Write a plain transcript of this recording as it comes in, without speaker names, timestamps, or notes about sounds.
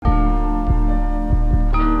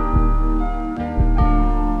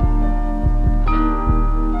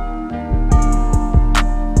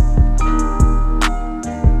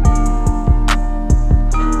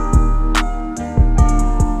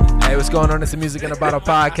Sean. It's the Music in a Bottle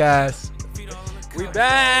podcast. We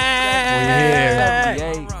back. We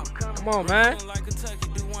here. Come on, man.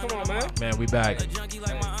 Man, we back.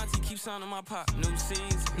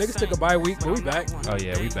 Niggas took a bye week, but we back. Oh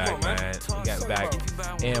yeah, we back, man. We got back.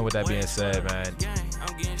 And with that being said, man,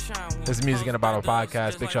 this is Music in a Bottle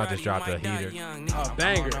podcast. Big Sean just dropped a heater. A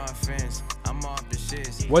banger.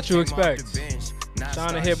 What you expect?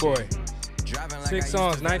 Sean the Hit Boy. 6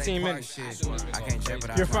 songs, 19 minutes.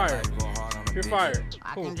 You're fired. You're fired.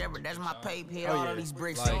 Cool. That's my paper here. Oh, All yeah. of these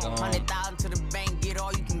bricks. Like, 100,000 to the bank. Get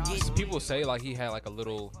all you can get. people say like he had like a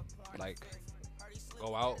little like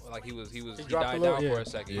go out, like he dropped died a little, down yeah. for a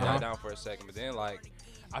second. He died down for a second, but then like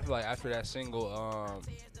I feel like after that single,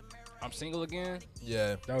 I'm Single Again,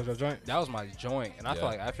 Yeah. That was your joint? that was my joint, and I feel Yeah.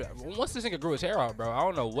 like after once this nigga grew his hair out, bro, I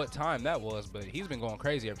don't know what time that was, but he's been going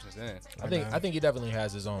crazy ever since then. I think he definitely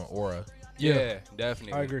has his own aura. Yeah,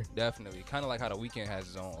 definitely. I agree. Definitely. Kind of like how The Weeknd has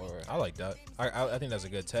his own aura. I like that. I think that's a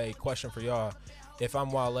good take. Question for y'all: if I'm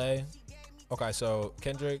Wale, okay, so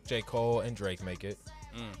Kendrick, J. Cole, and Drake make it.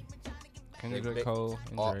 Kendrick Cole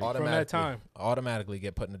and Drake. From that time. automatically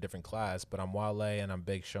get put in a different class. But I'm Wale and I'm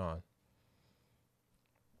Big Sean.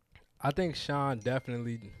 I think Sean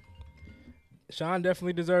definitely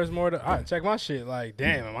deserves more. All right, check my shit. Like,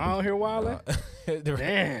 damn, am I on here wilding?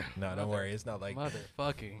 Damn. No, don't worry. It's not like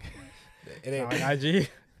Motherfucking. it ain't. Like IG.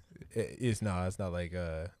 It's not like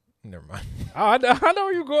Never mind. Oh, I know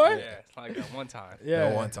where you going. Yeah, it's like that one time. Yeah.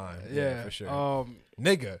 No, one time. Yeah, for sure.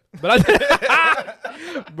 Nigga. But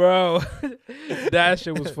bro, that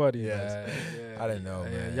shit was funny. Yes. Man. Yeah. I didn't know, Yeah,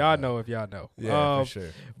 man. y'all know if y'all know. Yeah, for sure.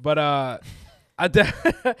 But I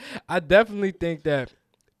definitely think that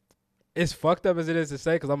it's fucked up as it is to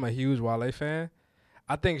say, because I'm a huge Wale fan.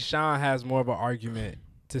 I think Sean has more of an argument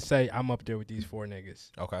to say I'm up there with these 4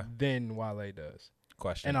 niggas Okay. than Wale does.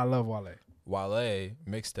 Question. And I love Wale. Wale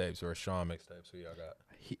mixtapes or Sean mixtapes? Who y'all got?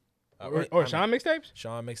 Or Sean mixtapes?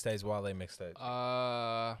 Sean mixtapes, Wale mixtapes.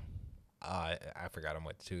 Uh, I forgot I'm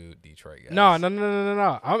with 2 Detroit guys. No.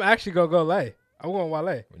 I'm actually going to go Lay. I'm going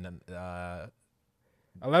Wale.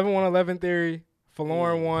 11-1-11 Theory.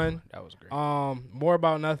 Forlorn 1. that was great. More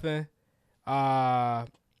About Nothing. I'm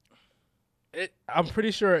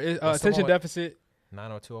pretty sure Attention Deficit.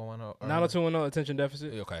 90210. 90210 Attention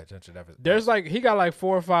Deficit. Okay, attention deficit. There's like, he got like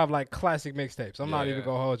 4 or 5 like classic mixtapes. I'm not Yeah. even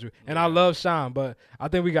gonna hold you. And I love Sean, but I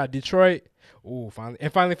think we got Detroit. Ooh,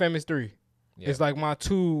 Finally Famous 3. Yeah. It's like my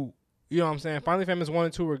 2. You know what I'm saying? Finally Famous 1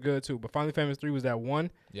 and 2 were good too, but Finally Famous 3 was that 1.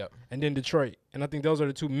 Yep. And then Detroit. And I think those are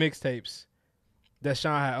the 2 mixtapes that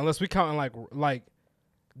Sean had. Unless we counting like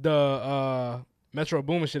the Metro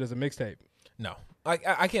Boomin shit as a mixtape. No,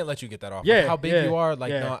 I can't let you get that off. Yeah, Like, how big yeah, you are.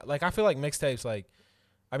 Like, yeah. no, like I feel like mixtapes. Like,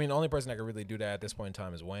 I mean, the only person that could really do that at this point in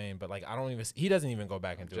time is Wayne. But like, he doesn't even go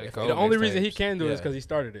back and do J. it. Cole. The only reason he mixtapes. can do it is Yeah. because he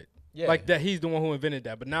started it. Yeah. Like that, he's the one who invented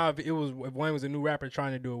that. But now, if Wayne was a new rapper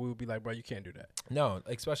trying to do it, we would be like, bro, you can't do that. No,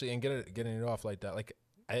 especially and getting it off like that. Like,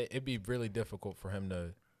 it'd be really difficult for him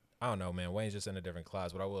to. I don't know, man. Wayne's just in a different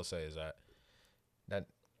class. What I will say is that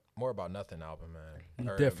More About Nothing album, man.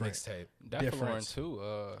 Or Different. mixtape. That Forlorn difference. 2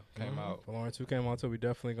 came out. Forlorn 2 came on too. We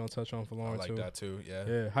definitely gonna touch on I Forlorn like 2. that too.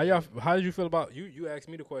 Yeah. Yeah. How did you feel about you asked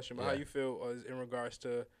me the question, but how Yeah. you feel in regards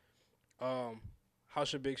to how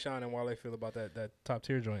should Big Sean and Wale feel about that top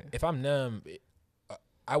tier joint? If I'm them,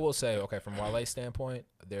 I will say, okay, from Wale's standpoint,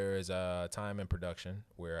 there is a time in production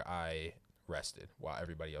where I rested while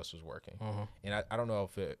everybody else was working. And I don't know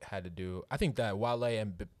if it had to do, I think that Wale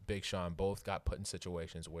and Big Sean both got put in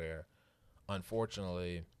situations where,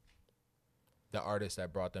 unfortunately, the artists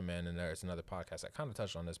that brought them in, and there's another podcast that kind of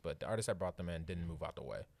touched on this, but the artists that brought them in didn't move out the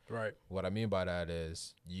way. Right. What I mean by that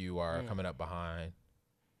is you are coming up behind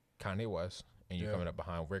Kanye West, and you're coming up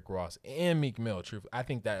behind Rick Ross and Meek Mill. Truth, I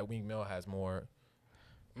think that Meek Mill has more.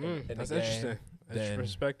 in the That's game interesting. That's than-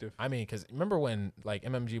 perspective. I mean, because remember when like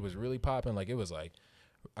MMG was really popping? Like it was like,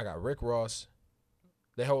 I got Rick Ross.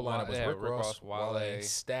 The whole lineup was Yeah, Rick Ross, Wale,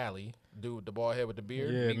 Stally, dude with the bald head with the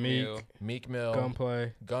beard, Yeah, Meek Mill,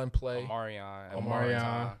 Gunplay. Gunplay.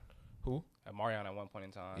 Omarion. Who? Omarion at one point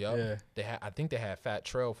in time. Yep. Yeah. They had. I think they had Fat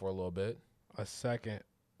Trail for a little bit. A second,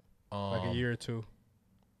 like a year or 2.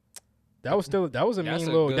 That was a That's mean a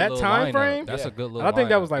little good that little time lineup. frame. That's Yeah. a good little I think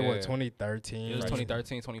that lineup, was like yeah. what 2013. It was like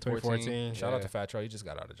 2013, 2014. Shout out Yeah. to Fat Trail. He just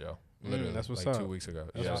got out of jail. Literally, that's what's like up. 2 weeks ago.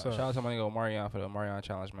 That's yeah. what's up. Shout out to my nigga Omarion for the Omarion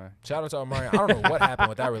challenge, man. Shout out to Omarion. I don't know what happened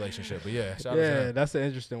with that relationship, but yeah. Shout out to Yeah, him. that's an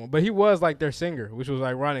interesting one. But he was like their singer, which was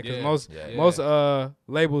ironic because Yeah. most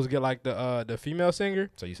labels get like the female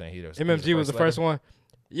singer. So you saying he was MMG was the first one? one.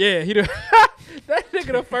 Yeah, he the that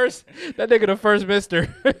nigga the first Mister.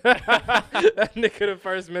 That nigga the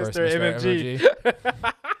first Mister MMG.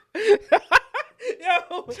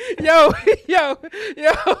 Yo. Hey, yo,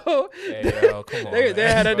 come on. They man.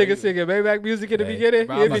 had that nigga singing Maybach music in the Hey, beginning.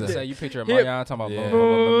 Bro, He I was about even to did- say, you picture he- Marion talking about Yeah.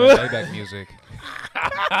 Maybach music.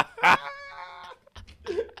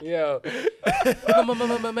 Yo.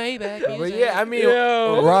 Maybach But yeah, I mean,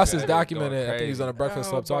 Yo. Ross is Going documented. I think he's crazy. on a Breakfast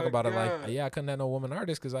Oh Club talking my about it. Like, God. yeah, I couldn't have no woman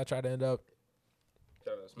artist because I tried to end up.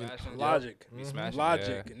 Logic. Be smashing,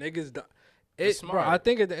 Logic. Niggas. It's Bro, smart. I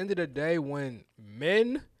think at the end of the day, when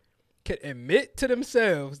men can admit to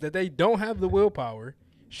themselves that they don't have the willpower,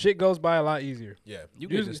 shit goes by a lot easier. Yeah, You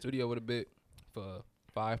get in Usually- the studio with a bit for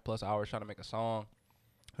 5+ hours trying to make a song,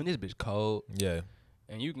 and this bitch cold, yeah,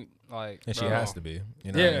 and you can like, and she bro, has to be.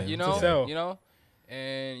 You know, Yeah, what I mean? you to know, sell. you know,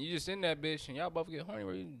 and you just in that bitch, and y'all both get horny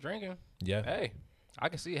where you drinking. Yeah. Hey, I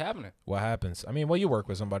can see it happening. What happens? I mean, well, you work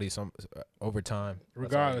with somebody over time. That's all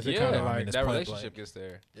Regardless, you it can kinda do. like- I mean, it's that point relationship blank. gets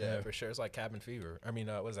there. Yeah, for sure. It's like cabin fever. I mean,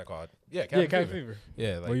 what is that called? Yeah, Cabin cabin fever.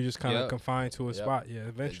 Yeah, like Where you just kind of Yep. confined to a Yep. spot. Yeah,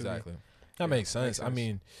 eventually. exactly. That Yeah, makes sense. makes I sense.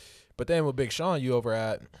 mean, but then with Big Sean, you over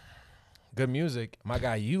at Good Music, my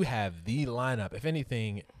guy, you have the lineup. If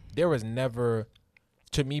anything, there was never,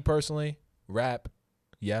 to me personally, rap,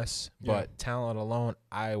 yes, Yeah. but talent alone,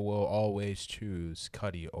 I will always choose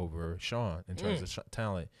Cudi over Sean in terms of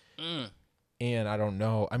talent. And I don't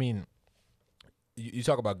know. I mean, you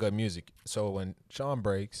talk about Good Music. So when Sean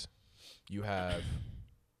breaks, you have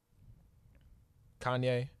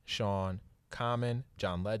Kanye, Sean, Common,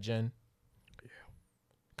 John Legend,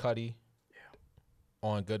 Cudi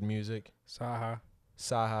on Good Music, Saha.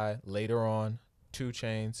 Sahai later on, 2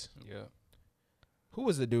 Chainz. Yeah. Who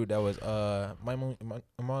was the dude that was my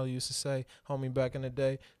mom used to say, homie, back in the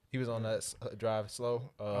day? He was on that Drive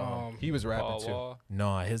Slow. He was rapping Paul too. Wall.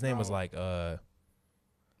 No, his name was No. like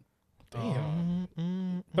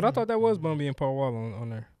But I thought that was Bun B and Paul Wall on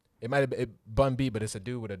there. it might have been Bun B, but it's a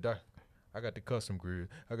dude with a dark. I got the custom groove.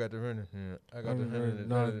 I got the running. I got the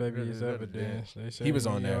No, baby, it's evidence. They say He was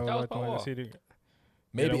on there. yo, That was like the Paul way to Wall. see the-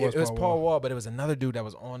 Maybe that was it was Paul Paul Wall. Wall, but it was another dude that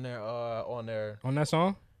was on there. On there, On that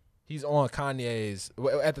song? he's on Kanye's.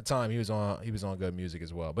 Well, at the time, he was on Good Music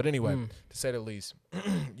as well. But anyway, Mm. to say the least,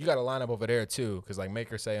 you got a lineup over there too, because like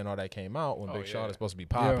Maker Say and all that came out when Oh, Big Sean yeah. is supposed to be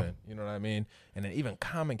popping. You know what I mean? And then even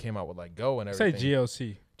Common came out with like Go and Say everything.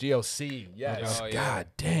 GLC. GLC, yes. Oh, yeah. God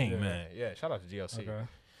dang, Yeah. man. Yeah, shout out to GLC. Okay.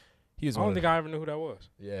 He was I one don't of think I ever knew who that was.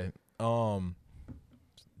 Yeah.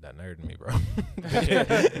 That nerd in me, bro.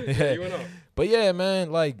 Yeah, you went on. But yeah,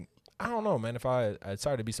 man, like I don't know, man. If I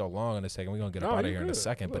sorry to be so long in a second, we're gonna get up No, out of you here in a good.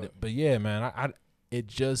 second. Look. But yeah, man, I it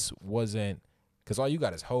just wasn't because all you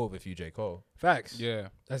got is Hove if you J. Cole. Facts. Yeah.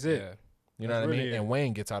 That's it. Yeah. You know That's what I really mean? it. And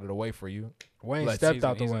Wayne gets out of the way for you. Wayne Let's- stepped he's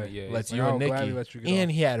out the in- way. yeah, Lets he's you like, and I'll gladly Nicki. let you get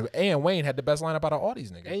And off. Wayne had the best lineup out of all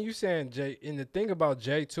these niggas. And you saying Jay, and the thing about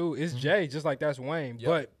Jay too is Jay, just like that's Wayne. Yep.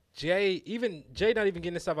 But Jay not even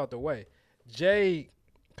getting this stuff out the way. Jay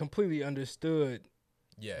completely understood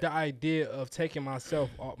yeah. the idea of taking myself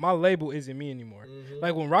off. My label isn't me anymore.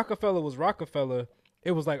 Like when Rockefeller was Rockefeller,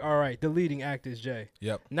 it was like, all right, the leading act is Jay.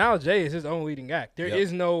 Yep. Now Jay is his own leading act. There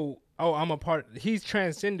is Yep. no, I'm a part. He's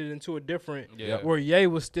transcended into a different, Yeah. where Ye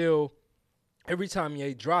was still, every time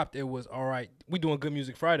Ye dropped, it was, all right, we doing Good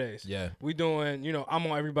Music Fridays. Yeah. We doing, I'm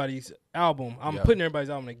on everybody's album. I'm Yep. putting everybody's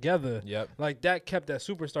album together. Yep. Like that kept that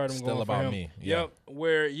superstardom Still going about for him. me. Yeah. Yep.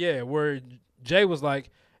 Where Jay was like,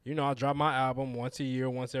 I drop my album once a year,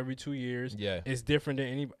 once every 2 years. Yeah. It's different than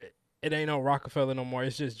any. It ain't no Rockefeller no more.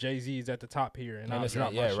 It's just Jay-Z's at the top here, and I'll it's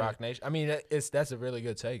drop my yeah, shit. Rock Nation. I mean, that's a really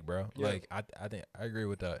good take, bro. Yeah. Like I think I agree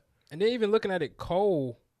with that. And then even looking at it,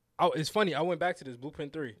 Cole. Oh, it's funny. I went back to this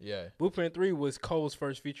Blueprint 3. Yeah. Blueprint 3 was Cole's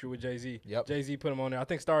first feature with Jay-Z. Yep. Jay-Z put him on there. I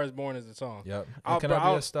think Star Is Born is the song. Yep. I'll- Can bro, I be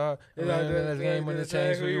I'll- a star? Yeah, The game when yeah, it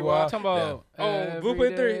change who you are. are. Talking about Oh,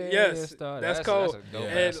 Blueprint 3, yes. That's cold. That's a dope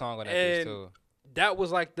Yeah. ass song on that bitch And- too. That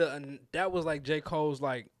was like J. Cole's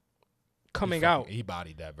like coming He out. He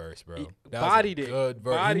bodied that verse, bro. He That bodied was a it. Good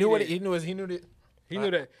verse. Bodied he knew what it. he knew. He knew that. He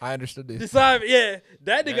knew that. I understood this. Decide, yeah,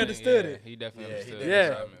 that nigga Yeah, understood yeah, it. He definitely Yeah, he understood. did. the Yeah,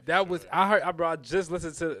 assignment, that for was. sure. I just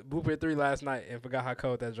listened to Blueprint 3 last night and forgot how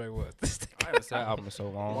cold that joint was. I haven't listened to that album in so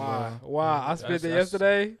long. Why? Bro. Why? I spent it That's-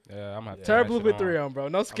 yesterday. Yeah, I'm gonna have to Turn turn Blueprint 3 on, bro.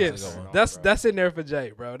 No skips. go on, That's bro. that's in there for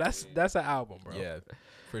Jay, bro. That's an album, bro. Yeah,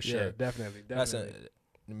 for Yeah, sure. definitely. That's Definitely.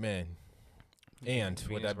 a man. And with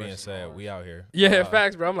Beans that being versus said, Mars. we out here. Yeah,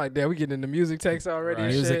 facts, bro. I'm like, damn, we getting into music takes already. Right.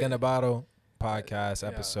 and Music shit. in a Bottle podcast Yeah.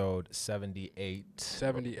 episode 78.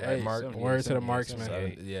 78. Right, Mark? Word to the 78, marksman.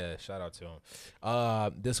 78. Yeah, shout out to him.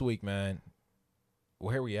 This week, man.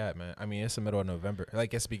 Where we at, man? I mean, it's the middle of November.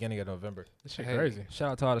 Like it's the beginning of November. This shit Hey, crazy.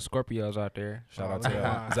 Shout out to all the Scorpios out there. Shout Oh, out to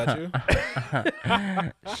nah. Is that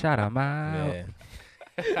you? Shout out, man. Yeah.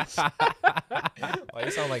 Why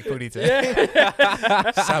you sound like Pootie Tang?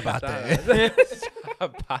 Yeah. Sabate.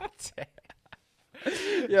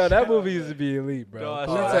 Yo, that movie used to be elite, bro. Dog,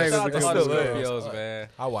 Pootie shout Tang out was a to good Scorpios, movie. Scorpios, man.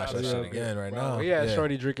 I watch that Yeah, shit again right now. We had Yeah.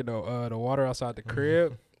 Shorty drinking the water outside the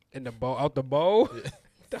crib in the bowl out the bowl.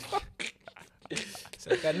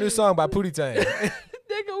 So, got a new song by Pootie Tang.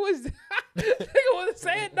 Nigga wasn't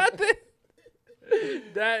saying nothing.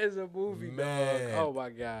 That is a movie, Man. dog. Oh my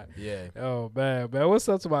god. Yeah. Oh man. What's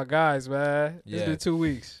up to my guys, man? It's Yeah. been 2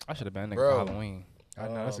 weeks. I should have been a nigga Bro. for Halloween. I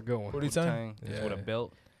know that's a good one. Pootie Tang? Tang, Yeah. with a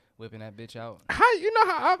belt, whipping that bitch out. How you know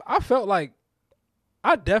how I felt like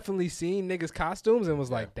I definitely seen niggas costumes and was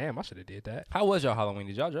Yeah. like, damn, I should have did that. How was y'all Halloween?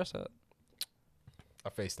 Did y'all dress up? I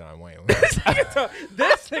FaceTime Wayne. This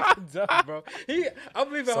nigga dumb, bro. I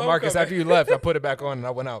believe in So Marcus, homecoming. after you left, I put it back on and I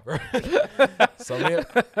went out, bro. So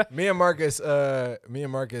me and Marcus,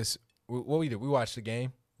 what we did? We watched the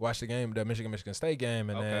game. The Michigan State game,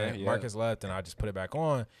 and Okay, then yeah. Marcus left, and I just put it back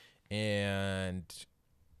on, and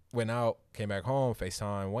went out, came back home,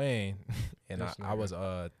 FaceTime Wayne, and This I nigga. was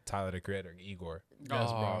Tyler the Creator, Igor. Yes,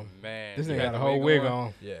 oh bro. man, This You nigga had got a the whole wig on?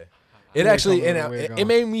 on. Yeah. He It was actually, coming and with a wig it on.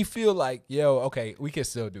 made me feel like, yo, okay, we can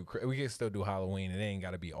still do Halloween. It ain't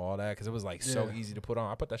got to be all that because it was like so Yeah. easy to put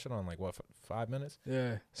on. I put that shit on like what 5 minutes?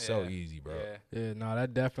 Yeah. So Yeah. easy, bro. Yeah. Yeah, no,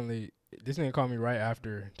 that definitely. This nigga called me right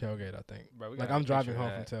after tailgate, I think. Bro, we Like gotta I'm have a driving picture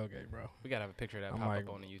home of from tailgate, bro. We gotta have a picture of that I'm pop like-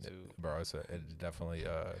 up on the YouTube. Bro, it definitely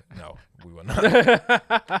no, we will not.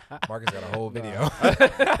 Marcus got a whole video.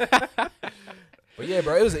 But yeah,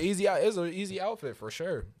 bro, it was an easy outfit for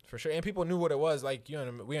sure, and people knew what it was. Like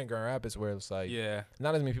we in Grand Rapids where it's like Yeah,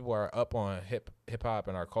 not as many people are up on hip hop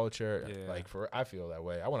and our culture. Yeah. Like I feel that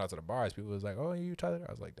way. I went out to the bars, people was like, "Oh, you Tyler?"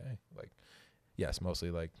 I was like, "Dang!" Like, yes,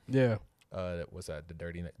 mostly like Yeah. what's that? The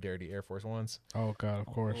dirty Air Force Ones. Oh god, of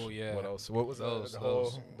course. oh yeah. What else? What was Those-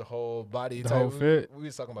 the whole body The type? whole fit. We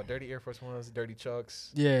was talking about dirty Air Force Ones, dirty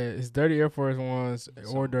Chucks. Yeah, it's dirty Air Force Ones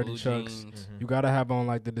Some or dirty blue Chucks. jeans. You gotta have on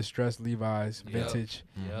like the distressed Levi's, Yep. vintage,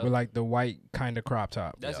 Yep. with like the white kind of crop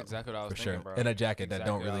top. That's Yeah, exactly what I was For thinking, sure, bro. and a jacket that Exactly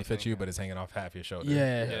don't what I really was fit you, thinking. but it's hanging off half your shoulder.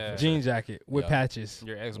 Yeah, Yeah. jean jacket with Yeah. patches.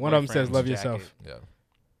 Your ex. One of them says "Love yourself." Yeah.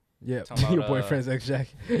 Yeah, Talking about, your boyfriend's ex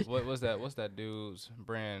jacket. What was that? What's that dude's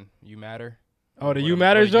brand? You Matter. Oh, the With You a-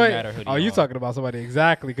 Matter with a You joint. Matter hoodie Oh, you on. talking about somebody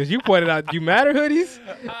exactly? Because you pointed out You Matter hoodies.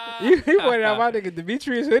 you pointed out my nigga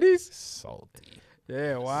Demetrius hoodies. Salty.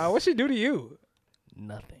 Yeah, wow. What she do to you?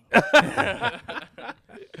 Nothing.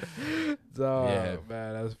 So, Yeah.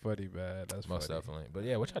 man, that's funny, man. That's Most funny. definitely. But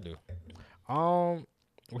yeah, what y'all do?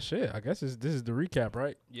 Well, shit. I guess this is the recap,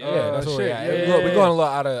 right? Yeah, That's where shit, we're at. yeah, We're going a little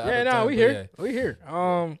out of. Yeah, out of no, time, we but here. We here.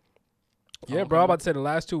 Yeah, bro. I'm about to say the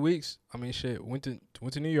last 2 weeks. I mean, shit. Went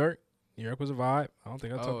to New York. New York was a vibe. I don't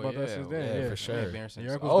think I talked Oh, about that yeah, since yeah, then. Yeah, for sure. Bear since- New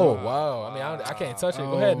York was Oh dope. wow! I mean, I can't touch it.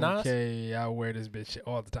 Go ahead, Nas. Okay, I wear this bitch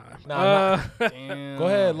all the time. Nah, Damn. Go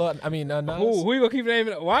ahead, look. I mean, Nas. Who you gonna keep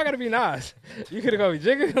naming? Why I gotta be Nas? You could have called me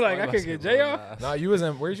Jigga. Like I could get J off. No, you was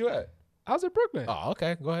in. Where's you at? I was in Brooklyn. Oh,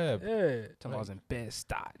 okay. Go ahead. Yeah. I was in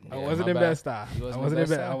Bed-Stuy. I Yeah, wasn't my in bad. Bed-Stuy. You I wasn't wasn't in in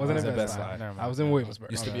Bed. Bed-Stuy? I wasn't in I was in Bed-Stuy. Never mind. I was in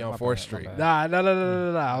Williamsburg. Used to be My on bad, 4th my Street. bad. Nah.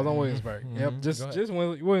 Nah. I was on Williamsburg. Yep, Mhm. just Go ahead. just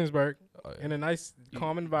Williamsburg Oh, yeah. in a nice,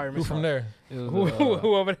 calm environment. Who from there? Who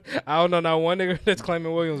over there? I don't know. Not one nigga that's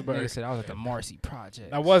claiming Williamsburg. Nigga said I was at the Marcy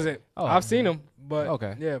Project. I wasn't. Oh. I've seen him, but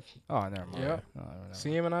Okay. yeah, Oh, never mind. Yeah. Oh, never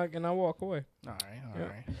see him and I walk away. All right. Yeah. All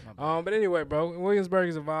right. My bad. But anyway, bro, Williamsburg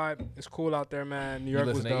is a vibe. It's cool out there, man. New You York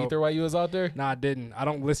was listen to dope. Ether while you was out there? Nah, I didn't. I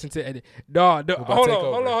don't listen to any. Dog, about hold take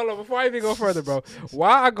on. over? Before I even go further, bro.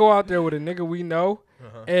 Why I go out there with a nigga we know,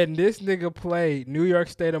 Uh-huh. and this nigga play New York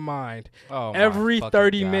State of Mind Oh, my every fucking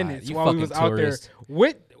 30 God. minutes You while we was fucking out tourist. there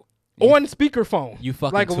with You- on speakerphone, You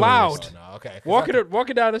fucking like tourist. loud, Oh, no, okay. 'Cause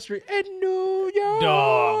walking down the street in New York.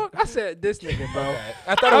 Dog. I said this nigga, bro.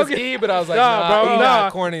 I thought it was Okay. E, but I was like, Nah, nah, bro, E nah.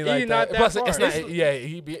 not corny E like not that. that Plus, far. it's not. It's- Yeah,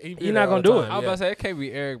 he be He there not all gonna the do it. time, I was yeah. about to say it can't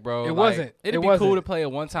be Eric, bro. It Like, wasn't. It'd It be wasn't. cool to play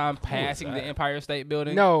it one time passing that? the Empire State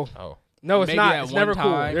Building. No, Oh, no, it's Maybe not. that It's one never cool.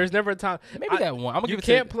 time. There's never a time. Maybe that one. I'm gonna You give it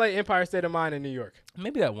can't to play Empire State of Mind in New York.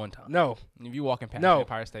 maybe that one time. No. If you walking past No. the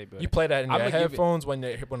Empire State Building. you play that in I'ma your give it- headphones when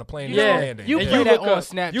the plane is Yeah. landing. You And play you that look on up,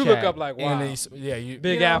 Snapchat. You look up like, wow, And then you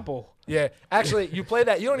Big you know, Apple. Yeah, actually, you play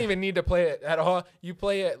that. You don't even need to play it at all. You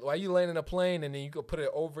play it while you land in a plane, and then you go put it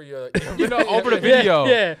over your. You know, over the video.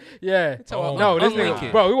 Yeah. Oh No, this unlink nigga,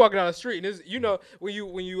 it. bro, we walking down the street, and this, you know, when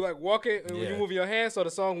you like walking, and when you Yeah. moving your hands, so the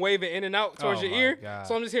song waving in and out towards Oh your my ear. God.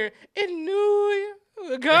 So I'm just hearing in New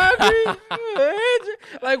York, country.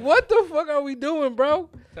 Like, what the fuck are we doing, bro?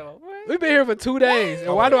 We've been here for 2 days,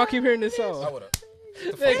 and why do I keep hearing this I song? would have.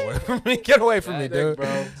 Get the fuck away from me. Get away from me, dude.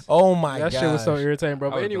 bro. Oh my god. That shit was so irritating, bro.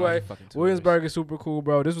 I But was anyway, going fucking tourists. Williamsburg is super cool,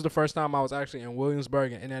 bro. This was the first time I was actually in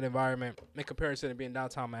Williamsburg and in that environment in comparison to being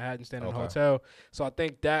downtown Manhattan, staying in a Okay. hotel. So I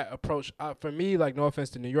think that approach, for me, like, no offense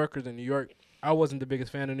to New Yorkers in New York, I wasn't the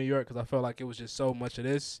biggest fan of New York because I felt like it was just so much of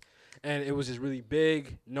this. And it was just really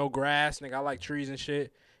big, no grass. Nigga, I like trees and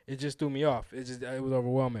shit. It just threw me off. It was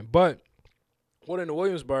overwhelming. But going into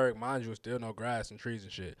Williamsburg, mind you, still no grass and trees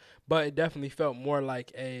and shit. But it definitely felt more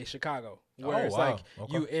like a Chicago, where Oh, it's wow. like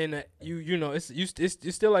Okay. you in a, you know it's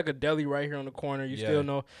still like a deli right here on the corner. You Yeah. still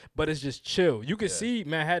know, but it's just chill. You can Yeah. see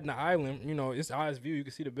Manhattan Island. You know, it's eyes view. You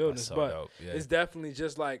can see the buildings, That's so but dope. Yeah. it's definitely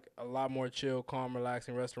just like a lot more chill, calm,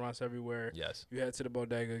 relaxing restaurants everywhere. Yes. You head to the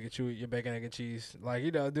bodega, get you your bacon, egg, and cheese. Like,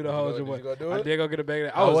 you know, do the Did you whole. go- did you go do I it? did go get a bacon.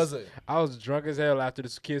 Egg. How was it? I was drunk as hell after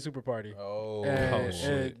this kid super party. Oh, And,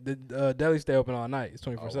 shit. and the deli stay open all night. It's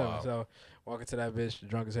 24/7. wow. So walking to that bitch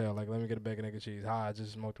drunk as hell. Like, let me get a bacon, egg, and cheese. Hi, I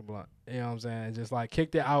just smoked a blunt. You know what I'm saying? And just like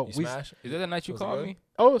kicked it out. You smash? Is that the night you Was it called good? me?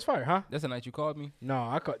 Oh, it was fire, huh? That's the night you called me.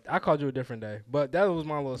 No, I called you a different day, but that was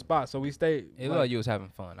my little spot. So we stayed. It looked like you was having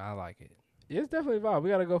fun. I like it. Yeah, it's definitely a vibe. We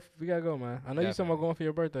gotta go. We gotta go, man. I know you talking about Definitely. going for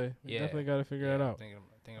your birthday. We Yeah. definitely gotta figure that out. Thinking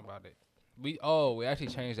about it. We actually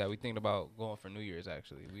changed that. We thinking about going for New Year's.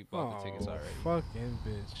 Actually, we bought the tickets already. Fucking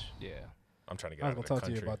bitch. Yeah. I'm trying to get I out was of gonna the talk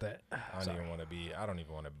to you country. about that. I don't even want to be. I don't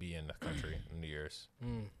even want to be in the country in New Year's.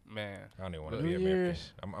 Man. I don't even want to New be American.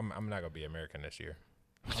 Year's. I'm not gonna be American this year.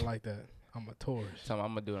 I like that. I'm a tourist. So I'm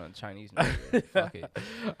gonna do it on Chinese New Year. Fuck it.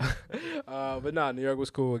 But nah, New York was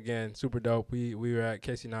cool again. Super dope. We were at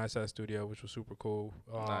Casey Neistat studio, which was super cool.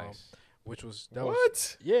 Nice. Which was that was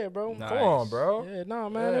What? yeah, bro. Nice. Come on, bro. Yeah, nah,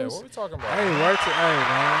 man. it Yeah, was, what we talking about? hey, worked it. Hey,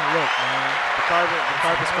 man. Look, man. The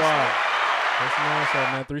carpet squad. That's the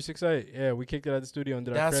Neistat, man. 368. Yeah, we kicked it at the studio and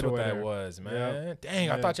did our That's credo what that there. was, man. Yeah. Dang,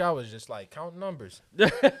 Yeah. I thought y'all was just like counting numbers.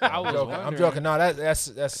 I I'm was joking. I'm wondering. joking. No,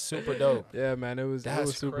 that's super dope. Yeah, man, it was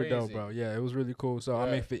That's super dope, crazy. bro. Yeah, it was really cool. So I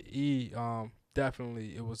Yeah. mean, for E,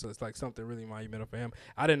 definitely it was just like something really monumental for him.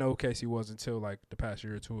 I didn't know who Casey was until like the past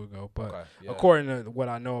year or two ago, but Okay, yeah. according to what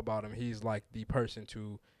I know about him, he's like the person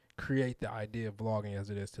to create the idea of vlogging as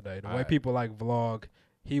it is today. The way Alright. people like vlog,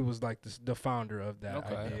 he was like the founder of that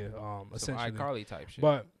Okay. idea. Some Essentially, iCarly type shit.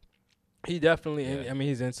 but he definitely, Yeah. I mean,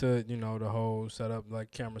 he's into, you know, the whole setup,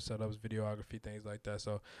 like camera setups, videography, things like that.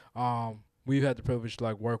 So, we've had the privilege to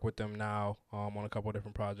like work with them now, on a couple of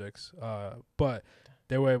different projects. But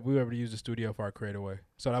we were able to use the studio for our creative.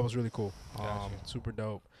 So that was really cool. Gotcha. Super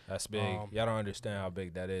dope. That's big. Um, Y'all don't understand how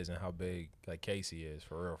big that is and how big like Casey is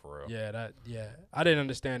for real, for real. Yeah, I didn't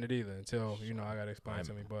understand it either until, you know, I got to explain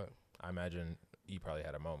to me, but. I imagine he probably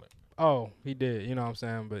had a moment. Oh, he did. You know what I'm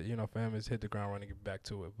saying? But, you know, for him, it's hit the ground running, get back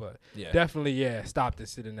to it. But Yeah. definitely, yeah, stopped and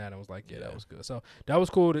sitting that and was like, yeah, Yeah. that was good. So that was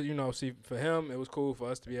cool to, you know, see for him, it was cool for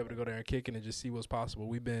us to be able to go there and kick it and just see what's possible.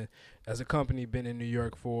 We've been, as a company, been in New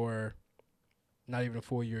York for not even a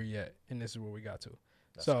full year yet. And this is where we got to.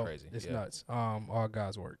 That's so crazy. it's Yeah. nuts. All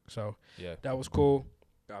God's work. So Yeah. that was cool.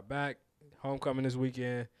 Got back. Homecoming this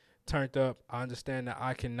weekend. Turned up. I understand that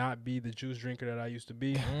I cannot be the juice drinker that I used to be.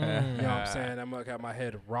 You know what I'm saying? I'm like got my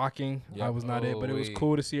head rocking. I Yep. was not it, but it was Ooh-wee.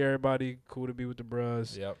 cool to see everybody. Cool to be with the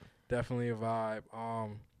bros. Yep. Definitely a vibe.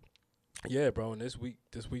 Yeah, bro. And this week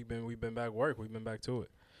we've been back work. We've been back to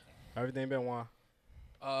it. Everything been Juan.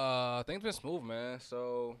 Things been smooth, man.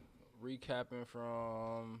 So recapping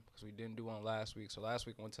from because we didn't do one last week. So last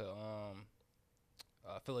week went to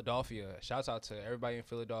Philadelphia. Shouts out to everybody in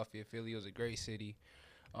Philadelphia. Philly was a great city.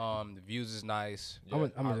 The views is nice. I'm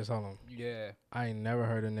gonna just hold on. Yeah, I ain't never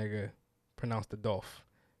heard a nigga pronounce the Dolph.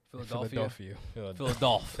 in Philadelphia.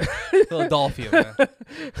 Philadelphia. Philadelphia, man.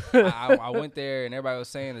 I went there and everybody was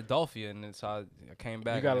saying Philadelphia, and then so I came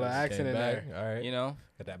back. You got a and it little was- accent in there. All right. You know,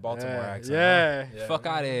 Got that Baltimore Yeah. accent. Yeah. Huh? fuck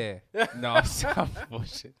out of here. No, I'm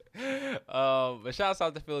bullshit. But shouts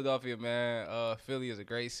out to Philadelphia, man. Philly is a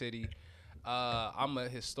great city. I'm a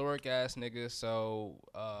historic ass nigga, so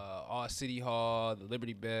all City Hall, the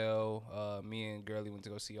Liberty Bell. Me and Girly went to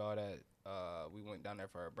go see all that. We went down there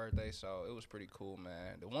for her birthday, so it was pretty cool,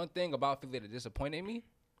 man. The one thing about Philly that disappointed me,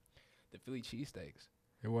 the Philly cheesesteaks.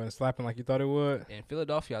 It wasn't slapping like you thought it would. In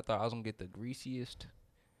Philadelphia, I thought I was gonna get the greasiest,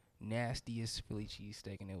 nastiest Philly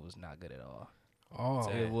cheesesteak, and it was not good at all. Oh,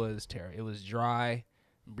 Damn. It was terrible. It was dry,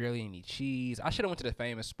 barely any cheese. I should have went to the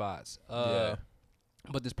famous spots. Yeah.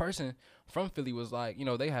 But this person from Philly was like, you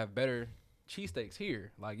know, they have better cheesesteaks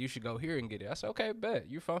here. Like, you should go here and get it. I said, okay, bet.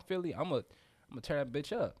 You're from Philly. I'm gonna tear that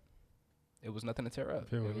bitch up. It was nothing to tear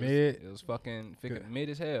up. It was was mid? It was fucking Good. mid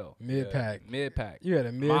as hell. mid pack. Mid pack. You had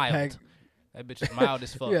a mid Mild. pack. That bitch is mild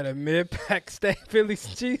as fuck. You had a mid-pack steak Philly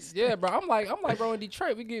cheese. Yeah, bro. I'm like, bro. In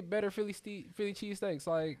Detroit, we get better Philly cheesesteaks.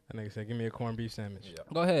 Like, That nigga said, "Give me a corned beef sandwich." Yeah.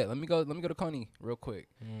 go ahead. Let me go to Coney real quick.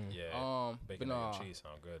 Yeah. But Bacon, nah. egg, and cheese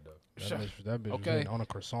sound good though. That bitch was Okay. eating on a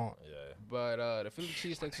croissant. Yeah. But the Philly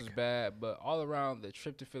cheesesteaks was bad. But all around, the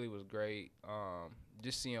trip to Philly was great.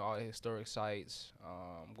 Just seeing all the historic sites.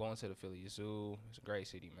 Going to the Philly Zoo. It's a great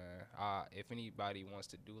city, man. If anybody wants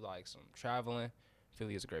to do like some traveling,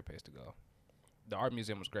 Philly is a great place to go. The art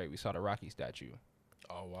museum was great. We saw the Rocky statue.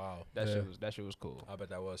 Oh wow. That Yeah. shit was cool. I bet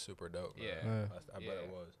that was super dope. Man. Yeah. I bet it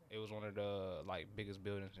was. It was one of the like biggest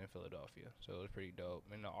buildings in Philadelphia, so it was pretty dope.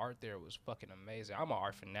 And the art there was fucking amazing. I'm an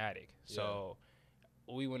art fanatic, so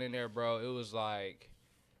we went in there, bro. It was like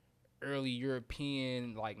early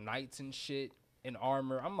European like knights and shit in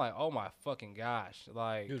armor. I'm like, oh my fucking gosh,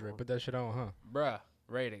 like, You was ready to put that shit on, huh? bruh,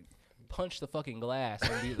 ready to punch the fucking glass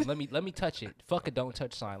and be, let me touch it. Fuck a don't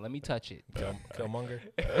touch sign. Let me touch it. Killmonger.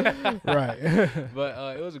 Right.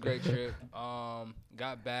 But it was a great trip.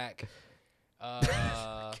 Got back.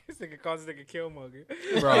 This nigga calls this nigga Killmonger.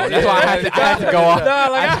 Bro, that's why I had to go off.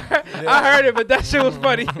 No, like I heard it, but that shit was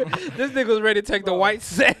funny. This nigga was ready to take the white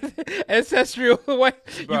ancestral white.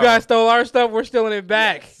 You Bro. guys stole our stuff. We're stealing it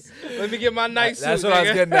back. Let me get my nice suit. That's what I was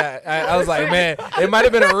nigga. getting at. I was like, man, it might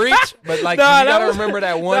have been a reach, but like Nah, you that gotta was- remember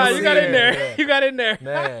that one. Nah, was you got in there. Yeah. You got in there.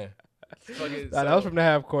 Man. Nah, that was from the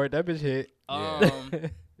half court. That bitch hit.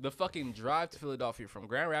 The fucking drive to Philadelphia from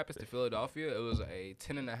Grand Rapids to Philadelphia, it was a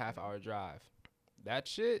 10.5-hour drive. That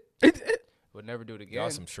shit would never do it again. Y'all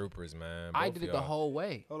some troopers, man. I Both did it y'all. the whole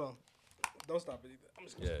way. Hold on. Don't stop it either. I'm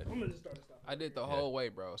just Yeah. I'm gonna just start. I did the whole way,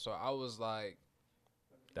 bro. So I was like,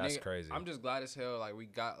 That's nigga, crazy. I'm just glad as hell. Like we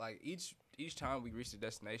got like each time we reached the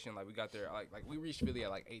destination, like we got there like we reached Philly at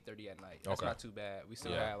like 8:30 at night. That's Okay. not too bad. We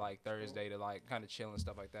still Yeah. had like Thursday to like kind of chill and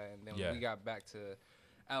stuff like that. And then Yeah. we got back to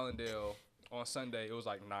Allendale on Sunday. It was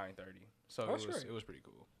like 9:30. So That's it great. was pretty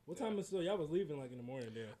cool. What time is still? Y'all was leaving like in the morning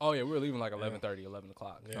there. Oh yeah, we were leaving like 11:30, 11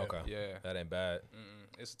 o'clock. Yeah. Okay. Yeah. That ain't bad.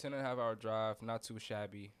 It's a 10.5-hour drive, not too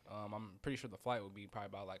shabby. I'm pretty sure the flight would be probably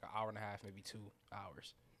about like an hour and a half, maybe 2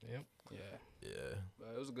 hours. Yep. Yeah. Yeah. But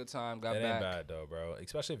it was a good time. Got It back. ain't bad though, bro.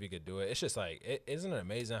 Especially if you could do it. It's just like, isn't it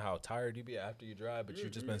amazing how tired you be after you drive, but you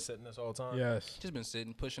just been sitting this whole time? Yes. Just been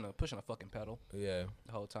sitting, pushing a fucking pedal Yeah.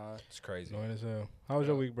 the whole time. It's crazy. Annoying as hell. How was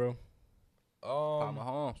your week, bro? Pop my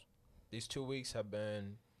homes. These 2 weeks have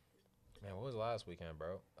been, man, what was last weekend,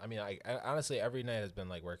 bro? I mean, I honestly, every night has been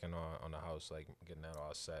like working on the house, like getting that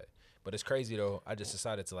all set. But it's crazy though. I just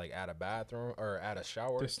decided to like add a bathroom or add a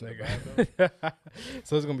shower. This to the nigga. bathroom.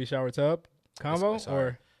 So it's gonna be shower tub combo It's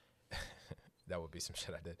or That would be some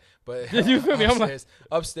shit I did. But You feel me? I'm like-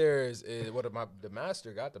 upstairs is what the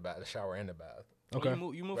master got the the shower and the bath. okay. You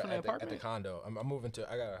moved from the At the apartment? condo. I'm moving to.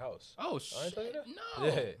 I got a house. Oh I shit! ain't tell you that? No.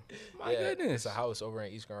 Yeah. My Yeah, goodness. It's a house over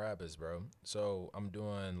in East Grand Rapids, bro. So I'm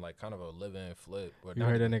doing like kind of a live-in flip. But You not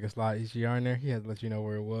heard that even- nigga slide EGR in there? He had to let you know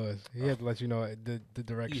where it was. He had to let you know the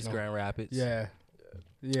direction. East Grand Rapids. Yeah.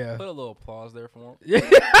 Yeah. Put a little applause there for him. Yeah.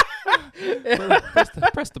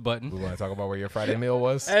 Press the button. We want to talk about where your Friday meal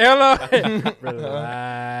was. Hey, hello.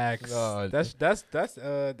 Relax. No. That's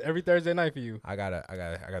every Thursday night for you. I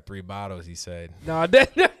got 3 bottles. He said. No,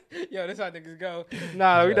 yo, this how niggas go.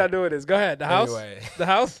 Nah, we Yeah. not doing this. Go ahead. The house. Anyway. The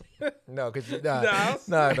house. No, cause The house?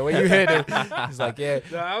 the way you hit it, it's like The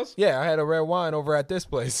house. yeah, I had a red wine over at this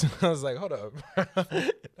place. I was like, hold up,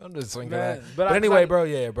 I'm just swinging Man, that. but But I- anyway,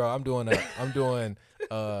 I- bro, I'm doing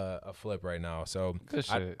a flip right now. So Good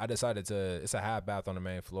shit. I decided to. It's a half bath on the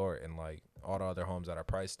main floor, and like all the other homes that are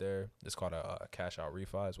priced there, it's called a cash out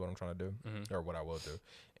refi. Is what I'm trying to do, or what I will do.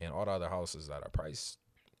 And all the other houses that are priced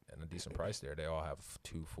and a decent price there, they all have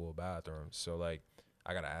 2 full bathrooms. So like,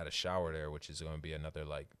 I gotta add a shower there, which is gonna be another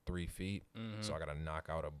like 3 feet. So I gotta knock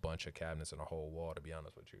out a bunch of cabinets and a whole wall, to be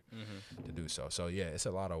honest with you, to do so. So yeah, it's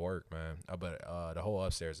a lot of work, man. But the whole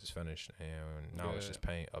upstairs is finished, and now it's Good. just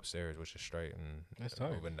paint upstairs, which is straight, and That's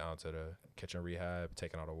tight. moving down to the kitchen rehab,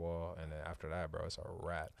 taking out a wall, and then after that, bro, it's a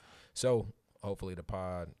wrap. So hopefully the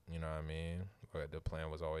pod, you know what I mean. But the plan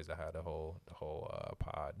was always to have the whole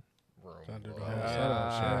pod room. Trying to do the uh, whole yeah.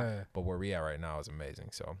 setup. Yeah. But where we at right now is amazing.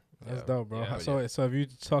 So That's yeah, dope, bro. Yeah, So if you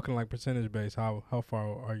talking like percentage base, how far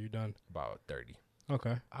are you done? about 30.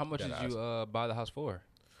 Okay. How much Dead did you buy the house for?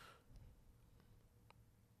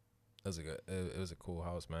 It was a good. It was a cool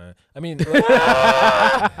house, man. I mean,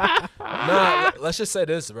 let's just say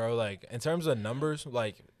this, bro. Like in terms of numbers,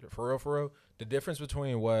 like for real, The difference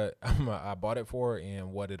between what I bought it for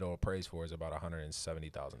and what it'll appraise for is about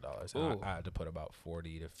 $170,000. Ooh. I had to put about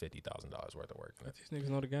 $40,000 to $50,000 worth of work in it. These niggas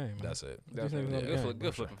know the game. Man. That's it. Definitely. Yeah. Good, Yeah. flip,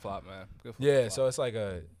 good flip and flop, man. Good flip Yeah, and so flop. it's like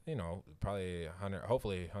a probably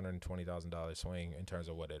hopefully $120,000 swing in terms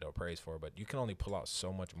of what it'll appraise for. But you can only pull out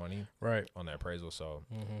so much money Right. on the appraisal. So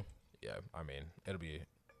Mm-hmm. yeah, I mean it'll be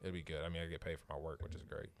good. I mean I get paid for my work, which is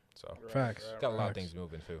great. So Facts. got a lot of Facts. things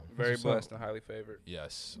moving too. Very What's up? blessed and highly favored.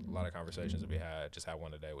 Yes, a lot of conversations to be had. Just had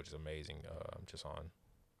one today, which is amazing. Just on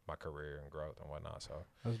my career and growth and whatnot. So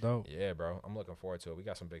That's dope. yeah, bro, I'm looking forward to it. We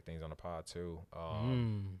got some big things on the pod too.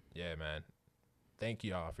 Yeah, man. Thank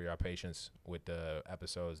y'all for your patience with the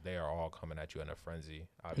episodes. They are all coming at you in a frenzy.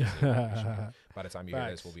 Obviously, by the time you hear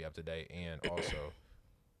this, Facts. we'll be up to date. And also,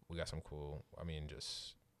 we got some cool. I mean,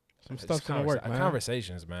 just Some just stuff's gonna work, man.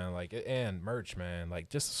 conversations, man. Like and merch, man. Like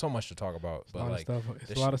just so much to talk about. It's a But lot of like stuff. It's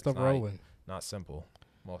this a lot of shit's stuff not- rolling. not simple.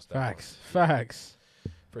 Most definitely. Facts.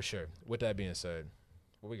 For sure. With that being said,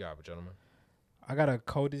 what we got, gentlemen? I got a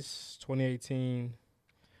Codis 2018.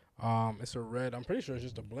 It's a red. I'm pretty sure it's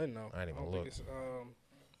just a blend though. I ain't even don't look. think it's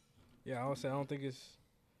yeah, I would say I don't think it's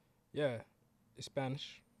it's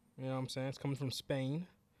Spanish. You know what I'm saying? It's coming from Spain.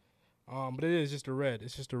 But it is just a red.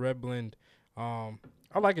 It's just a red blend.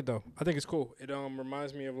 I like it though. I think it's cool. It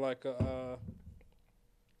reminds me of like a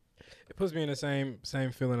it puts me in the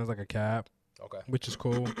same feeling as like a cab, Okay. which is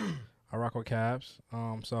cool. I rock with cabs.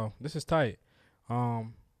 So this is tight.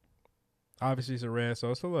 Obviously it's a red, so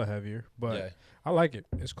it's a little heavier, but yeah. I like it.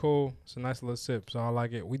 It's cool. It's a nice little sip, so I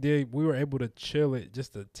like it. We were able to chill it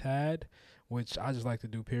just a tad, which I just like to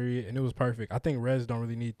do, period, and it was perfect. I think reds don't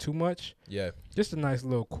really need too much. Yeah. Just a nice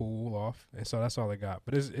little cool off, and so that's all I got.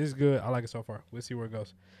 But it's good. I like it so far. We'll see where it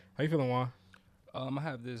goes. How you feeling, Juan? I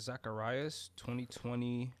have this Zacharias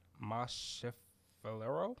 2020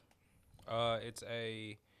 Machefalero. It's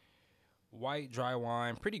a white dry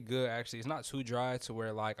wine, pretty good actually. It's not too dry to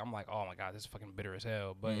where like I'm like, oh my god, this is fucking bitter as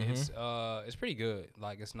hell. But it's pretty good.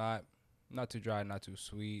 Like it's not too dry, not too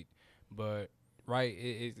sweet, but right,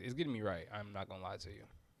 it's getting me right. I'm not gonna lie to you,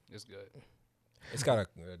 it's good. It's got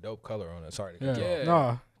a dope color on it. Sorry to Yeah. cut you off. Yeah.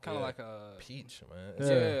 No. Kind of Yeah. like a Peach, man.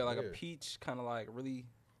 Yeah. yeah, like a weird. peach, kind of like really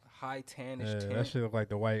high tannish Yeah, tint. that shit look like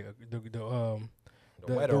the white The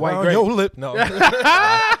white the white around grape. your lip. No.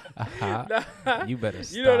 You better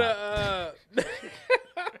stop. You know the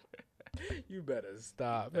you better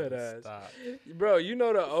stop. Stop. Bro, you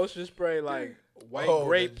know the ocean spray like white Oh, the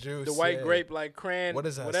grape, juice, the white yeah. grape like cran. What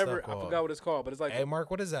is that Whatever, stuff I called? forgot what it's called, but it's like Hey,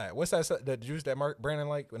 Mark, what is that? What's that juice that Mark Brandon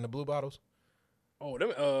like in the blue bottles? oh them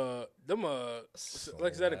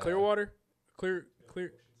like is that a clear water? Clear.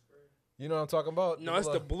 You know what I'm talking about? No, it's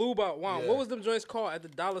the blue bottle. Wow, Yeah. what was them joints called at the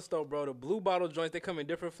dollar store, bro? The blue bottle joints. They come in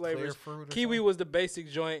different Clear flavors. fruit or Kiwi something? was the basic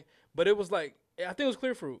joint, but it was like I think it was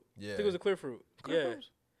clear fruit. I Yeah. think it was a clear fruit. Clear yeah. fruits?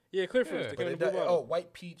 Yeah, clear fruits. Yeah. They But came in it, the blue that, bottle. oh,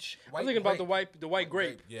 white peach. I'm thinking about the white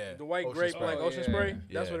grape. Yeah. The white Ocean grape, spray. like Oh, ocean yeah. spray.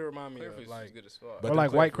 That's Yeah. what it reminded me Clear of. fruits Like, is good as fuck. But or the like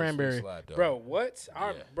clear white fruits do cranberry. slap, though. Bro, what?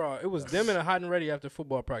 Yeah. Bro, it was them and a hot and ready after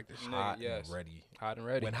football practice. Nigga, Hot yes. and ready. Hot and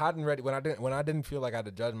ready. When hot and ready, when I didn't feel like I had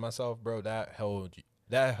to judge myself, bro, that held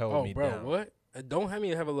Oh, me bro, down. what? Don't have me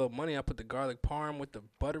have a little money. I put the garlic parm with the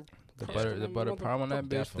butter. The Yeah. butter, the butter Mother- parm on that bitch,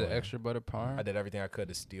 Definitely. the extra butter parm. I did everything I could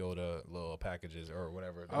to steal the little packages or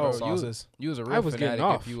whatever. The Oh, you- sauces. You was a I real was getting fanatic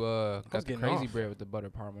off. if you was got the getting crazy off. bread with the butter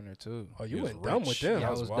parm on there too. Oh, He you was went dumb with rich. them. Yeah, I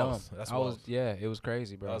was was wealth. dumb. That's I was wealth. yeah, it was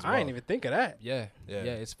crazy, bro. That was I ain't wealth. even think of that. Yeah, Yeah.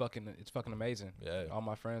 yeah, it's fucking amazing. Yeah. All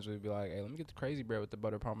my friends would be like, "Hey, let me get the crazy bread with the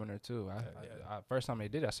butter parm on there too." Yeah. I first time they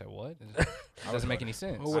did, I said, "What?" It doesn't make any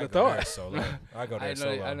sense. Who would've I go there thought? solo. I go there I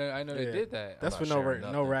solo. know they Yeah. did that. That's not for sharing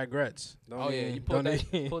no nothing. regrets. Oh yeah, you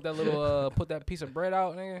don't pulled that little put that piece of bread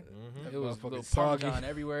out, nigga. Mhm. It was Motherfucking little soggy. parmesan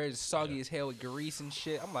everywhere. It's soggy as hell with grease and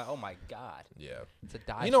shit. I'm like, oh my god, Yeah. it's a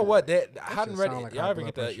die. You know for. what? That hot shit and ready. sound like y'all high ever blood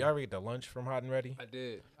get pressure. y'all ever get the lunch from Hot and Ready? I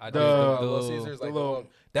did. I The- did. The Little little- Caesars, the like little-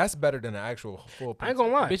 that's better than the actual full pizza. I ain't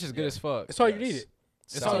gonna lie. Bitch is good Yeah. as fuck. It's all you Yes. needed.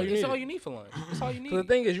 It's Solid. all you It's need. all you need for lunch. It's all you need. So the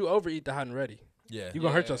thing is, you overeat the hot and ready. Yeah. You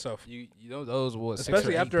gonna hurt yourself. You know those was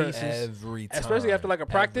Especially Extra after- pieces every time. Especially after like a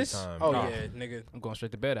practice. Every time. Oh Nah. yeah, nigga. I'm going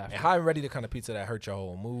straight to bed after. And Hot and Ready, the kind of pizza that hurt your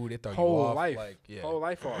whole mood. It throw you Whole off. life. Like, yeah. Whole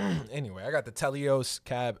life off. Anyway, I got the Telios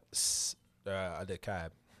Cab. I did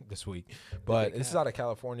Cab this week, but this is out of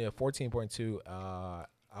California. 14.2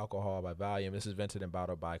 alcohol by volume. This is vented and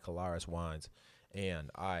bottled by Colaris Wines, and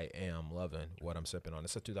I am loving what I'm sipping on.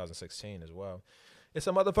 It's a 2016 as well. It's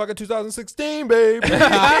a motherfucking 2016, baby. You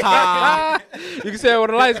can say it when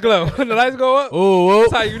the lights glow. When the lights go up, Ooh,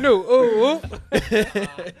 that's how you knew. Ooh,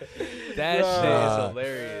 That shit is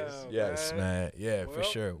hilarious. Yes, man. Yeah, for Well,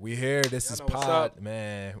 sure. We here. This y'all is know what's pod, up.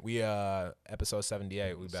 man. We episode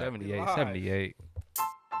 78. We back. 78, Live. 78.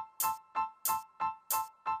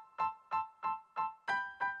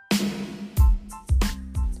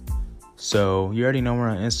 So you already know we're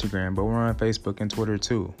on Instagram, but we're on Facebook and Twitter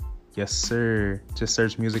too. Yes, sir. Just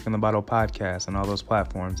search Music in the Bottle podcast on all those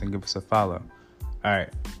platforms and give us a follow. All right,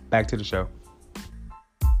 back to the show.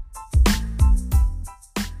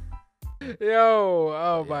 Yo,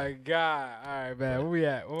 oh my God. All right, man. Where we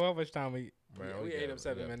at? Well, how much time we we ate good, up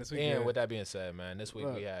 7 minutes. We And good. with that being said, man, this week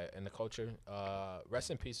Look. we had in the culture,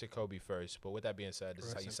 rest in peace to Kobe first. But with that being said, this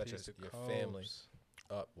is how you set your family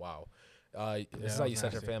up. Wow. This is how you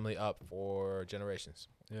set your family up for generations.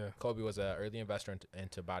 Yeah. Kobe was an early investor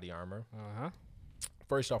into body armor. Uh-huh.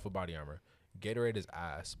 First off with body armor, Gatorade is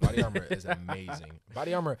ass. Body armor is amazing.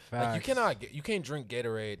 Body armor, like you can't drink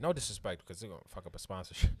Gatorade. No disrespect, because they're gonna fuck up a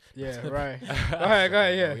sponsorship. Yeah, right. Go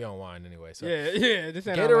ahead, yeah. We don't wine anyway. So Yeah. This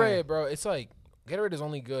ain't Gatorade, bro, it's like Gatorade is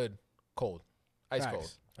only good cold, ice Facts.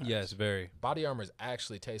 cold. Yes, very. Body armors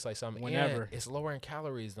actually taste like something. Whenever. And it's lower in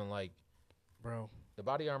calories than like bro. the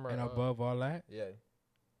body armor. And above all that, yeah,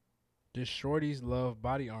 the shorties love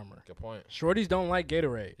body armor. good point. Shorties don't like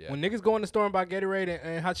Gatorade. Yeah. When niggas go in the store and buy Gatorade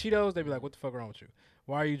and hot Cheetos, they be like, "What the fuck wrong with you?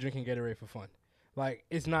 Why are you drinking Gatorade for fun?" Like,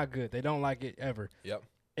 it's not good. They don't like it ever. Yep.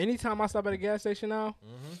 Anytime I stop at a gas station now,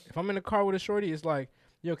 if I'm in the car with a shorty, it's like,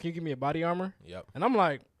 "Yo, can you give me a body armor?" Yep. And I'm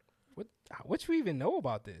like, "What you even know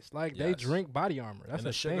about this?" Like, they Yes. drink body armor. That's And the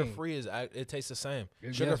a sugar thing. free it tastes the same.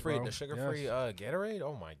 Yes, Sugar free, bro. the sugar free Gatorade.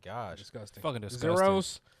 Oh my gosh, Disgusting. Fucking disgusting.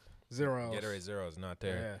 Zeros. Gatorade Zero is not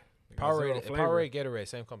there. Yeah. Powerade, Zero flavor. Powerade, Gatorade,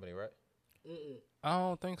 same company, right? I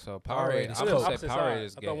don't think so. Powerade Powerade. is I'm Coke. gonna say Opposite Powerade side.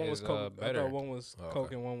 is, I thought one was Coke. I better. thought one was Oh, Coke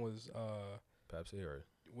okay. and one was Pepsi or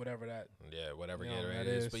whatever that. yeah, whatever You know, Gatorade that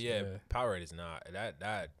is. is, But yeah, yeah. Powerade is not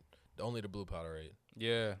that. Only the blue Powerade.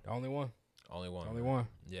 Yeah. The only one. Only one. Only one.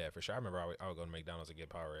 Yeah, for sure. I remember I would go to McDonald's and get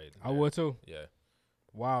Powerade. I would too. Yeah.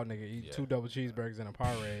 Wow, nigga, eat Yeah. 2 double cheeseburgers and a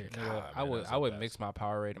Powerade. God, I man, would that's I the would best. mix my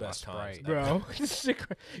Powerade and my Best times Sprite. Bro, this shit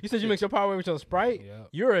you said you mix your Powerade with your Sprite? Yep.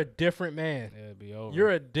 You're a different man. It'd be over. You're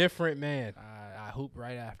a different man. I hoop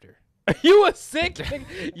right after. You a sick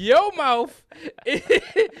nigga. Your mouth.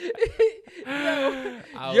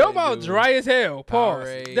 I Your would mouth do dry as hell. Pause.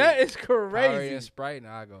 Powerade- That is Powerade crazy. and Sprite,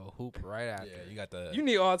 and I go hoop right after. Yeah, you got the. You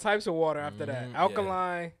need all types of water after that. Mhm,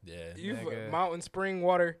 Alkaline. yeah. You Nigga. mountain spring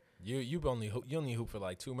water. You only hoop for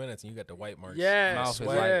like 2 minutes and you got the white marks. Yeah. Mouth is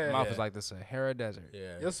sweat. like Yeah. mouth Yeah. is like the Sahara Desert.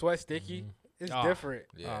 Yeah. Your sweat sticky. It's Oh. different.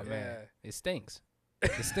 Yeah. Oh man, Yeah. it stinks.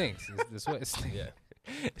 It stinks. The sweat stinks. Yeah.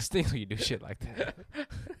 It stinks when you do shit like that.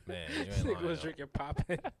 Man, you This ain't nigga lying. was though. drinking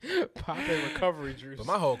poppin' recovery juice. But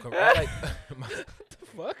my whole I like my, the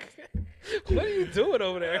fuck? What are you doing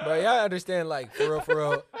over there? but y'all understand, like, for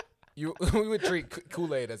real, we would treat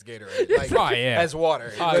Kool-Aid as Gatorade, like Oh, yeah. as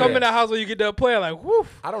water. Oh, Like, Come yeah. in the house when you get done playing, like, whoo.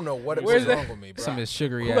 I don't know what Where's was that- wrong with me, bro. Some of this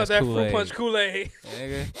sugary Who got ass that fruit Kool-Aid. punch Kool-Aid?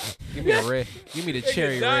 Nigga, give me a red. Give me the Nigga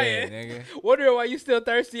cherry dying. red, nigga. Wondering why you still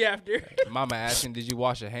thirsty after. Mama asking, did you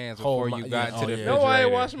wash your hands Whole before you mi- got yeah, into oh, the yeah. No, I ain't refrigerator?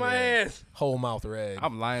 wash my Yeah. hands. Whole mouth red.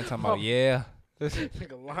 I'm lying, talking Oh. about yeah.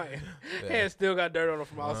 Nigga lying. Yeah. Hands still got dirt on them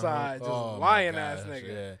from outside. Just Oh, my lying ass gosh, nigga.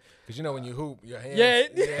 Yeah, because you know when you hoop, your hands.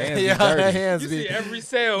 Yeah. Hands be your dirty. hands You be. see every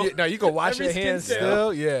cell. Yeah, no, you can wash Every your skin hands cell.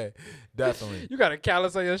 still. Yeah, definitely. You got a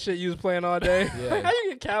callus on your shit you was playing all day. Yeah. How you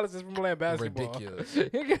get calluses from playing basketball? Ridiculous.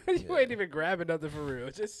 you ain't even grabbing nothing for real.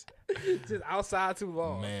 Just outside too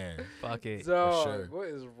long. Man, Fuck it. So sure. what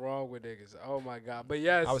is wrong with niggas? Oh my god! But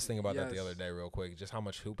yes, I was thinking about that the yes. other day, real quick. Just how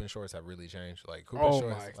much hooping shorts have really changed. Like hooping Oh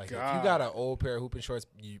shorts. my Like God. if you got an old pair of hooping shorts,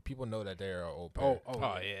 people know that they are an old pair. Oh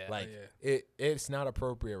yeah. Like yeah. it's not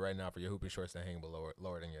appropriate right now for your hooping shorts to hang below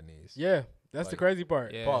lower than your knees. Yeah, that's the Like, crazy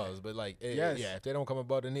part. Yeah. Pause, but like, Yes. yeah, if they don't come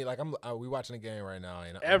above the knee, like we watching a game right now,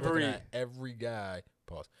 and I'm Every- looking at every guy.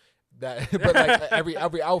 Pause. That, but like every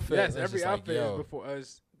outfit. Yes, it's every just like, outfit yo. is before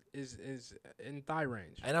us is in thigh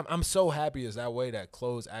range. And I'm so happy is that way that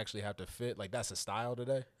clothes actually have to fit. Like that's a style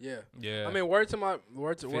today. Yeah. Yeah. I mean, word to the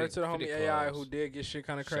homie fitted AI clothes. who did get shit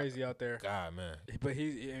kind of crazy out there, God, man. but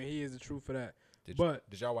he is the truth for that. Did But-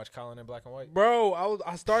 y'all watch Colin in black and white? Bro,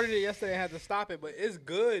 I started it yesterday and had to stop it, but it's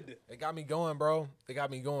good. It got me going, bro. It got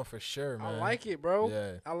me going for sure, man. I like it, bro.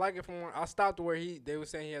 Yeah. I like it from when I stopped to where they were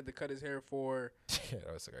saying he had to cut his hair Yeah,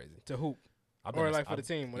 that was crazy. to hoop I've or been- like for the I've-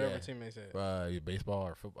 team, whatever yeah. team they said. Baseball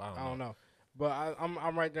or football. I don't know. But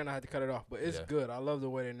I'm right there and I had to cut it off. But it's Yeah. good. I love the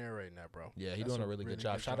way they're narrating that, bro. Yeah, he's That's doing a really good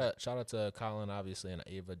job. Shout out to Colin, obviously, and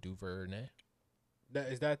Ava DuVernay.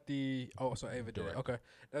 Is that the so Ava did it. Direct. Okay.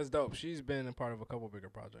 That's dope. She's been a part of a couple bigger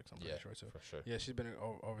projects, I'm pretty Yeah, sure too. for sure. Yeah, she's been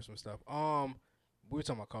over some stuff. We were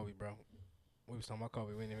talking about Kobe, bro. We was talking about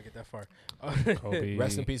Kobe. We didn't even get that far. Kobe.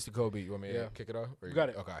 Rest in peace to Kobe. You want me Yeah. to kick it off? Or You got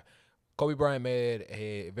it. Okay. Kobe Bryant made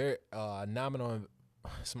a very nominal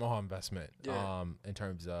small investment. Yeah. In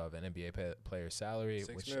terms of an NBA player's salary,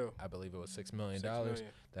 $6 which million. I believe it was $6 million. $6 million.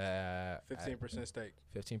 That 15% stake.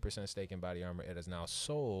 15% stake in Body Armor. It is now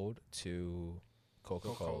sold to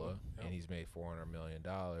Coca-Cola, Coca-Cola, yep. and he's made $400 million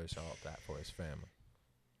off that for his family.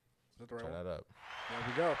 Is that the right Try one? that up. There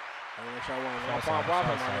we go. I wish I wanted Shouts one out, pop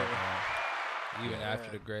shouts my out, nigga. man. Even Yeah.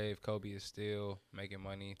 after the grave, Kobe is still making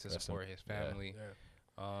money to That's support some- his family. Yeah.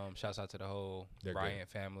 Shouts out to the whole They're Bryant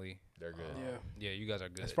family. They're good. Yeah. Yeah, you guys are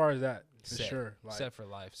good. As far as that, for Set. sure. Like, Set for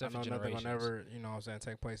life. I Set know for nothing generations. will never, you know what I'm saying,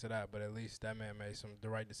 take place of that, but at least that man made the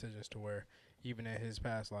right decisions to where even in his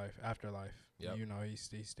past life, afterlife, Yep. you know,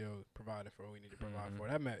 he's still provided for what we need to provide Mhm. for.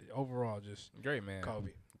 That man, overall, just Great man.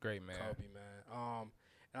 Kobe. Great man. Kobe, man.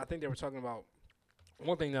 And I think they were talking about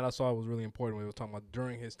one thing that I saw was really important. We were talking about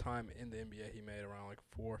during his time in the NBA, he made around like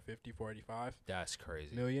 485 That's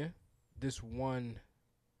crazy. million. This one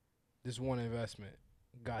investment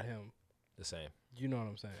got him. The same. You know what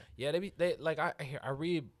I'm saying? Yeah, they like I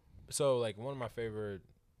read. So like one of my favorite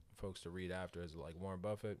folks to read after is like Warren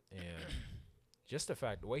Buffett, and just the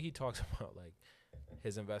fact the way he talks about like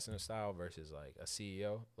his investment style versus like a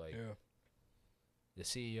CEO. Like Yeah, the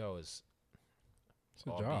CEO is it's a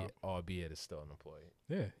job. albeit is still an employee.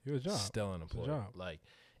 Yeah, it was a job. Still an It's a employee. job. Like,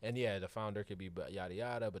 and yeah, the founder could be yada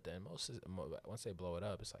yada, but then once they blow it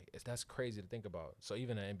up, it's like that's crazy to think about. So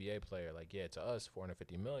even an NBA player, like yeah, to us,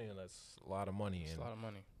 450 million, that's a lot of money. It's And a lot of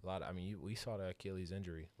money. I mean, we saw the Achilles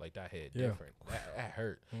injury, like that hit Yeah. different. That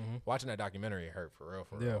hurt. Mm-hmm. Watching that documentary, it hurt for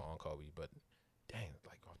Yeah. real on Kobe. But dang,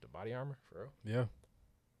 like off the Body Armor, for real. Yeah,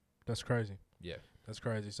 that's crazy. Yeah, That's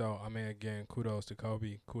crazy. So I mean, again, kudos to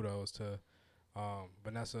Kobe. Kudos to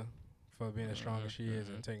Vanessa for being as strong as she is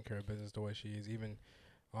and taking care of business the way she is. Even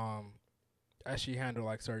as she handled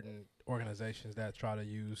like certain organizations that try to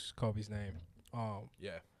use Kobe's name,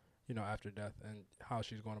 yeah. you know, after death, and how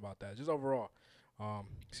she's going about that. Just overall,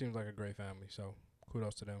 seems like a great family. So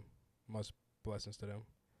kudos to them. Much blessings to them.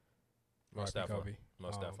 Most R.I.P. definitely. Kobe.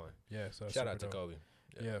 Most definitely. Yeah. So Shout super out to dope. Kobe.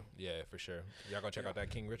 Yeah. Yeah, for sure. Y'all gonna check out that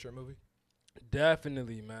King Richard movie?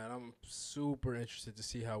 Definitely, man. I'm super interested to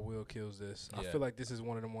see how Will kills this. I Yeah. feel like this is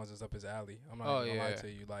one of them ones that's up his alley. I'm not Oh, even gonna lie yeah.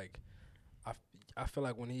 to you. Like, I feel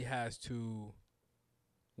like when he has to,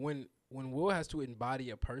 when Will has to embody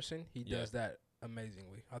a person, he Yeah. does that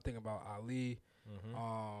amazingly. I think about Ali,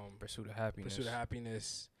 Mm-hmm. Pursuit of happiness. Pursuit of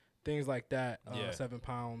Happiness, things like that. Yeah. 7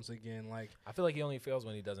 Pounds again. Like, I feel like he only fails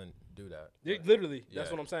when he doesn't do that. literally, that's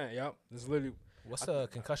Yeah. what I'm saying. Yep, this is literally. What's the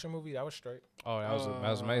concussion movie? That was straight. Oh, that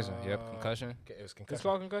was amazing. Yep, concussion. Okay, it was It's concussion.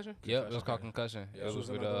 called Concussion. Yep, it was called concussion. Yeah. It This was was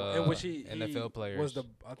with another one. In which he NFL players. was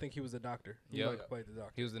I think he was the doctor. He Yep. like played the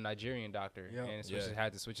doctor. He was the Nigerian doctor, Yep. and Yeah.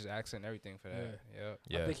 had to switch his accent and everything for that. Yep.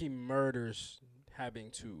 Yeah. I think he murders having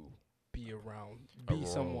to be around, A be role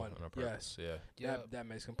someone. on a purpose. Yes, Yeah. that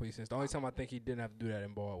makes complete sense. The only time I think he didn't have to do that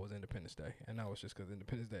in ball was Independence Day, and that was just because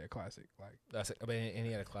Independence Day a classic. Like, That's it. I mean, and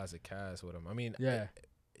he had a classic cast with him. I mean, yeah,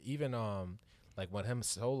 even like when him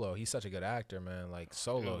Solo, he's such a good actor, man. Like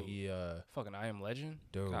Solo, Dude. he Fucking I Am Legend.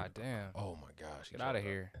 dude. God damn. Oh my gosh, Get out of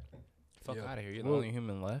here. Fuck Yeah. out of here. You're the Well- only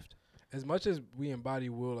human left. as much as we embody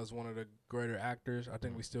Will as one of the greater actors, I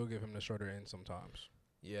think we still give him the shorter end sometimes.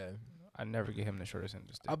 Yeah, I never get him the shortest end.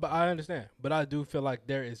 Just But I understand, but I do feel like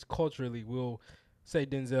there is culturally we'll say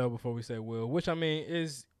Denzel before we say Will, which I mean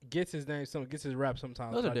gets his name, gets his rap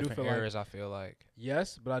sometimes. those but are I do different feel eras. I feel like.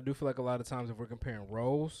 Yes, but I do feel like a lot of times if we're comparing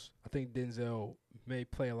roles, I think Denzel may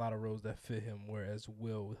play a lot of roles that fit him, whereas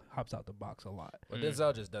Will hops out the box a lot. but Mm.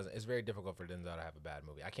 Denzel just doesn't. It's very difficult for Denzel to have a bad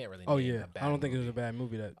movie. I can't really. Oh name yeah, a bad I don't think it was movie. a bad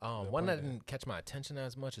movie. That One that played didn't catch my attention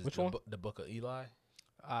as much as Which the, one? the Book of Eli.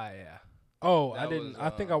 Yeah. Oh, That I didn't. was, I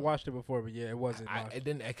think I watched it before, but yeah, it wasn't. It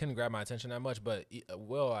didn't. It couldn't grab my attention that much. But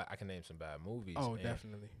Will, I can name some bad movies. Oh, and-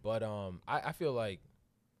 definitely. But I feel like,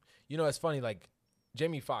 it's funny. Like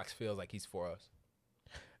Jamie Foxx feels like he's for us.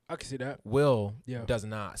 I can see that. Will Yeah. does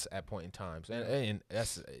not at point in times, and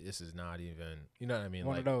this is not even. You know what I mean?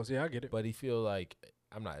 One like, of those. Yeah, I get it. But he feel like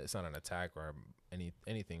it's not an attack or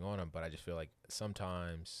anything on him, but I just feel like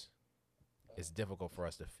sometimes it's difficult for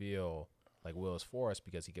us to feel like Will is for us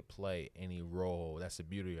because he could play any role. That's the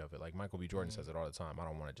beauty of it. Like Michael B. Jordan says it all the time. I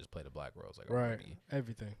don't want to just play the black roles. Like Right.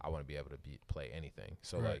 Everything. I want to be able to play anything.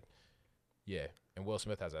 So Right. like, yeah. And Will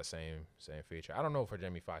Smith has that same feature. I don't know for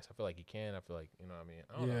Jamie Foxx. I feel like he can. I feel like what I mean.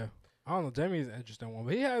 I don't Yeah. know. I don't know. Jamie's an interesting one,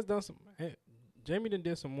 but he has done some. Jamie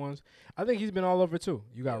did some ones. I think he's been all over too.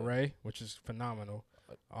 You got Yeah. Ray, which is phenomenal.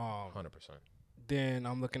 100%. Then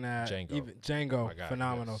I'm looking at Django. even Django, My God,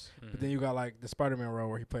 phenomenal. yes. But then you got like the Spider-Man role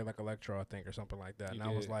where he played like Electro, I think, or something like that. He And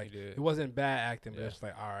I was did, like, he did. it wasn't bad acting, but Yeah. it's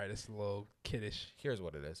like, all right, it's a little kiddish. Here's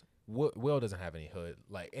what it is. Will doesn't have any hood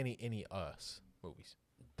like any us movies.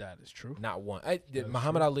 That is true. Not one. That's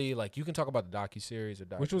Muhammad true. Ali, like you can talk about the docuseries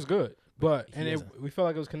or Which was good, but he and hasn't- we felt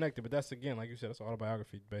like it was connected. But that's again, like you said, it's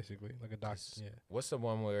autobiography basically, like a doc. Yeah. What's the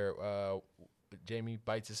one where Jamie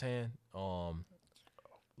bites his hand? Love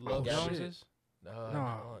Gabrielle- Joneses.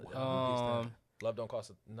 No. Love don't cost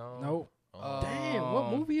a no. Nope. Um, Damn,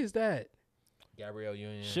 what movie is that? Gabrielle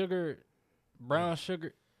Union. Sugar, brown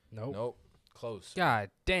sugar. Nope. Nope. Close. God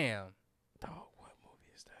damn. Dog, what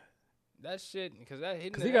movie is that? That shit, because that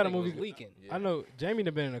hidden. 'Cause he got a that nigga movie- was leaking. Yeah. I know Jamie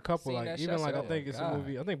done been in a couple, Seen like that even shit, I like said, I oh think my it's God. a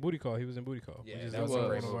movie. I think Booty Call. He was in Booty Call. Yeah, which is that was one a of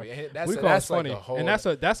great our- movie. And that's Booty a, Call's that's like funny, a whole. and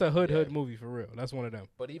that's a hood Yeah. movie for real. That's one of them.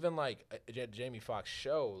 But even like Jamie Foxx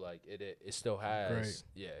show, like it still has. Great.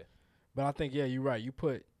 Yeah. But I think you're right. You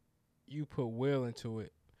put Will into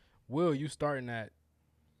it. Will, you starting at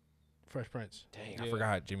Fresh Prince? Dang, Yeah. I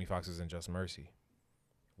forgot Jamie Foxx is in Just Mercy.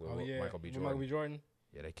 With Oh yeah, Michael B. With Jordan. Michael B. Jordan.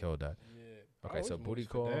 Yeah, they killed that. Yeah. Okay, so Booty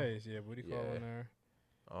Call. Days. Yeah, Booty Call Yeah. in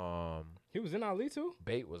there. Um, He was in Ali too.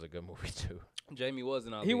 Bait was a good movie too. Jamie was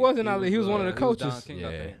in Ali. He was in Ali. He was one of the he was coaches. Don King,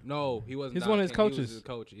 I Yeah. think. No, he wasn't. He's Don one of his King. He was coaches. his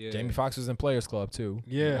coach. Yeah. Jamie Foxx was in Players Club too.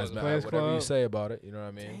 Yeah, Doesn't matter Players whatever you Club. say about it, you know what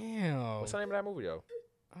I mean. Damn. What's the name of that movie though?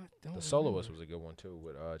 I don't The Soloist remember. was a good one too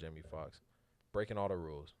with Jamie Foxx. Breaking All the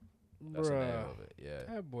Rules. That's the name Bruh. of it. Yeah.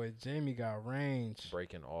 That boy Jamie got range.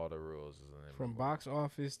 Breaking All the Rules is the name. From of box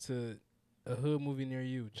office to a hood movie near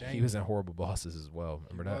you. it. Jamie. He was in Horrible Bosses as well.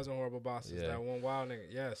 He Remember that? was in Horrible Bosses. Yeah. That one wild nigga.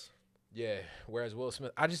 Yes. Yeah. Whereas Will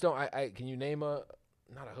Smith, I just don't. I can you name a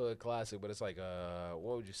not a hood classic, but it's like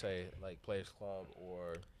what would you say, like Players Club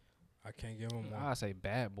or I can't give him one. I say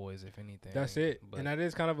Bad Boys if anything. That's it. But And that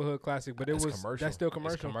is kind of a hood classic, but it It's was commercial. that's still it's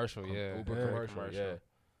commercial. commercial. Yeah. Uber Yeah. commercial? Yeah.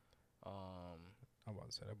 I'm about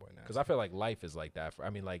to say that boy now. Because I feel like life is like that. I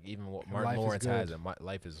mean, like even what Life Martin is Lawrence good. has, and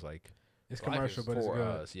life is like It's Life commercial, is but it's for good.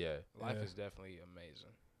 us. Yeah. Life Yeah. is definitely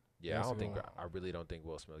amazing. Yeah. That's I a don't think. good one. I really don't think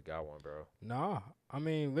Will Smith got one, bro. Nah, I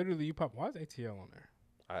mean literally, you pop. Why is ATL on there?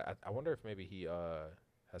 I wonder if maybe he has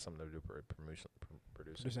something to do with producing.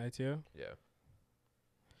 Producing ATL? Yeah.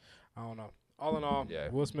 I don't know. All in all, Yeah.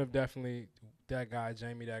 Will Smith definitely that guy.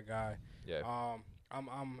 Jamie, that guy. Yeah.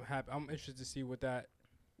 I'm happy. I'm interested to see what that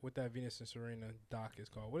Venus and Serena doc is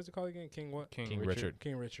called. What is it called again? King what? King Richard.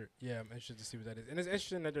 King Richard. Yeah, I'm interested to see what that is. And it's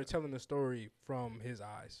interesting that they're telling the story from his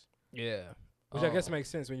eyes. Yeah. Which I guess makes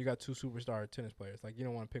sense when you got two superstar tennis players. Like you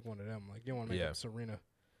don't want to pick one of them. Like you don't want to make Yeah. up Serena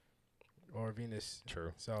or Venus.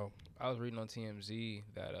 True. So I was reading on TMZ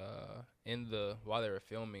that while they were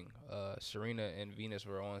filming, Serena and Venus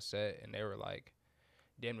were on set and they were like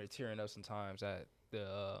damn near tearing up sometimes at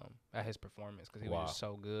his performance because he Wow. was just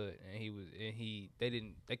so good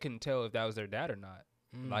and they couldn't tell if that was their dad or not.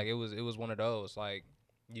 Like it was one of those like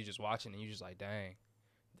you just watching and you just like dang,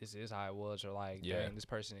 this is how it was, or like Yeah. dang, this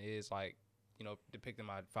person is like depicting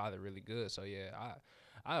my father really good. So yeah,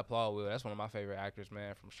 I applaud Will. That's one of my favorite actors,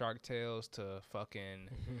 man. From Shark Tales to fucking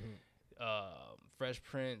Fresh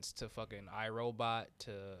Prince to fucking iRobot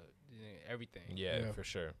to everything. Yeah, Yeah. for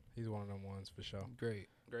sure. he's one of them ones for sure. Great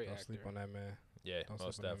Don't actor. sleep on that man. Yeah, Don't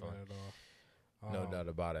most sleep on definitely. that man at all. No doubt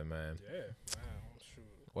about it, man. Yeah, man. Shoot.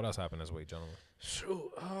 What else happened this week, gentlemen?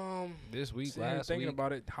 Shoot. This week, See, last thinking week,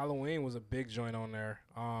 about it, Halloween was a big joint on there.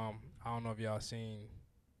 I don't know if y'all seen.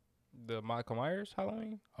 the Michael Myers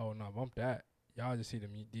Halloween. Oh no, bump that. Y'all just see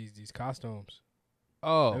them these costumes.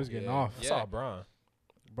 Oh, They was getting yeah. off. I saw Bron.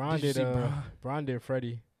 Bron Did you did. see Bron? Bron did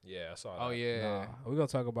Freddy. Yeah, I saw that. oh yeah. Nah, we're gonna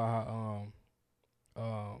talk about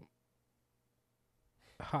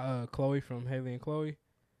how Chloe from Haley and Chloe.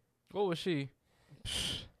 What was she?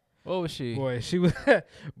 What was she? Boy, she was the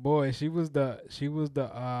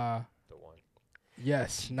The one.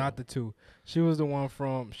 yes, not the two. She was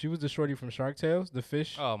the shorty from Shark Tales, the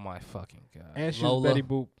fish. Oh my fucking god. And she Lola. was Betty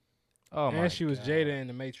Boop. Oh my. And she was God. Jada in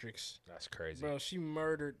The Matrix. That's crazy. Bro, she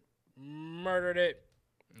murdered it.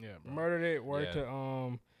 Yeah, bro. Murdered it. Word Yeah.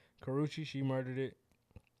 to Karuchi, she murdered it.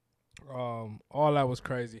 All that was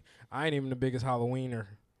crazy. I ain't even the biggest Halloweener.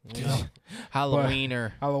 You know?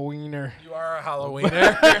 Halloweener. Halloweener. You are a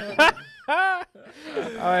Halloweener.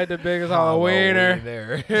 I ain't the biggest Halloweener.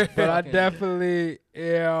 Halloweener. But I definitely,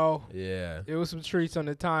 Yeah. it was some treats on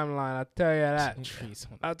the timeline. I tell you that. Treats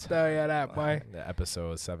on I tell you that, boy. The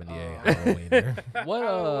episode 78 Halloweener. What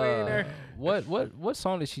Halloweener. what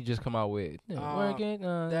song did she just come out with? Working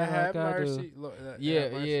on That Have like I do. Mercy. Look, that Yeah,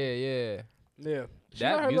 Have Mercy. yeah. Yeah. She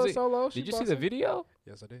That got her little music- solo. Did you bought see the some- video?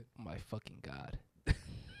 Yes, I did. Oh my fucking god.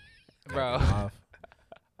 Bro.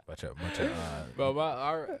 Bunch of Bro,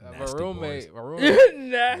 my Nasty roommate, Nasty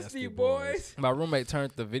Nasty boys. my roommate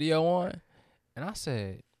turned the video on, and I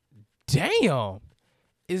said, "Damn,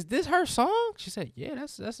 is this her song?" She said, "Yeah,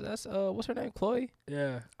 that's what's her name, Chloe."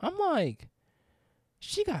 Yeah. I'm like,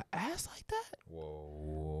 she got ass like that?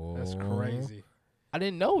 Whoa. That's crazy. I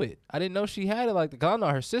didn't know it. I didn't know she had it like that. 'Cause I know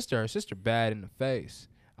her sister. Her sister bad in the face.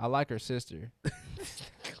 I like her sister.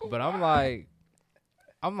 But I'm like,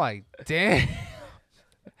 damn.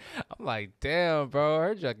 I'm like, damn, bro.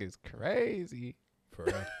 Her junk is crazy. For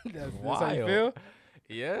real. That's how you feel?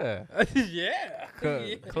 Yeah. Yeah.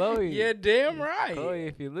 Chloe. Yeah, damn right. Chloe,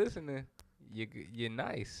 if you're listening, you're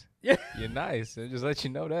nice. Yeah. You're nice. And just let you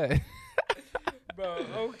know that. Bro,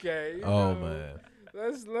 okay. you Oh know, man.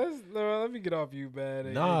 Let me get off you, man.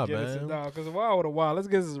 And, Nah, get us man. Nah, because Wild with a Wild. Let's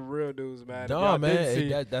get some real news, man. If No, y'all man. didn't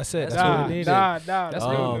see- That's it. That's nah, what we needed. nah, that's real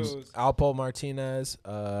Um, news. Alpo Martinez,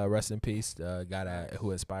 rest in peace. Guy that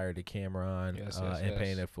who inspired the Cameron Yes, and yes.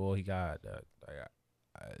 Paying It Full. He got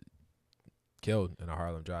killed in a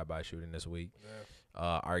Harlem drive-by shooting this week.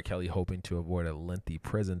 R. Kelly, hoping to avoid a lengthy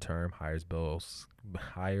prison term, hires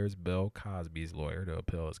Bill Cosby's lawyer to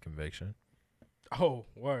appeal his conviction. Oh,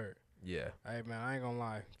 word. Yeah, Hey, man, I ain't gonna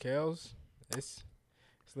lie. Kels, it's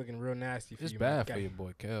looking real nasty for It's you. bad man. for your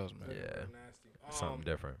boy Kels, man. Yeah. Real nasty. something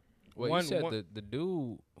different. Well, One- you said one- the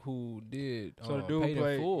dude who did So the dude Paid in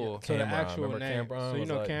played. Full. So the Cameron. actual Remember name. Cameron So you was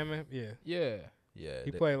know like- Cameron? Yeah. Yeah. Yeah,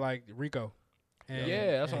 He played like Rico. And,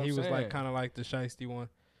 Yeah, that's and what he I'm was like saying. kind of like the shiesty one.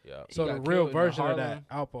 Yeah, So He the got real killed in version of Harlem. that,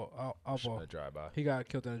 Alpo, drive-by. he got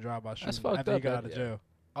killed in a drive-by shooting fucked after he up, got that- out of yeah. jail.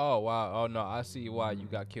 Oh wow. Oh no, I see why you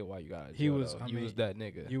got killed. Why you got. out of He jail, was- though. I You mean, was that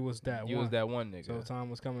nigga. You was that You one. was that one nigga. So time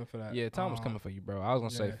was coming for that. Yeah, time was coming for you, bro. I was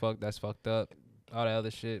gonna say yeah. fuck, that's fucked up, all that other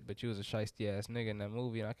shit, but you was a shiesty ass nigga in that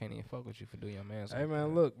movie, and I can't even fuck with you for doing your man. Hey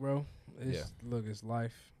man, look, bro. Look, it's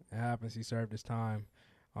life. It happens. He served his time.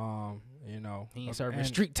 You know. he ain't serving and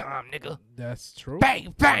street time, nigga. That's true.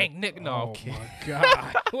 Bang bang, nigga. No, Oh okay. my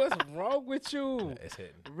God. What's wrong with you? It's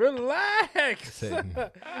hitting. Relax. hitting. You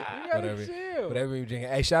gotta Whatever. chill. Whatever you drink.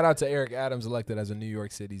 Hey, shout out to Eric Adams, elected as a New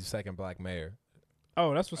York City's second black mayor.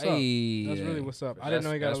 Oh, that's what's up. Hey, That's really what's up. I didn't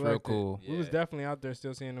know he got that's elected. real cool. We was Yeah. definitely out there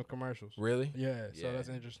still seeing them commercials. Really? Yeah, so Yeah. that's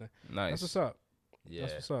interesting. Nice. That's what's up. Yeah.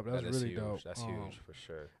 That's what's up. That's that is really huge. dope. That's huge for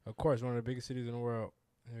sure. Of course, one of the biggest cities in the world.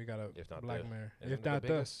 And we got a If not black the- mayor. Isn't If it the not the,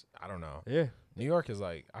 biggest? I don't know. yeah. New York is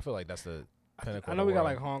like, I feel like that's the pinnacle. I of know the we got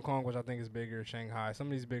world. like Hong Kong, which I think is bigger. Shanghai, some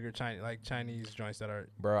of these bigger Chinese joints that are.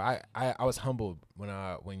 Bro, I was humbled when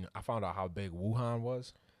I found out how big Wuhan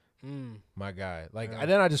was. My guy, like, Yeah. and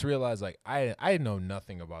then I just realized like I know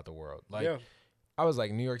nothing about the world. Like, yeah, I was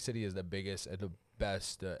like, New York City is the biggest and the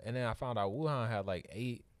best, and then I found out Wuhan had like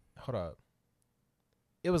 8. Hold up,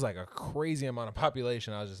 it was like a crazy amount of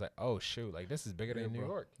population. I was just like, oh shoot, like this is bigger Yeah, than New bro.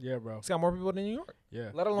 York. yeah, bro. It's got more people than New York.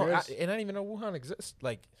 Yeah, Let alone, There's- and I didn't even know Wuhan exists.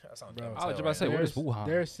 Like, that sounds Bro. dumb as I was hell about to say, right where's there's- Wuhan?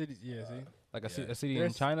 There's cities. Yeah, see, Like Yeah. a city in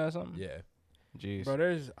There's- China or something? now. Yeah, Jeez. bro.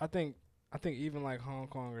 There's I think even like Hong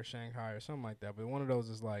Kong or Shanghai or something like that. But one of those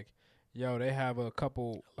is like, yo, they have a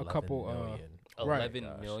couple 11 million. right. 11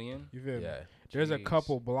 Gosh. million? You feel me? Yeah, There's a Jeez.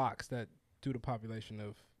 couple blocks that do the population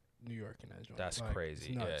of New York in that joint. That's Like, crazy,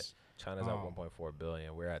 It's yeah. nuts. China's at Um, 1.4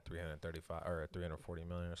 billion. We're at 335 or 340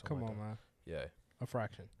 million or something. Come like on, that. man. Yeah, A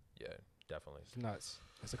fraction. yeah, definitely. It's nuts.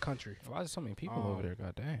 It's a country. Why is so many people over there?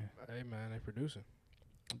 God damn. Hey man, they producing.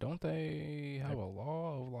 Don't they have a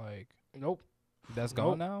law of like Nope. that's Nope.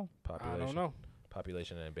 gone now? Population. I don't know.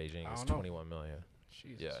 Population in Beijing I is don't know. 21 million.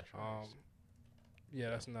 Jesus Yeah. Christ. Yeah,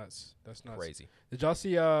 that's nuts. That's nuts. Crazy. Did y'all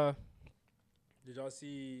see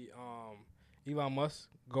Elon Musk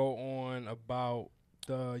go on about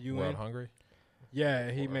the UN? World hungry.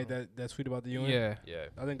 Yeah, he made that tweet about the UN. Yeah. Yeah.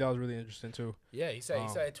 I think that was really interesting too. Yeah, he said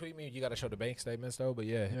Um, tweet me. You got to show the bank statements though. But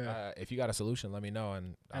yeah, Yeah. if you got a solution, let me know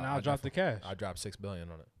and I'll drop the cash. I'll drop 6 billion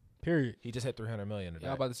on it. Period. He just hit 300 million today.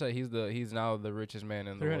 Yeah, I'm about to say he's now the richest man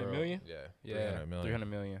in the 300 world. million? Yeah. Yeah, 300 million. 300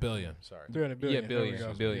 million. Billion. Sorry. 300 billion. Yeah, There we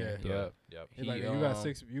billion. go. Billion. Yeah. Yep. Yep. He's like,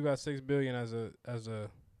 He, you got 6 billion as a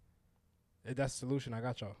that's the solution. I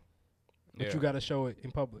got y'all. But yeah. you got to show it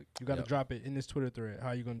in public. You got to Yep. drop it in this Twitter thread.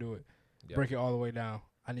 How you gonna do it? Yep. Break it all the way down.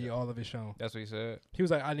 I need all of it shown. That's what he said. He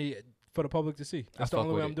was like, I need for the public to see. That's the fuck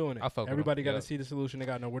only way with I'm it. doing it. I fuck with Everybody him. got to Yeah. see the solution. They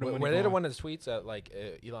got to know where the money Were they the going. one that tweets that like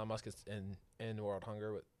Elon Musk is in world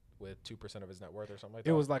hunger with 2% of his net worth or something like that?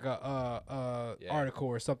 It was like a Yeah. article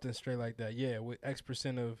or something straight like that. Yeah, with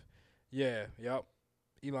X% of, yep.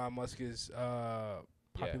 Elon Musk is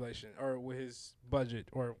population or with his budget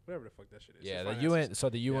or whatever the fuck that shit is. Yeah, His the finances. UN. So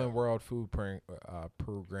the UN Yeah. World Food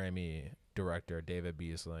Programming Director David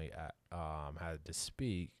Beasley had to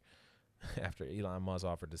speak after Elon Musk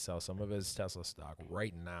offered to sell some of his Tesla stock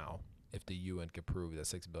right now if the UN could prove that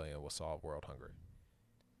 6 billion will solve world hunger.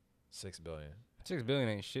 6 billion. 6 billion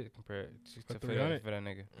ain't shit compared to For for 300. that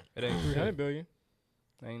nigga. It ain't 300 shit. billion.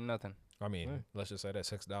 Ain't nothing. I mean, Yeah. let's just say that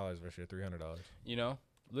 $6 versus your $300. You know?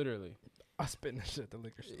 Literally. I spit this shit at the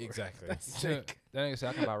liquor store. Exactly. That's sick. That nigga said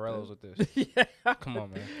I can buy Rellos with this. Yeah. Come on,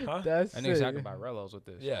 man. Huh? That's That nigga said I sick. can buy Rellos with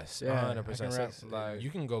this. Yes, Yeah, 100%. I can rap. Like- You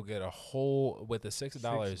can go get a whole with the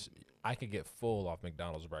 $6. I could get full off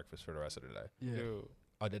McDonald's breakfast for the rest of the day. Yeah. Dude.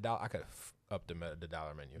 Oh, the dollar. I could up the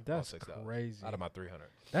dollar menu. on That's $6 crazy. out of my 300.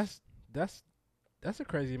 That's a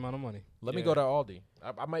crazy amount of money. Let me Yeah. go to Aldi.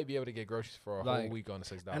 I might be able to get groceries for a whole Like- week on the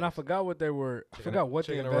 $6. And I forgot what they were. I Chicken forgot and- what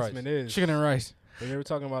the chicken and rice. investment is. Chicken and rice. But they were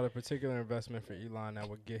talking about a particular investment for Elon that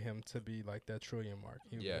would get him to be like that trillion mark.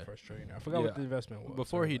 He would be Yeah. the first trillionaire. I forgot Yeah. what the investment was.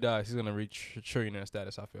 Before he dies, he's gonna reach trillionaire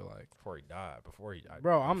status. I feel like Before he died. Before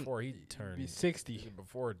he be turned 60.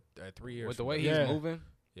 Before 3 years. with the from way now. he's Yeah. moving,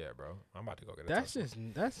 Yeah, bro. I'm about to go get a That's Tesla.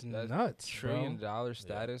 just that's That's nuts. $1 trillion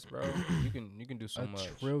status, bro. You can do so A much.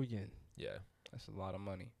 trillion. Yeah, That's a lot of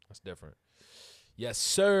money. that's different. Yes,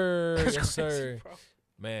 sir. That's yes, crazy, sir. bro.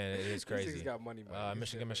 Man, it is These niggas crazy. got money.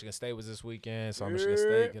 Michigan State was this weekend, so Michigan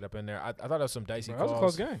State get up in there. I thought it was some dicey Bro, that was a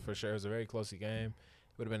calls close game. for sure. It was a very close game.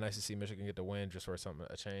 Would have been nice to see Michigan get the win just for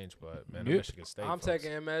a change, but man, the Yep. Michigan State. I'm folks,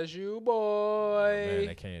 taking MSU, man, boy.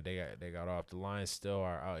 they can't. They got off. The Lions still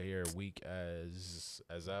are out here weak as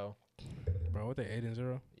hell. Bro, what they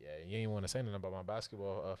 8-0? Yeah, you ain't want to say nothing about my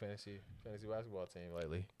basketball fantasy basketball team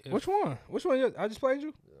lately. Which one? Which one? I just played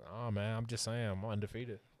you. Oh man, I'm just saying I'm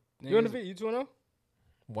undefeated. You undefeated? You 2-0?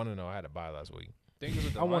 1-0. I had to buy last week. Thing is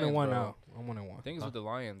with the I won Lions, and one bro, now. I won and one. Thing is with the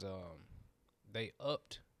Lions, they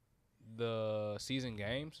upped the season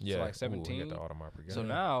games to like Ooh, 17. we got the Audemars Piguet. So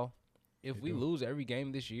now, if You we do. lose every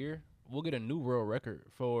game this year, we'll get a new world record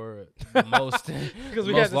for the most Because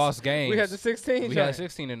we most had the, lost games. we had the 16. We had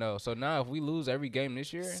joint. 16-0. So now, if we lose every game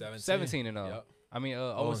this year, 17-0. Yep. I mean,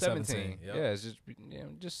 0-17, 0-17. yep. Yeah, it's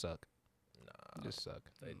just suck. Nah, Just suck.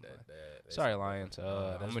 they Sorry, suck. Lions.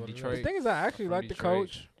 Nah, I'm that's a what it is. Detroit. The thing is, I actually from like the Detroit.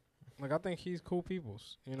 coach. Like, I think he's cool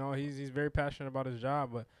peoples. You know, he's very passionate about his job.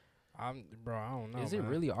 But I don't know. Is it man.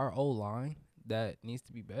 really our O line that needs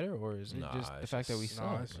to be better, or is it Nah, just the it's fact that we just-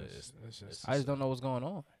 No, suck? it's just I just don't know what's going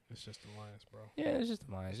on. it's just the Lions, bro. Yeah, it's just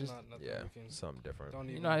the Lions. Just Not nothing Yeah, we can. something different. Don't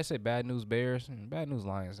you even. know how they say bad news Bears and bad news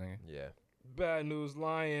Lions, nigga. Yeah, Bad news,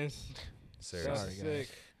 Lions. seriously. That's Sorry, sick.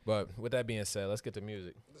 But with that being said, let's get to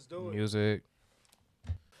music. Let's do it. Music.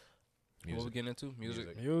 What we Music. getting into?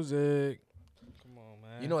 Music. Music. Come on,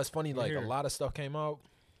 man. You know, it's funny. We're Like here. a lot of stuff came out,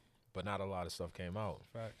 but not a lot of stuff came out.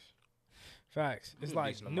 Facts. It's a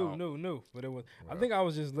like decent new, amount. but it was. I Right. think I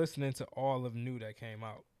was just listening to all of new that came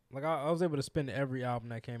out. Like I was able to spin every album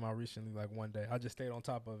that came out recently. Like one day, I just stayed on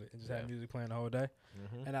top of it and just Yeah. had music playing the whole day.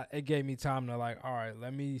 Mm-hmm. And it gave me time to like, all right,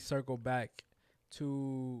 let me circle back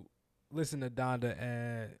to listen to Donda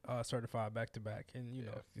and Certified back to back, and you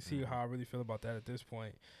know, Yeah. you see how I really feel about that at this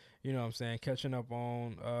point. You know what I'm saying? Catching up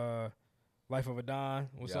on Life of a Don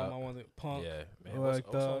was Yeah. something I wanted. Punk. Yeah, man. like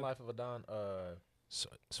What's on the- Life of a Don?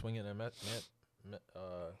 Swinging and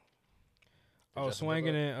Oh, Justin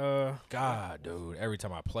swinging Timberlake? and God, dude. Every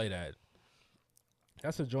time I play that,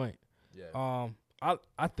 that's a joint. yeah.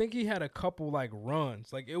 I think he had a couple like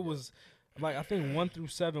runs. Like it was like I think 1 through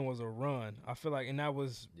 7 was a run. I feel like, and that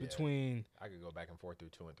was Yeah. between I could go back and forth through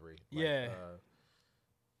 2 and 3. Yeah.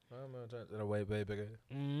 I'm gonna turn it away, baby.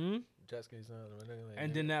 Jet skis,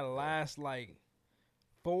 and then that last like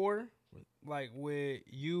 4, like with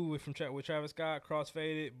you with with Travis Scott,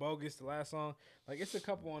 Crossfaded, Bogus, the last song. Like it's a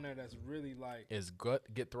couple on there that's really like is gut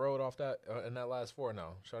get throwed off that in that last 4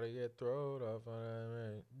 now. Shall they get throwed off?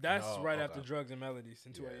 that's No, right okay. after Drugs and Melodies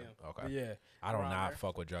in 2 a.m. Okay. But yeah, I don't around not there.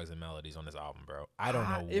 fuck with drugs and melodies on this album, bro. I don't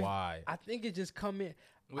know If- why. I think it just come in.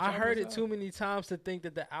 Which I album heard is it that? too many times to think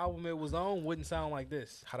that the album it was on wouldn't sound like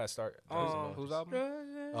this. How'd I start? Drugs and Melodies? Whose album?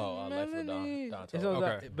 Oh, Life of Don. Don It's Toliver. on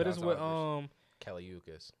Okay. but it's Don with Toliver's. Kelly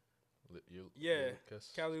Lucas. Yeah.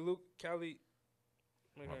 Lucas? Callie.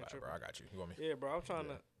 My bad, bro. I got you. You want me? Yeah, bro. I'm trying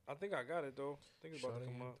Yeah. to. I think I got it though. I think it's about to Shawty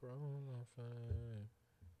come get out. thrown off,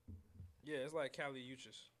 Yeah, it's like Callie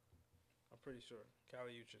Uchis. I'm pretty sure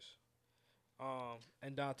Callie Uchis.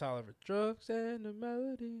 And Don Toliver. Drugs and the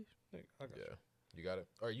melodies. I got you. Yeah. You got it.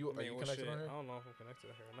 Are you I mean, you well, connected shit, on I here? don't know if I'm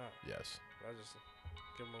connected here or not. Yes. But I just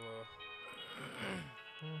give him a little.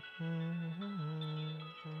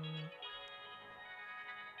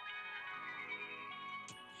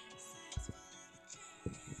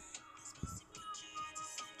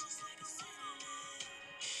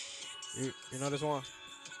 You know this one?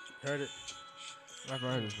 Heard it? I've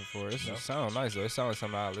heard this before. It No. sounds nice though. It sounds like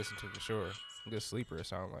something I listen to for sure. Good sleeper. It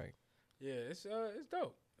sounds like. Yeah, it's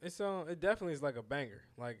dope. It definitely is like a banger.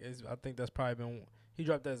 Like I think that's probably been he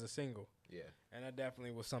dropped that as a single, Yeah. and that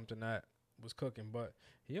definitely was something that was cooking. But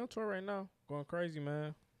he on tour right now, going crazy,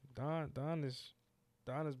 man. Don is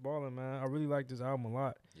Don is balling, man. I really like this album a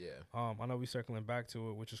lot. Yeah. I know we circling back to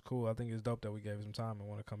it, which is cool. I think it's dope that we gave it some time and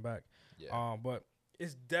want to come back. Yeah. But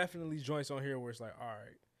it's definitely joints on here where it's like, all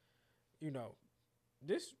right, you know,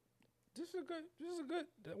 this is a good.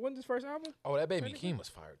 Wasn't this first album? Oh, that Baby Anything? Keem was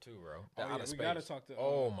fire too, bro. Oh, yeah, we gotta talk to.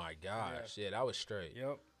 Oh my gosh, yeah, that was straight.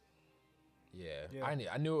 Yep. Yeah, Yeah.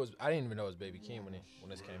 I knew it was. I didn't even know it was Baby Keem when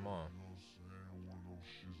this came on.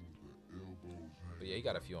 But yeah, he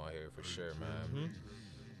got a few on here for sure, man.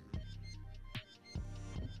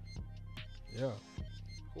 Yeah.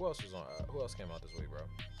 Who else was on? Who else came out this week, bro?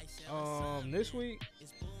 This week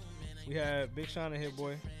we had Big Sean and Hit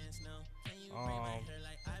Boy.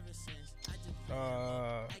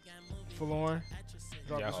 Forlorn.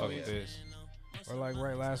 Yeah, I a fuck beat. with this. Or like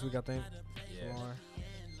right last week, I think. Yeah. Forlorn.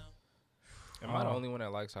 Am I the only one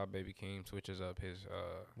that likes how Baby Keem switches up his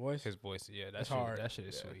Voice? His voice, yeah, It's shit, hard. that shit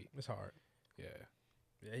is Yeah. sweet. It's hard. Yeah,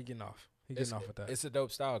 Yeah, he getting off. He getting off with that. It's a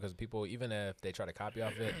dope style because people, even if they try to copy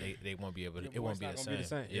off it, they won't be able to. Your It won't voice be not the gonna be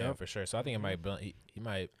same. the same. Yeah, Yep. for sure. So I think it might he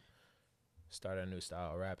might start a new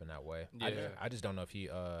style of rapping that way. Yeah. I just don't know if he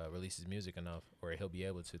releases music enough or he'll be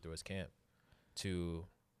able to through his camp to.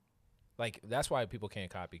 Like, that's why people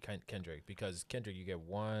can't copy Kendrick, because Kendrick, you get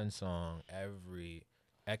one song every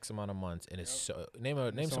X amount of months, and it's so name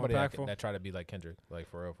so somebody impactful. that try to be like Kendrick, like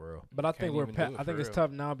for real. But I think Can't we're. even do it I think for it's real.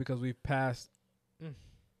 tough now because we've passed.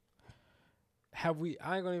 Have we?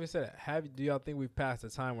 I ain't gonna even say that. Do y'all think we've passed the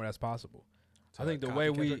time where that's possible? I think the Copy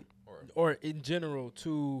way Kendrick, or in general,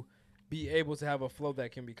 to be able to have a flow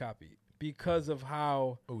that can be copied because of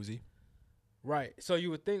how. Uzi. Right. So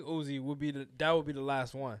you would think Uzi would be the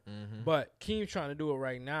last one. Mm-hmm. But Keem's trying to do it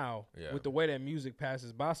right now Yeah. with the way that music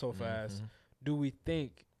passes by so fast. Do we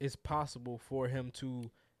think it's possible for him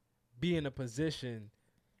to be in a position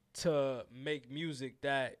to make music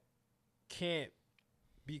that can't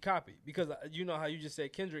be copied? Because you know how you just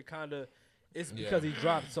said Kendrick kind of, it's because he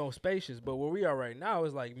dropped so spacious. But where we are right now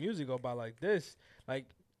is like music go by like this. Like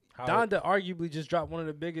Donda arguably just dropped one of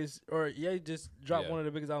the biggest, or he just dropped one of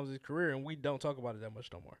the biggest albums of his career, and we don't talk about it that much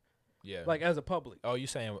no more. Yeah. Like as a public. Oh, you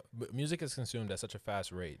saying music is consumed at such a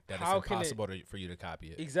fast rate that How it's can impossible for you to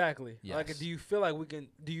copy it. Exactly. Like, Yes. do you feel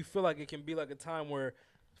like it can be like a time where,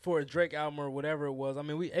 for a Drake album or whatever it was? I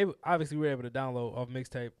mean, we were able to download off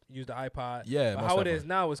mixtape, use the iPod. Yeah, But most how it definitely. is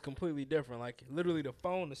now is completely different. Like literally, the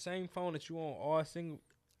same phone that you on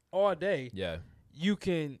all day. Yeah. You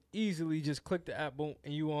can easily just click the app, boom,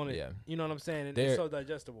 and you own it. Yeah. You know what I'm saying? And There- it's so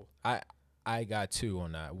digestible. I got two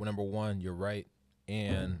on that. Well, number one, you're right,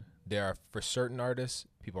 and there are, for certain artists,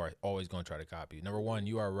 people are always going to try to copy. Number one,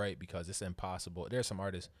 you are right because it's impossible. There's some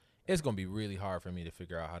artists, it's going to be really hard for me to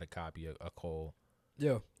figure out how to copy a Cole.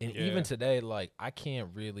 Yeah. And Yeah. even today, like, I can't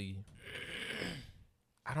really,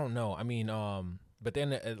 I don't know. I mean, but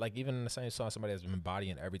then, like, even in the same song, somebody has been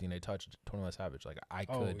embodying everything they touch, 21 Savage, like, I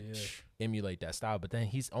could emulate that style. But then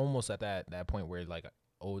he's almost at that point where, like,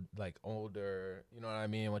 older, you know what I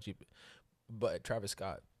mean? But Travis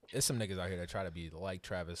Scott, there's some niggas out here that try to be like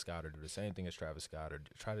Travis Scott or do the same thing as Travis Scott or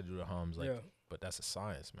try to do the hums, like, but that's a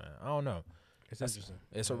science, man. I don't know. It's interesting.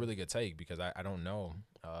 It's a really good take because I don't know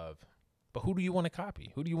but who do you want to copy?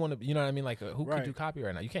 Who do you want to, you know what I mean? Like, who could you copy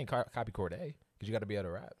right now? You can't copy Cordae because you got to be able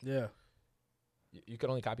to rap. Yeah. You could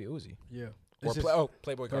only copy Uzi. Yeah. Or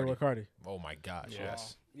Playboy Cardi. Playboy Cardi. Oh my gosh,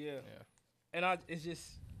 yes. Yeah. And it's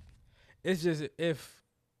just if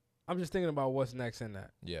I'm just thinking about what's next in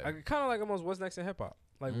that. Yeah. I kind of like almost what's next in hip hop.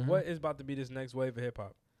 Like what is about to be this next wave of hip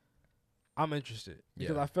hop? I'm interested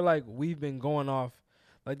because I feel like we've been going off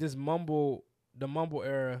like the mumble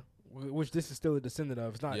era, which this is still a descendant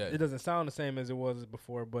of. It's not. Yeah. It doesn't sound the same as it was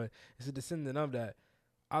before, but it's a descendant of that.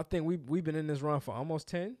 I think we've been in this run for almost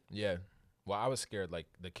 10. Yeah. Well, I was scared like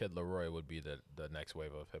the Kid Laroi would be the next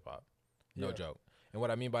wave of hip hop. No Yeah. joke. And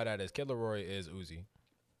what I mean by that is Kid Laroi is Uzi.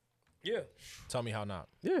 Yeah. Tell me how not.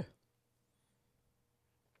 Yeah.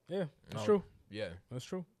 Yeah. That's No. true. Yeah. That's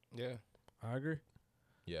true. yeah. I agree.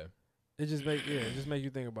 Yeah. It just make you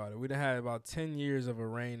think about it. We done had about 10 years of a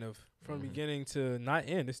reign of from beginning to not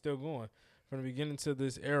end. It's still going from the beginning to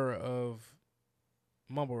this era of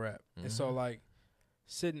mumble rap. And so like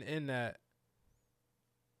sitting in that,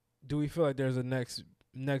 do we feel like there's a next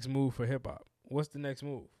move for hip hop? What's the next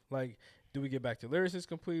move? Like, do we get back to lyricists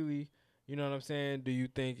completely? You know what I'm saying? Do you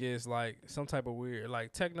think it's like some type of weird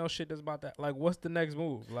like techno shit that's about that? Like, what's the next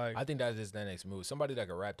move? Like, I think that is the next move. Somebody that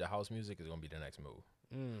can rap to house music is gonna be the next move.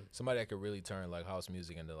 Somebody that could really turn like house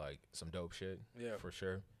music into like some dope shit. Yeah. For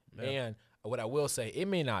sure. Yeah. And what I will say, it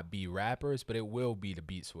may not be rappers, but it will be the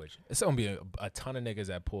beat switch. It's gonna be a ton of niggas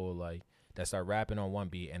that pull like that start rapping on one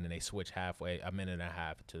beat and then they switch halfway, a minute and a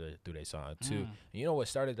half through their song. Two, you know what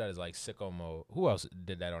started that is like Sicko Mode. Who else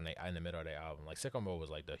did that in the middle of their album? Like Sicko Mode was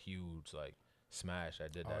like the huge like smash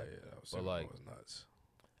that did that. Oh yeah, that was, But, like, was nuts.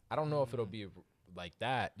 I don't know if it'll be like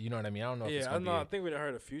that. You know what I mean? I don't know if it's Yeah, I gonna know. I be think we'd have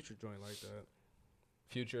heard a Future joint like that.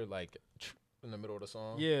 Future like in the middle of the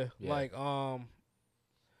song. Yeah, Yeah. like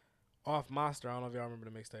off Monster. I don't know if y'all remember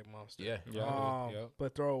the mixtape Monster. Yeah. Yep.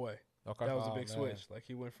 But Throwaway. Okay. That was a Oh, big man. switch. Like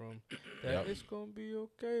he went from that Yep. it's gonna be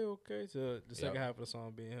okay to the second Yep. half of the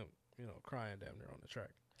song being him, crying damn near on the track.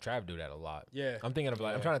 Trav do that a lot. Yeah. I'm thinking of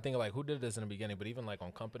like I'm Yeah. trying to think of like who did this in the beginning, but even like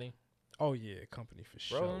on Company. Oh yeah, Company for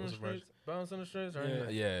sure. Bro in the was a verse. streets, bounce in the streets.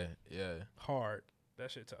 Yeah. Right? Yeah. Hard. That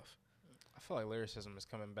shit tough. I feel like lyricism is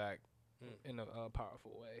coming back in a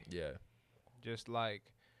powerful way. Yeah. Just like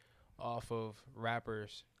off of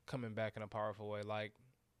rappers coming back in a powerful way. Like,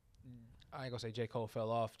 I ain't gonna say J. Cole fell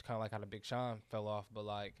off, kind of like how the Big Sean fell off, but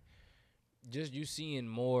like, just you seeing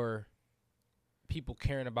more people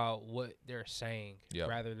caring about what they're saying Yep.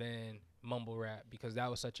 rather than mumble rap, because that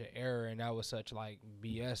was such an error and that was such like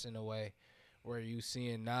BS in a way. Where you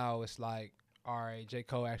seeing now, it's like, all right, J.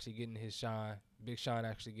 Cole actually getting his shine, Big Sean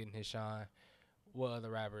actually getting his shine. What other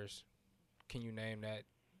rappers can you name that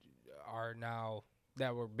are now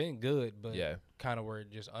that were been good, but Yeah. kind of were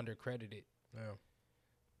just undercredited? Yeah.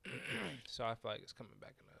 So I feel like it's coming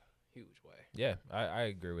back in a huge way. Yeah, I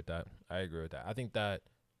agree with that. I think that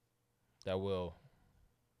will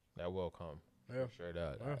come. Yeah. For sure.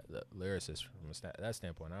 That Yeah. the lyricist from that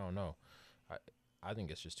standpoint, I don't know. I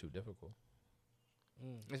think it's just too difficult.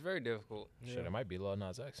 It's very difficult. Shit, it might be Lil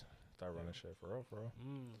Nas X. Start running shit for real.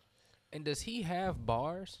 And does he have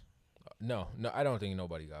bars? No, I don't think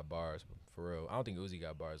nobody got bars for real. I don't think Uzi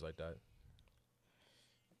got bars like that.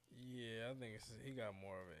 Yeah, I think he got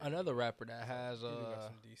more of it. Another rapper that has He got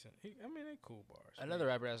some decent. They cool bars. another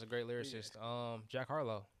rapper that's a great lyricist, Jack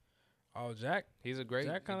Harlow. Oh, Jack. He's a great,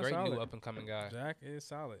 Jack kinda great new solid. up and coming guy. Jack is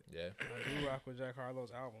solid. Yeah. I do rock with Jack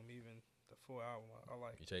Harlow's album, even the full album. I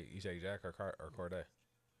like. You take Jack or Corday?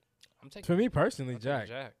 I'm taking For me personally, I'm Jack.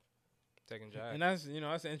 taking Jack. And that's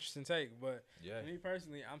that's an interesting take. But Yeah. me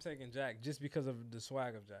personally, I'm taking Jack just because of the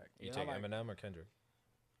swag of Jack. You know, take I like, Eminem or Kendrick?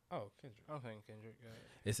 Oh, Kendrick. I'm taking Kendrick. Yeah.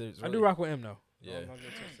 It's I do rock with M though. Yeah. Don't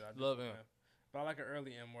get twisted. I do Love rock him. with But I like an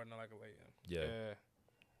early M more than I like a late M. Yeah.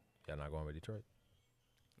 Y'all not going with Detroit?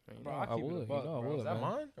 You Bro, know, I keep it a would. buck, You know, I bro. would. Is that man.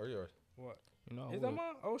 mine or yours? What? You know, I Is that would.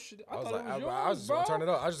 mine? Oh shit! I I was thought like, it was yours, I was just bro. gonna turn it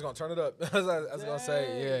up. I was just gonna turn it up. I was gonna say,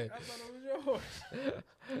 Dang, yeah. I thought it was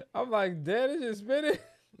yours. I'm like, Dad, it just spinning.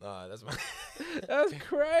 Nah, that's my. That's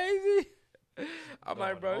crazy. I'm Going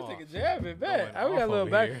like, bro, off. this nigga jamming back. Going I we got a off little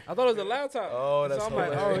over back. here. I thought it was a laptop. Oh, that's so I'm like,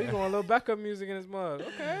 oh, hilarious. he going a little backup music in his mug.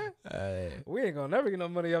 Okay. Hey. We ain't gonna never get no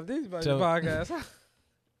money off these So- podcasts.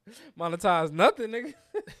 Monetize nothing, nigga.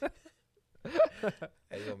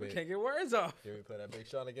 Hey, you want We me? can't get words off. You want me to play that Big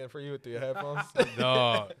Sean again for you through your headphones?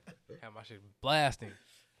 Dog. Have my shit blasting.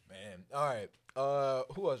 Man. All right.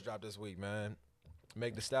 Who else dropped this week, man?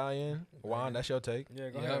 Meg The Stallion. Juan, that's your take. Yeah,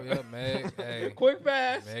 go Yep, ahead. yep, Meg. Hey, Quick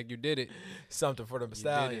pass. Meg, you did it. Something for the You did it.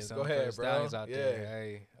 Stallions. Go Something for ahead, the bro. Stallions out yeah. there.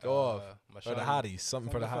 Hey, Go off. My For the shawty- hotties.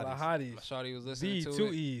 Something for the hotties. hotties. My shawty was listening B, to two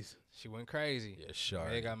it. E's. She went crazy. Yeah, sure.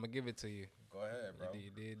 Meg, I'm gonna give it to you. Go ahead, bro. You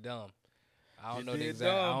did dumb. I You don't know the did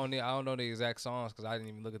exact. dumb. I don't know the exact songs because I didn't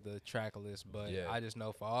even look at the track list. But Yeah. I just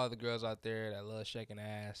know for all the girls out there that love shaking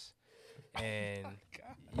ass, and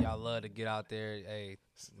Oh y'all love to get out there. Hey,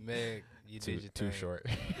 Meg, you did your Too thing. short.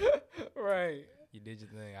 Right. You did your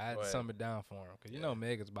thing. I had Go to ahead. sum it down for him because you know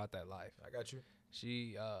Meg is about that life. I got you.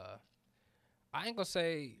 She, I ain't gonna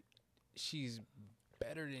say she's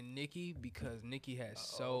better than Nicki because Nicki has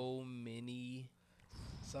so many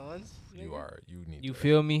Sons. You need You to.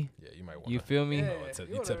 feel me? Yeah, you might want You feel me? Yeah.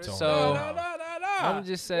 you wanna- tiptoeing So- right now. No. I'm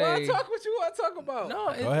just Well, I saying. talk what you want to talk about. No,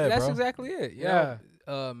 ahead, that's bro. exactly it. Yeah.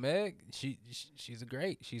 Meg, she's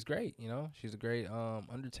great. She's great. You know, she's a great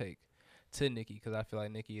undertake to Nicki because I feel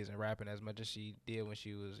like Nicki isn't rapping as much as she did when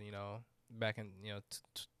she was back in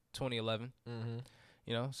 2011.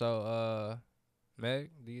 Mm-hmm. So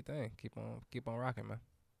Meg, do your thing. Keep on rocking, man.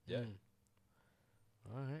 Yeah.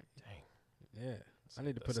 All right. Dang. Yeah. I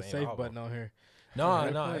need to the put a same save album. button on here. No,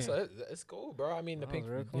 Real no, clean. it's cool, bro. I mean, the That pink,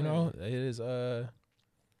 was real you know, it is.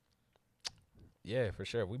 Yeah, for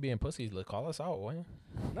sure. If we being pussies, call us out, Wayne.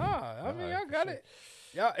 Nah, I mean, Alright, y'all for got sure. it.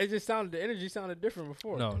 Y'all, it just sounded, the energy sounded different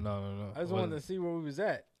before. No. I just wanted to see where we was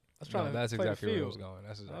at. I was trying to that's play exactly the where it field. was going.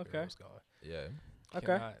 That's exactly Okay. where it was going. Yeah. Okay.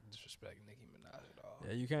 Cannot disrespect Nicki Minaj at all.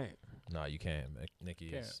 Yeah, you can't. No, you can't.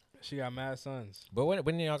 Nicki Can't. is. She got mad sons. But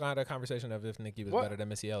when y'all gonna have a conversation of if Nicki was What? better than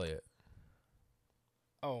Missy Elliott?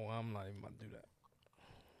 Oh, I'm not even about to do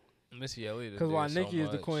that. Missy Elliott. Because while Nicki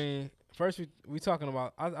is the queen, First, we talking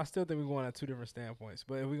about. I still think we're going at two different standpoints,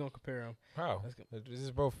 but if we're gonna compare them, How? Let's go. This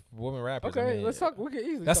is both women rappers. okay, I mean, let's talk. We can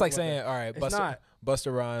easily. That's talk like about saying, that. all right, It's not.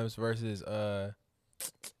 Busta Rhymes versus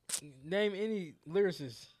Name any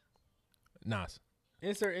lyricist. Nas.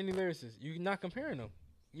 Insert any lyricist. You're not comparing them.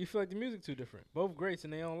 You feel like the music too different. Both greats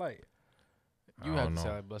in their own light. You I have don't to say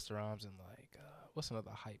know. like Busta Rhymes and like what's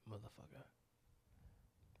another hype motherfucker?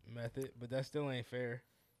 Method, but that still ain't fair.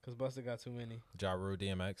 Cause Busta got too many. Ja Rule,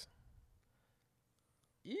 DMX.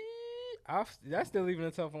 That's still even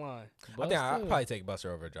a tough line. I think I'd probably take Busta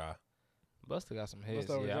over Ja. Busta got some hits.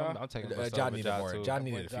 Busta over Yeah, Ja? I'm taking Ja Busta over needed Ja more. too. Ja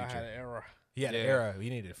needed a But Ja had feature. an era. He had an Yeah. era. He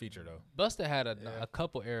needed a feature though. Busta had Yeah. a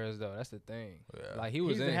couple eras though. That's the thing. Yeah. Like he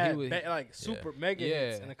was He's in. had He was like super mega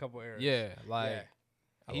hits Yeah. in a couple eras. yeah. Like Yeah.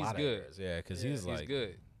 A he's lot of good. eras, yeah, because Yeah. he's He's like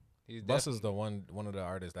good. He's Busta's the one of the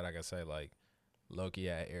artists that I can say like Loki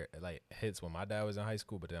had like hits when my dad was in high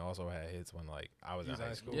school, but then also had hits when like I was He in was high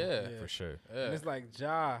high school. school. Yeah. Yeah. For sure. Yeah. And it's like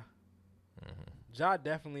Ja. Mhm. Ja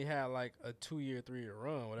definitely had like a 2-year, 3-year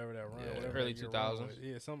run, whatever that run, Yeah. whatever Early that year 2000s. run was.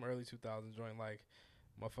 Yeah, some early 2000s joint like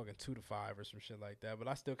motherfucking 2 to 5 or some shit like that. But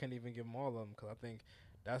I still can't even give them all of them because I think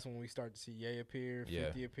that's when we start to see Ye appear, Yeah.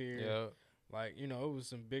 50 appear. Yeah. Like, you know, it was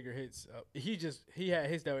some bigger hits. He had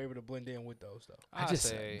hits that were able to blend in with those though. I I just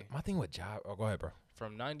say my thing with Ja. Oh, go ahead, bro.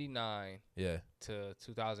 from '99 Yeah. to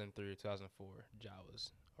 2003 or 2004, Ja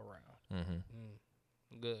was around.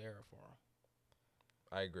 Mm-hmm. Good era for him.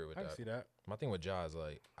 I agree with I can that. see that. My thing with Ja is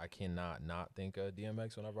like I cannot not think of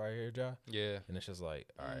DMX whenever I hear Ja, Yeah. and it's just like,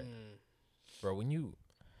 all right, Mm. bro. When you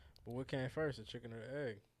But what came first, the chicken or the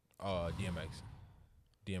egg?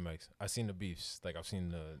 DMX. I've seen the beefs. Like I've seen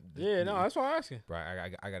the Yeah, no, that's why I'm asking.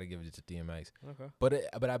 Right, I gotta give it to DMX. Okay.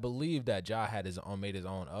 But I believe that Ja had made his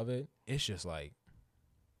own of it. It's just like,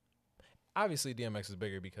 obviously DMX is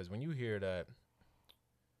bigger because when you hear that,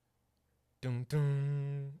 dun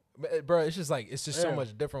dun, bro, it's just like it's just so Yeah.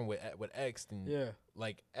 much different with X than Yeah.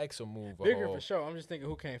 like X will move a Bigger whole- for sure. I'm just thinking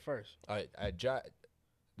who came first.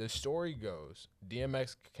 The story goes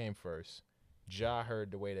DMX came first. Ja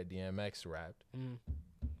heard the way that DMX rapped. Mm.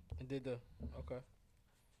 And did the okay.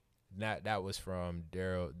 That was from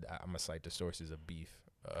Daryl. I'm gonna cite the sources of beef.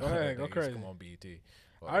 Go ahead, go that used to crazy. Come on BET.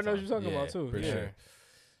 all I the know what time. you're talking about, too. For Yeah. sure.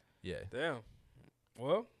 Yeah, Damn.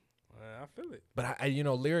 Well, I feel it. but I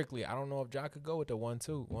lyrically, I don't know if Ja could go with the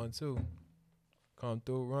 1-2, 1-2, come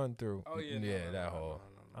through, run through. Oh yeah. that whole.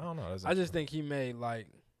 I don't know. That's I just think he made like.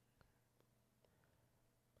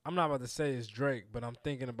 I'm not about to say it's Drake, but I'm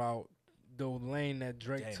thinking about the lane that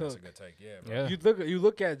Drake Dang, took. that's a good take. Yeah, bro. Yeah. You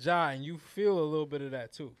look at Ja and you feel a little bit of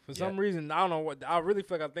that too. For some Yeah. reason, I don't know what. I really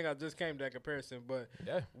feel like I think I just came to that comparison, but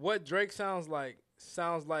Yeah. what Drake sounds like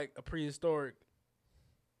a prehistoric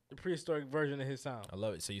version of his sound. I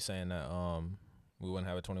love it. So you saying that we wouldn't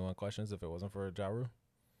have a 21 questions if it wasn't for Ja Rule?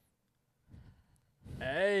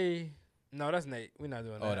 Hey, no, that's Nate. We're not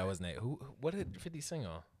doing that. Oh, that was Nate. What did 50 sing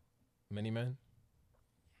on? Many Men?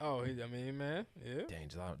 Oh, man, yeah. Dang,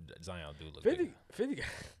 Zion do look 50, big. 50 got,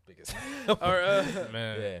 Biggest. or,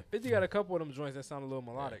 Man. Yeah. 50 got a couple of them joints that sound a little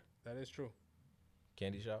melodic. That is true.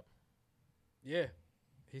 Candy Shop? Yeah,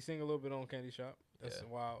 he sing a little bit on Candy Shop. That's Yeah.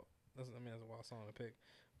 a wild. That's a wild song to pick.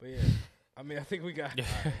 But yeah, I mean, I think we got.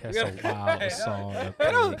 That's a wild song. to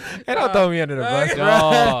pick. Hey, don't throw me under the bus, bro.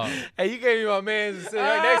 Dog. Hey, you gave me my man sitting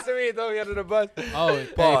right next to me and throw me under the bus. Oh, hey,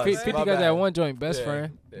 Pause. 50 My got bad. that one joint, best Yeah,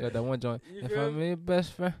 friend. yeah. Got that one joint. You If feel I'm your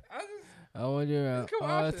best friend, I want you around Come on,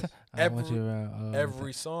 all the options. time. I want you around all the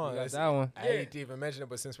Every time. song. You got That's- that one. I hate to even mention it,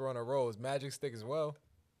 but since we're on a roll, it's Magic Stick as well.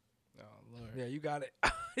 Oh, Lord. Yeah, you got it.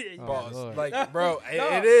 Yeah, you Oh, Boss. Lord. Like, bro, No,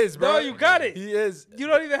 it is, bro. no, you got it. He is. You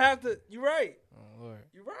don't even have to. You're right. Oh, Lord.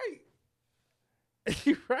 You're right.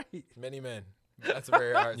 You're right. Many Men. That's a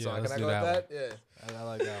very hard Yeah, song. Can let's I do go with that that? Yeah. I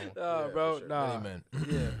like that one. Nah, Yeah, bro. for sure. Nah. Many Men.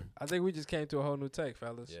 Yeah. I think we just came to a whole new take,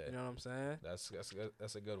 fellas. Yeah. You know what I'm saying?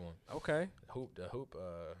 That's a good one. Okay. The hoop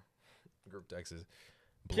group text is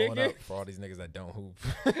blowing Kick up it. for all these niggas that don't hoop.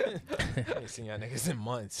 I ain't seen y'all niggas in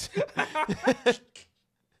months.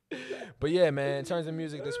 But yeah, man, in terms of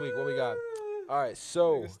music this week, what we got? All right,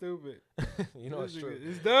 so Nigga stupid. you know it's true.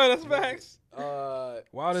 It's done. That's facts.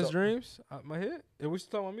 Wildest so- Dreams. My hit. If we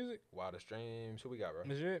still talking about music, Wildest Dreams. Who we got, bro?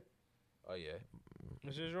 Monsieur, Oh yeah,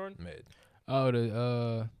 Monsieur Jordan. mid.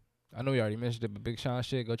 Oh, I know we already mentioned it, but Big Sean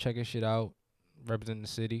shit, go check his shit out. Representing the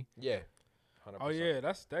city. Yeah. 100%. Oh yeah,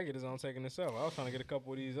 that get his own taking itself. I was trying to get a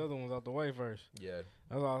couple of these other ones out the way first. Yeah.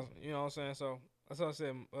 That's all. You know what I'm saying? So that's all I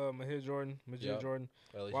said. Mahir Jordan, Majid Yep. Jordan,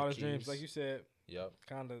 Alicia Wildest Keys. Dreams. Like you said, Yep.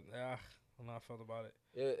 kind of. I don't know how I felt about it.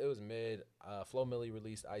 It was mid. Flo Milli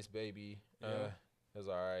released Ice Baby. Yeah. It was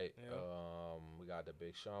all right. Yeah. We got the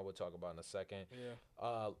Big Sean. We'll talk about in a second.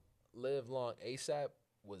 Yeah. Live Long ASAP.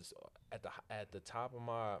 was at the top of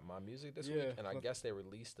my music this week, Yeah, and I look- guess they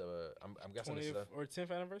released I'm guessing this is 20th or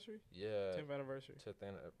 10th anniversary. yeah 10th anniversary. 10th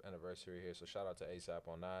anniversary here. So shout out to ASAP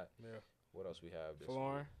on that. Yeah. What else we have? This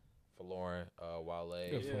Lauren. week? For Lauren, Wale.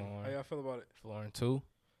 Yeah, Yeah. Lauren. How y'all feel about it? Lauren too.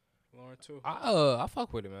 Lauren too. I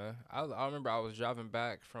fuck with it, man. I remember I was driving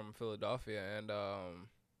back from Philadelphia and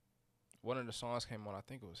one of the songs came on. I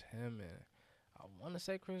think it was him and I want to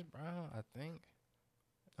say Chris Brown. I think.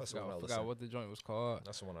 That's I the one I forgot listened. what the joint was called.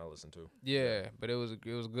 That's the one I listened to. Yeah, but it was a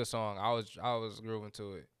good song. I was grooving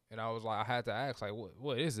to it, and I was like, I had to ask like,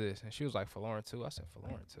 what is this? And she was like, for Lauren too. I said, for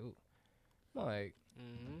Lauren too. I'm like,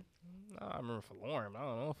 nah, I remember for Lauren. But I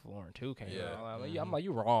don't know if for Lauren too came Yeah. out. I'm like,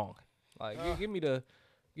 you wrong. Like, give me the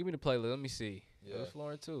playlist. Let me see. It Yeah. was for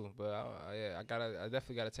Lauren too. But I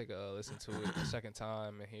definitely gotta take a listen to it a second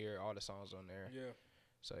time and hear all the songs on there. Yeah.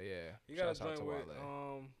 So yeah, You got a shouts out joint to with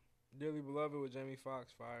Wale. Dearly Beloved with Jamie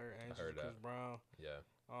Foxx, Fire, Angel, heard Chris that. Brown. Yeah.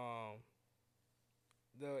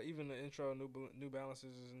 Even the intro, New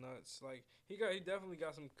Balances is nuts. Like he definitely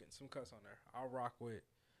got some cuts on there. I'll rock with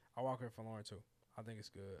for Lauren too. I think it's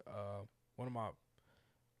good. One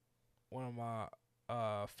of my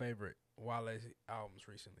favorite Wale albums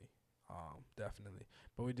recently. Definitely.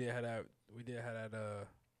 But we did have that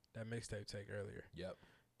mixtape take earlier. Yep.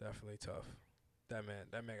 Definitely tough. That man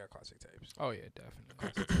got classic tapes. Oh yeah,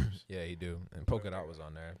 definitely. Yeah, he do. And Poke It Out was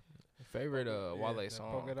on there. Favorite Wale that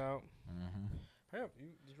song. Poke It Out. Mm-hmm. Hey,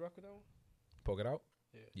 did you rock with that one? Poke It Out?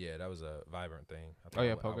 Yeah. Yeah, that was a Vibrant Thing. I Oh,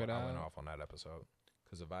 yeah, I Poke It I went Out. off on that episode.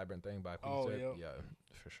 Because the Vibrant Thing by Oh, Q-Tip. yeah. Yeah,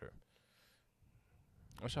 for sure.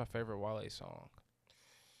 What's your favorite Wale song?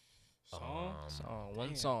 Song? One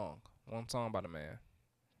Damn. song by the man.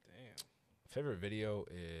 Damn. Favorite video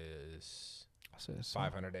is I said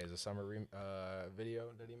 500 Days of Summer video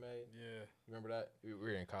that he made. Yeah. You remember that? We were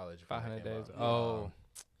in college. when that 500 came Days. out. Oh,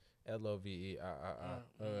 LOVE.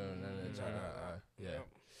 Yeah.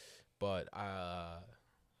 But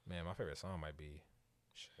man, my favorite song might be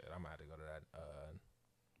shit. I might have to go to that.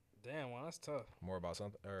 Damn, well, that's tough. More about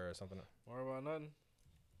something or something. More about nothing.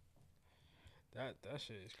 That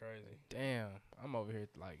shit is crazy. damn. I'm over here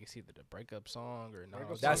like it's either the breakup song or Breakup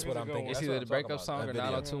no. That's song what is a I'm good thinking. one. It's That's either what the I'm talking breakup about, song that or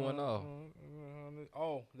video. 90210.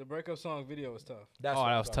 Oh, the breakup song video is tough. That's Oh, what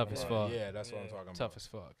that I'm was tough talking as about. fuck. Yeah, that's what I'm Yeah. talking about. Tough as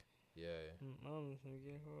fuck. Yeah.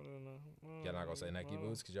 Y'all not gonna say Nike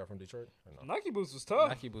boots because y'all from Detroit? Or no? Nike boots was tough.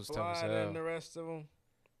 Nike boots tough as Flying hell. and the rest of them.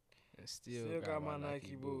 And Still got my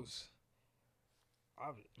Nike boots.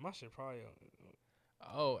 My shit probably.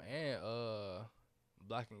 Oh, and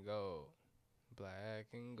Black and Gold. Black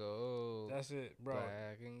and Gold. That's it, bro.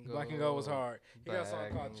 Black and Gold. Black and Gold was hard. He got a song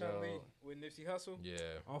Black called and Chun Li Gold. with Nipsey Hussle. Yeah.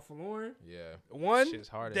 Off of Lauren. Yeah. One. Shit's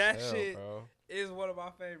hard that as hell, shit bro. is one of my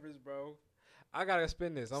favorites, bro. I gotta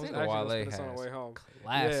spin this. I'm Single actually gonna Wale spin this on the has way home.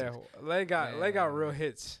 Classic. Yeah, Lay got Man. real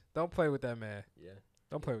hits. Don't play with that man. Yeah.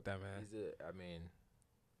 Don't play with that man. He's I mean,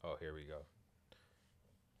 oh, here we go.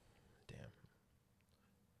 Damn.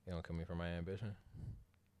 You don't come me for my ambition?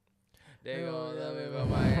 They gon' love me for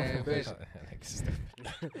my ambition.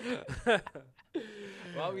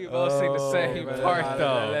 Why we both sing the same man, part I though?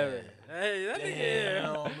 love it. Hey, that nigga.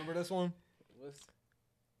 Damn, remember this one?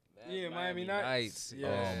 Yeah, Miami Nights.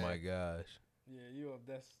 Yeah. Oh my gosh. Yeah, you up?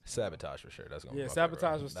 That's Sabotage for sure. That's gonna Yeah, be my favorite Sabotage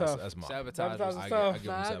album. was That's, tough. That's my Sabotage Sabotage was was I tough.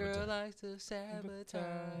 give him Sabotage. likes to sabotage.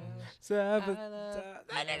 Sabotage.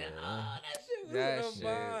 That nigga, that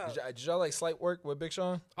shit. Did y'all like Slight Work with Big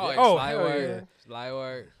Sean? Oh, Yeah. yeah, Oh, sly hell work, yeah. sly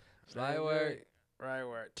work, sly work. Right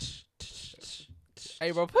word.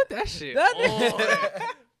 Hey, bro, put that shit That on. nigga-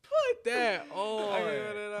 Put that on.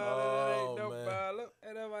 Oh, no man. problem.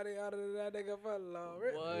 Ain't nobody out of that nigga for long.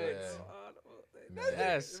 What?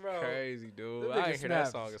 That's Bro. crazy, dude. Them I ain't niggas hear that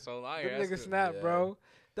snaps. song in so long. I ain't Them hear that niggas shit. snap, Yeah. bro.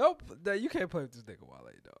 You can't play with this nigga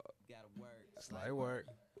Wale, dog. Slight work.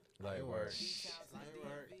 Light Work.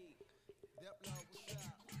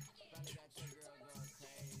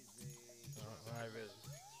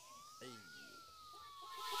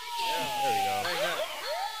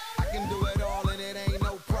 I can do it all and it ain't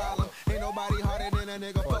no problem. Ain't nobody harder than a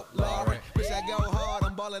nigga folklore. Bitch, I go hard,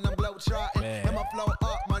 I'm ballin', I'm globe trotting. Man. And my flow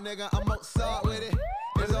up, my nigga, I'm Mozart with it.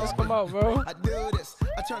 It's all Come out, bro. I do this.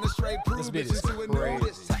 I turn a straight prove beat bitches is to a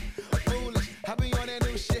nudist. Foolish. I be on that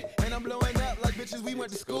new shit and I'm blowing up like bitches we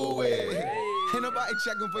went to school with. Ain't nobody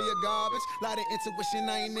checking for your garbage. Lot of intuition,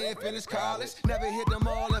 I ain't near finished college. Never hit them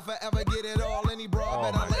all if I ever get it all. Any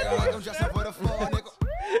broad, but I lay like I'm dressing for the fall, nigga.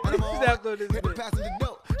 And I'm all Snapped on this hit the bitch. passenger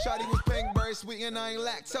dope. Shawty was pink, very sweet, and I ain't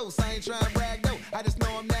lactose. I ain't trying to brag though. I just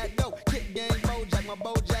know I'm that dope. Kick game, Bojack, my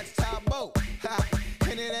Bojack's top boat. Ha,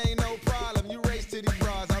 and it ain't no problem. You race to these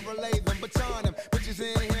bras, I relay them, baton them. Bitches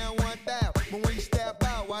in here 1,000. But when you step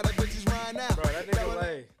out, why the bitches run out? Bro, that nigga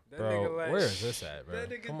lay. this at, bro? That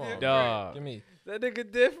nigga Come on, different. Dog. give me. That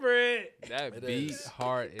nigga different. That It beat is.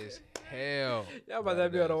 hard as hell. Y'all about That to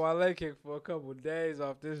be on a is. Wale kick for a couple days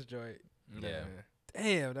off this joint. Yeah. Man.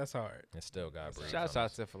 Damn, that's hard. It still got breathe. Shouts on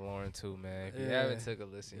out us. to Lauren too, man. If you Yeah. haven't took a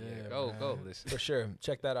listen Yeah, yet, go man. listen. For sure.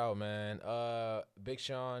 Check that out, man. Big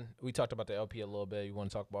Sean. We talked about the LP a little bit. You want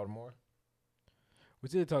to talk about it more? We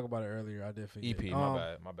did talk about it earlier. I did forget. EP.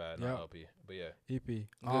 My bad. yep. Not LP. But yeah. EP. Good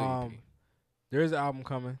EP. There is an album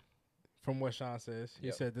coming, from what Sean says. He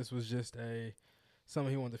Yep. said this was just something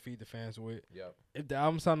he wanted to feed the fans with. Yep. If the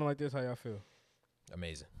album sounded like this, how y'all feel?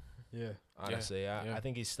 Amazing. Yeah. Honestly, Yeah. I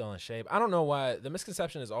think he's still in shape. I don't know why. The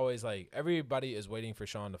misconception is always like everybody is waiting for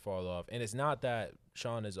Sean to fall off, and it's not that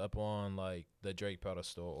Sean is up on like the Drake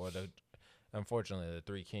pedestal or unfortunately the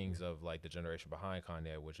three kings of like the generation behind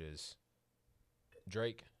Kanye, which is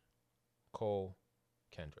Drake, Cole,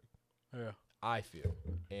 Kendrick. Yeah. I feel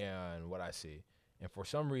and what I see, and for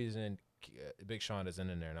some reason, Big Sean isn't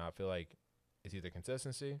in there. Now I feel like it's either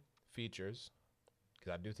consistency, features,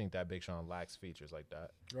 because I do think that Big Sean lacks features like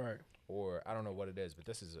that. Right. Or I don't know what it is, but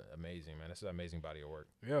this is amazing, man. This is an amazing body of work.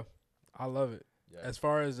 Yeah. I love it. Yeah. As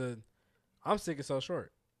far as I'm sick of so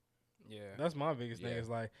short. Yeah. That's my biggest thing. Yeah. Is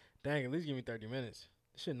like, dang, at least give me 30 minutes.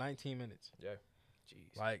 This shit 19 minutes. Yeah.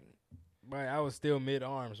 Jeez. Like, right, I was still mid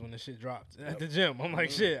arms when the shit dropped at the gym. I'm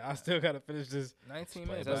like, shit, I still gotta finish this. 19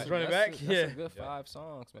 play minutes. it That's, back. Run it that's back? A, that's Yeah. a good Yeah. 5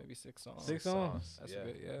 songs, maybe 6 songs. 6 songs. That's yeah. a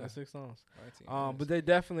good, yeah. That's 6 songs. 19 But minutes. they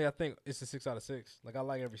definitely, I think it's a 6 out of 6. Like, I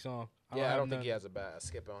like every song. Yeah, I have don't think none- he has a bad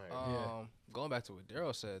skip on here. Yeah. Going back to what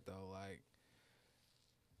Daryl said though, like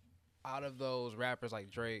out of those rappers like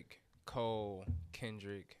Drake, Cole,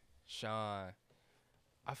 Kendrick, Sean,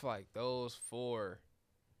 I feel like those 4,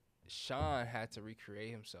 Sean had to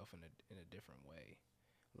recreate himself in a different way.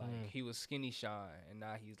 Like he was skinny Sean, and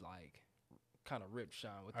now he's like kind of ripped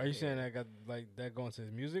Sean. With Are the you saying hair. that got like that going to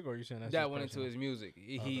his music, or are you saying that's that just went into personal? his music?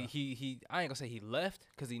 He Okay. I ain't gonna say he left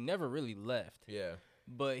because he never really left. Yeah.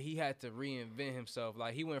 But he had to reinvent himself.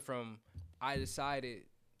 Like he went from I decided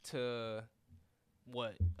to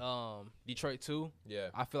what Detroit 2. Yeah.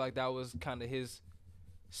 I feel like that was kind of his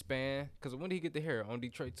span. Cause when did he get the hair on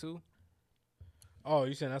Detroit 2? Oh,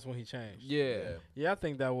 you saying that's when he changed? Yeah. Yeah, I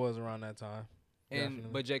think that was around that time. And Definitely.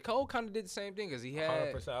 but J. Cole kind of did the same thing cause he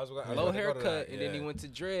had 100%. I was about low to go to haircut that. and then he Yeah. went to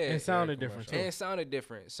dread. It sounded Very different and too. it sounded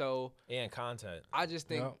different. So And content. I just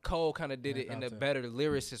think Yep. Cole kind of did And it in a content. better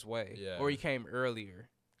lyricist way. Yeah. Or he came earlier.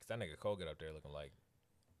 Because that nigga Cole get up there looking like,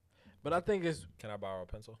 But I think it's can I borrow a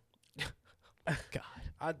pencil?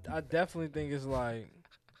 I definitely think it's like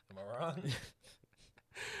Am I wrong?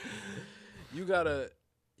 you got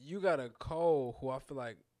a Cole who I feel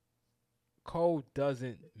like Cole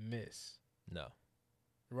doesn't miss. No.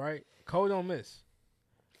 Right? Cole don't miss.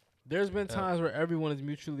 There's been Yeah. times where everyone has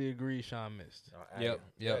mutually agreed Sean missed. Yep.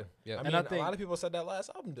 Yeah. Yep. I And mean, I a think- lot of people said that last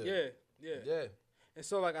album did. Yeah. And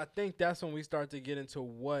so like I think that's when we start to get into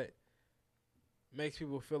what makes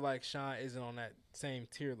people feel like Sean isn't on that same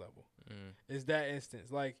tier level. Is that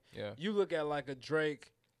instance. Like Yeah. you look at like a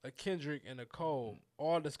Drake, a Kendrick, and a Cole,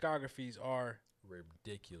 all discographies are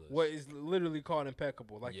Ridiculous. what is literally called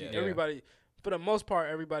impeccable. Like Yeah. everybody, for the most part,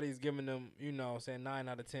 everybody's giving them, saying 9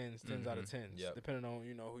 out of 10s, 10s out of 10s, Yep. depending on,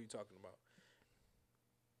 who you're talking about.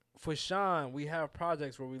 For Sean, we have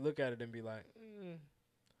projects where we look at it and be like,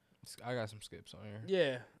 I got some skips on here.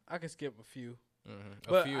 yeah, I can skip a few. Mm-hmm.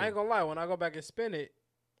 But I ain't gonna lie, when I go back and spin it,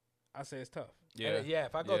 I say it's tough. And, yeah,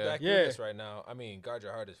 if I go Yeah. back through Yeah. this right now, I mean, Guard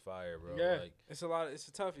Your Heart is fire, bro. Yeah, Like, it's a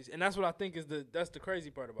toughie, and that's what I think is that's the crazy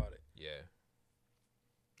part about it. yeah.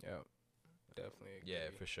 Yep. Definitely. Agree. Yeah,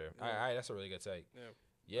 for sure. Yeah. All right, that's a really good take. Yeah.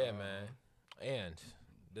 Yeah, man. And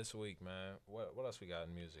this week, man, what else we got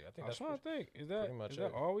in music? I think I was that's trying to think. Is that pretty much is that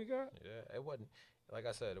it. all we got? Yeah, it wasn't. Like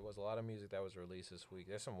I said, it was a lot of music that was released this week.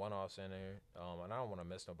 There's some one-offs in there, and I don't want to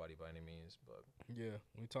miss nobody by any means. But Yeah,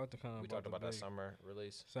 we talked we talked about that big summer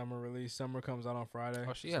release. summer release. Summer comes out on Friday.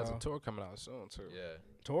 Oh, she has a so- tour coming out soon too. Yeah,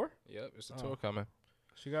 tour. Yep, it's a Oh. tour coming.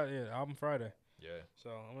 She got album Friday. yeah. So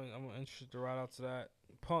I'm interested to ride out to that.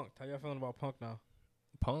 Punk, how y'all feeling about Punk now?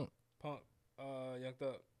 Punk. Punk, Young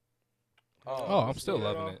Thug. Oh, I'm still yeah,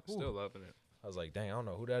 loving dog. it. Still loving it. I was like, dang, I don't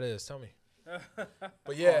know who that is. Tell me.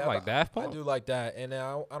 But yeah, I'm like Daft I Punk. do like that, and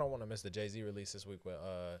I don't want to miss the Jay-Z release this week with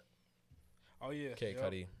Oh yeah, Kid yep,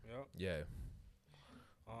 Cudi. Yep. Yeah.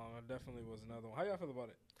 That definitely was another one. How y'all feel about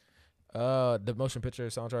it? The motion picture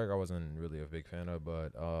soundtrack I wasn't really a big fan of,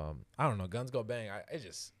 but I don't know. Guns Go Bang.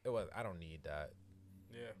 I don't need that.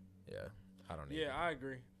 Yeah. Yeah, I don't need. Yeah, it. I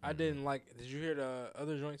agree. I didn't like. Did you hear the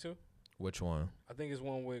other joint too? Which one? I think it's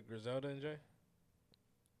one with Griselda and Jay.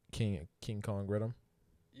 King Kong Rhythm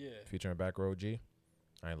Yeah. featuring Back Row G.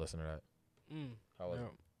 I ain't listen to that. Mm. How was Yeah.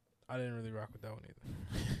 it? I didn't really rock with that one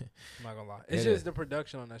either. I'm not gonna lie. Yeah, It's they- just the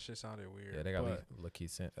production on that shit sounded weird. Yeah, they got but-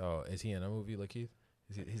 Lakeith. Oh, is he in a movie, Lakeith?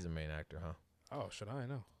 He's a main actor, huh? Oh, shit, I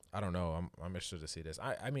know. I don't know. I'm interested to see this.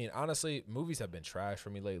 I mean, honestly, movies have been trash for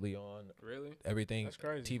me lately on Really? everything. That's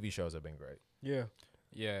crazy. TV shows have been great. Yeah,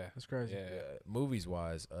 Yeah. that's crazy. Yeah. Movies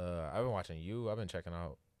wise, I've been watching You. I've been checking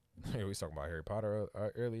out. We was talking about Harry Potter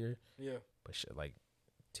earlier, Yeah. but shit like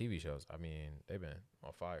TV shows. I mean, they've been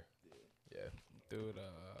on fire. Yeah. Dude,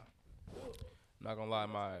 I'm not gonna lie,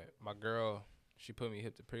 my girl, she put me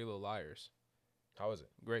hip to Pretty Little Liars. How is it?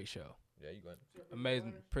 Great show. Yeah, you going?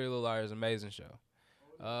 Amazing. Pretty Little Liars, amazing show.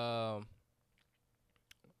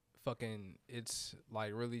 Fucking, it's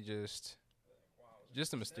like really just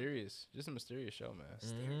a mysterious show, man.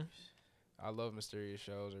 Mm-hmm. I love mysterious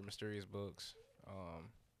shows or mysterious books.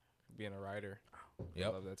 Being a writer, I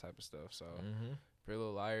Yep. love that type of stuff. So, Mm-hmm. Pretty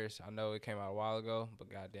Little Liars, I know it came out a while ago, but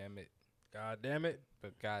god damn it,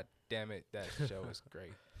 that show is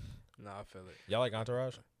great. Nah, I feel it. Y'all like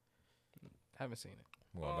Entourage? Haven't seen it.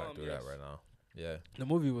 We're going back through that yes. right now. Yeah. The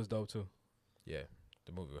movie was dope too. Yeah.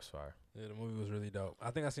 The movie was fire. Yeah, the movie was really dope.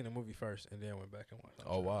 I think I seen the movie first and then went back and watched.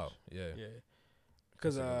 Oh wow. Yeah. Yeah.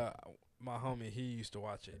 Cause my homie, he used to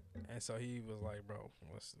watch it, and so he was like, "Bro,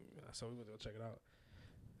 so we went to go check it out."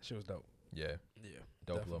 Shit was dope. Yeah. Yeah.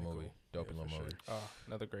 Dope Definitely little movie. cool. Dope Yeah, little for movie. sure.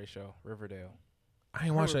 Another great show, Riverdale. I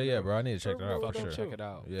ain't watched that yet, bro. I need to check that out for Fucking sure. check it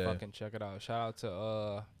out. Yeah. Fucking check it out. Shout out to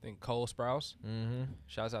I think Cole Sprouse. Mm-hmm.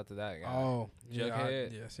 Shouts out to that guy. Oh, yeah,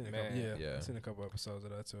 Jughead, I seen a man. couple. Yeah, Yeah. I seen a couple episodes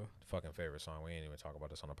of that too. Fucking favorite song. We ain't even talk about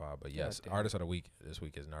this on the pod, but God yes, damn. artist of the week this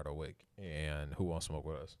week is Nardo Wick and Who Won't Smoke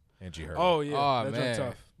With Us and G Herbo. Oh yeah, Oh, that man.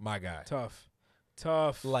 joint my guy.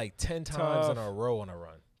 tough, Like 10 times in Tough. a row on a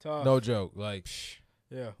run. tough. No joke. Like,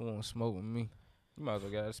 Yeah. Who won't smoke with me? You might as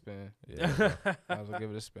well get a spin. yeah, Might as well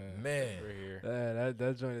give it a spin. man. We're here.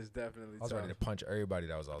 That joint is definitely I was tough. ready to punch everybody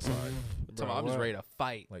that was outside. Tell me, I'm just what? ready to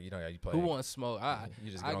fight. Like, you know how you play. Who wants smoke?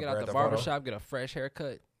 You just I on get out Grand the Theft Auto. barbershop, get a fresh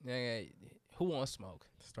haircut. Yeah, who wants smoke?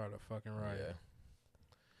 Start a fucking riot. Yeah.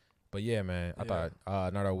 But yeah, man, I Yeah.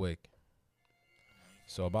 thought Nardo Wick.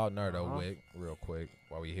 So about Nardo Wick, real quick,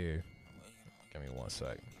 while we here. Give me 1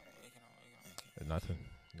 sec. There's nothing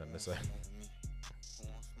to say.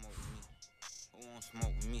 Who won't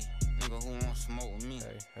smoke with me? Nigga, who won't smoke with me?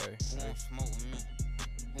 Hey. Who won't smoke with me?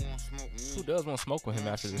 Who won't smoke with me? Who does want to smoke with him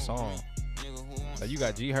after this song? Nigga, who won't Like, you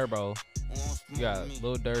got G Herbo, who won't smoke you got with me?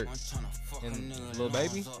 Lil Durk, I'm tryna fuck a and nigga Lil that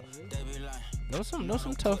Baby. loves up. They be like, Know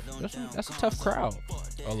some tough. That's a tough crowd.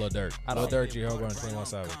 Oh, Lil Durk. I Lil don't- Durk, G Herbo, and 21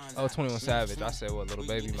 Savage. Oh, 21 Savage. I said what? Little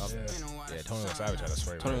Baby. My Yeah. Yeah, 21 Savage had a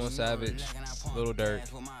straight 21 verse. Savage, Little Durk,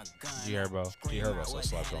 G Herbo. G Herbo so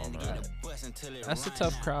slept on, man. That's a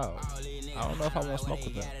tough crowd. I don't know if I want to smoke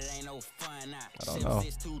with them. I don't know.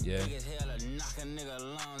 Yeah.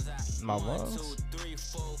 My lungs.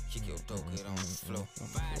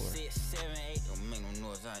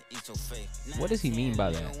 What does he mean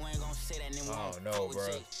by that? Oh no, bro.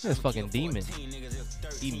 This fucking demon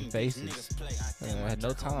eating faces. I had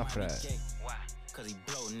no time for that. Cause he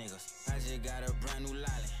blow niggas. I just got a brand new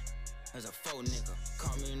lolly. As a faux nigga.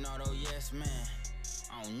 Call me Nardo, yes man.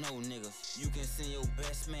 I don't know niggas. You can send your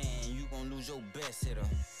best man. You gon' lose your best hitter.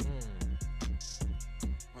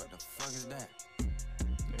 What the fuck is that?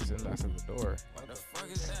 He said knocks at the door. What the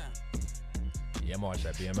fuck is that? Yeah, I'm gonna watch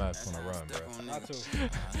that BMF on the run, bro. I too.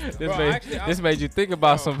 This Bro, made actually, this made you think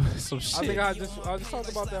about bro, some I shit. think I just talked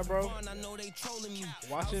about that, bro.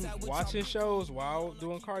 Watching shows while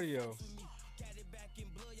doing cardio.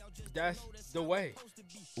 That's the way.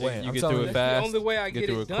 Wait, you I'm get telling through you, it That's fast. the only way I get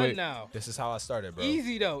through it done quick. now. This is how I started, bro.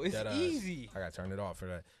 Easy though. It's That, easy. I gotta turn it off for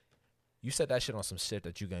that. You said that shit on some shit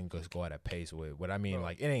that you can just go at a pace with. What I mean, Bro.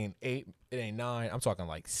 like, it ain't 8, it ain't 9. I'm talking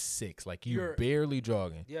like 6. Like, you You're- barely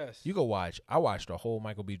jogging. Yes. You go watch. I watched the whole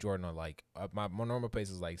Michael B. Jordan on like my normal pace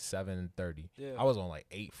is like 7:30. Yeah. I was on like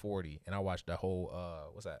 8:40, and I watched the whole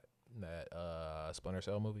what's that Splinter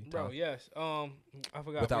Cell movie? Bro, Tom? yes. I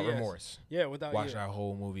forgot. Without but yes. Remorse. Yeah, without Watch yeah. that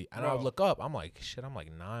whole movie, and Bro. I look up. I'm like, shit. I'm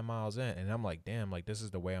like 9 miles in, and I'm like, damn. Like, this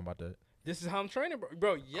is the way I'm about to. This is how I'm training, bro.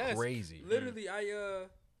 Bro, yes. Crazy. Literally,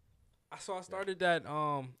 I started that. I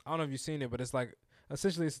don't know if you've seen it, but it's like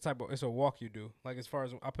essentially it's a walk you do. Like as far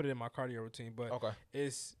as I put it in my cardio routine, but Okay.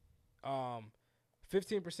 it's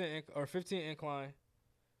 15% or 15 incline,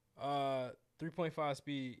 3.5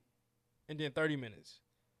 speed, and then 30 minutes.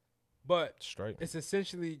 But Straight. it's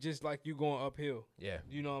essentially just like you going uphill. Yeah.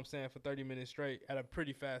 You know what I'm saying, for 30 minutes straight at a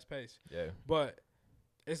pretty fast pace. Yeah. But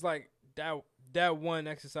it's like that one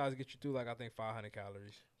exercise gets you through like I think 500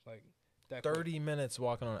 calories. Like that quick. 30 minutes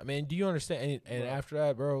walking on. I mean, do you understand? And Bro. after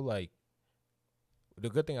that, bro, like, the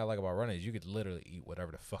good thing I like about running is you could literally eat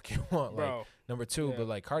whatever the fuck you want. Like, Bro. number two, Yeah, but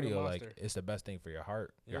like you're a cardio, like monster. it's the best thing for your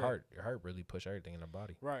heart. Your Yeah. heart really push everything in the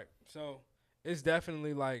body. Right. So it's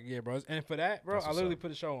definitely like, yeah, bro. And for that, bro, That's I what's literally up. put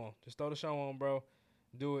the show on. Just throw the show on, bro.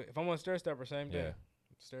 Do it. If I'm on stair stepper, same Yeah. thing.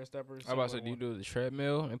 Stair steppers. I about to say, do you do the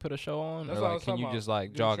treadmill and put a show on, That's or what I like was can talking you about. just like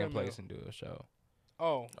Do the jog in treadmill. place and do a show?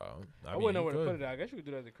 Oh, I wouldn't know where to put it at. I guess you could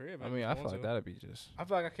do that at the crib. I if mean, you I feel want like to. that'd be just. I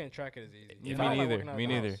feel like I can't track it as easy. Me If I like neither. working out Me at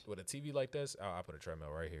the neither. house- With a TV like this, I put a treadmill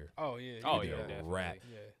right here. Oh yeah. you Oh can do yeah, that. definitely. rat.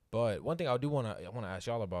 Yeah. But one thing I want to ask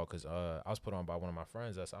y'all about, because I was put on by one of my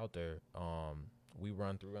friends that's out there. We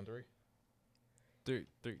run 313.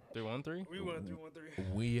 313. We went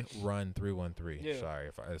 313. We run 313. Yeah. Sorry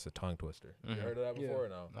if it's a tongue twister. You Mhm. heard of that Yeah. before or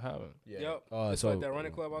no? I haven't. Yeah. Yep. It's So like that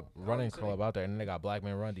running club out. running club out there, and then they got Black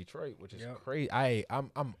Men Run Detroit, which is Yep. crazy.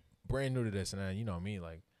 I'm brand new to this, and then you know me,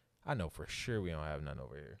 like I know for sure we don't have none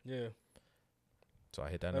over here. Yeah. So I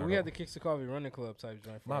hit that. Like nerd we had up. the Kicks to Coffee running club type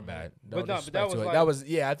joint. for My a minute. bad. But no, but disrespect that was to it. like that was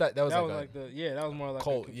I thought that was that like was a like that was more like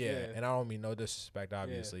cult, a, yeah. And I don't mean no disrespect,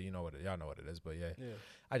 obviously. You know what y'all know what it is, but yeah. yeah.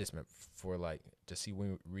 I just meant for like to see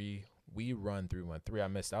when we run 313. I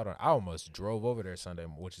missed out on. I almost drove over there Sunday,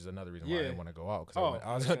 which is another reason why I Yeah. didn't want to go out because Oh, I was makes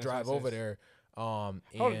gonna sense, drive makes over sense. there. Hold on,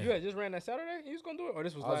 And you had just ran that Saturday? You was gonna do it, or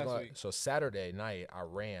this was I was last going, week? so Saturday night I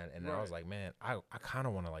ran, and then I was Right. like, man, I kind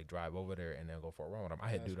of want to like drive over there and then go for a run with them. I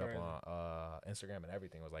had That's dude up crazy. on Instagram and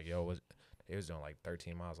everything. Was like, yo, it was doing like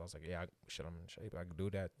 13 miles. I was like, yeah, I'm in shape. I could do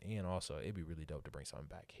that. And also, it'd be really dope to bring something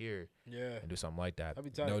back here Yeah. and do something like that. That'd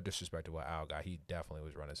be tight. No disrespect to what Al got. He definitely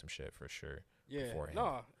was running some shit for sure. Yeah. beforehand.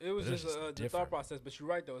 No, it was But it was just just the thought different. process. But you're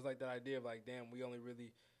right though. It's like that idea of like, damn, we only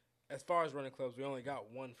really, as far as running clubs, we only got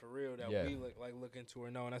one for real that Yeah. we look into or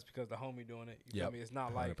know, and that's because the homie doing it. You Yep. feel me? It's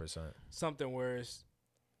not like 100%. something where it's,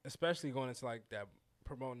 especially going into like that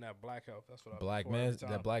promoting that black health. That's what Black I look for every man, time.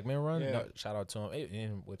 that Black Man Run. Yeah. No, shout out to him.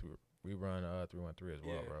 And with we run 313 as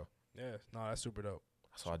well, Yeah. bro. Yeah. No, that's super dope.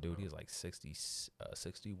 I saw a dude. He's like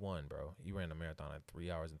 61, bro. He ran the marathon in 3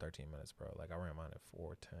 hours and 13 minutes, bro. Like I ran mine at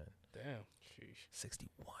 4:10. Damn.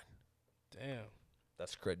 61. Damn.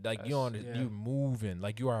 That's crazy. Like That's- you moving.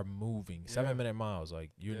 Like you are moving. Yeah. 7-minute miles. Like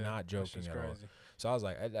you're Yeah, not that joking shit's at all. crazy. So I was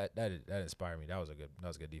like, that inspired me. That was a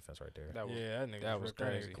good defense right there. That was Yeah, that nigga that was ripped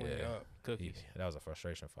that nigga crazy. clean Yeah. up. cookies. That was a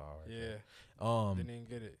frustration foul. Right Yeah. there. Didn't even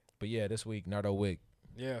get it. But yeah, this week Nardo Wick.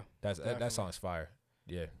 Yeah. That Definitely. song's fire.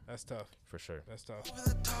 Yeah, That's tough. for sure. That's tough.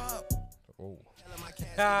 Oh.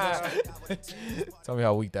 Tell me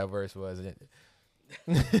how weak that verse was.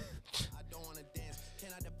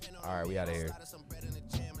 All right, we out of here.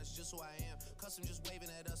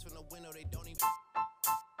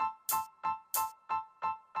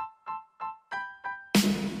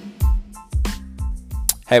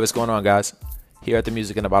 Hey, what's going on, guys? Here at the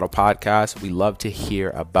Music in a Bottle podcast, we love to hear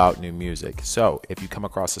about new music. So if you come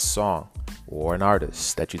across a song or an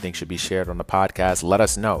artist that you think should be shared on the podcast, let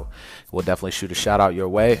us know. We'll definitely shoot a shout out your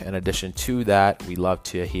way. In addition to that, we love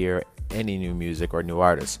to hear any new music or new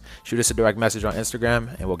artists. Shoot us a direct message on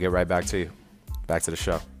Instagram and we'll get right back to you. Back to the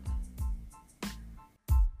show.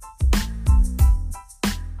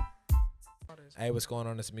 Hey, what's going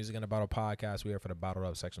on? This is Music in a Bottle podcast. We're here for the bottled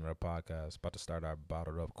up section of the podcast. About to start our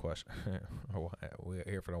bottled up question. We're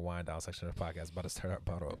here for the wind down section of the podcast. About to start our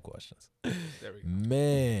bottled up questions. There we go.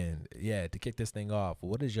 Man, yeah, to kick this thing off,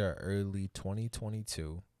 what is your early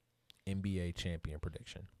 2022 NBA champion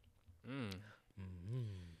prediction?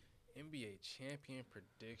 NBA champion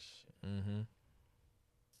prediction. Mm-hmm.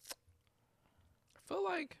 I feel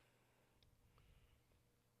like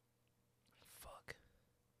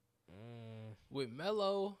with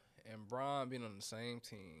Melo and Bron being on the same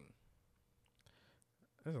team.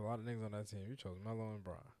 There's a lot of niggas on that team. You chose Melo and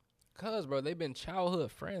Bron. Cause bro, they've been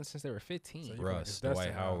childhood friends since they were 15. So you feel like Russ, it's Dwight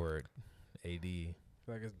destined now. Howard, AD. I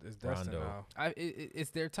feel like it's destined Rondo. now.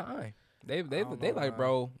 It's their time. They don't they know, like, man.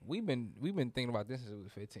 bro. We've been thinking about this since we were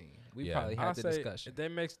 15. We Yeah. probably I'll had the say discussion. if they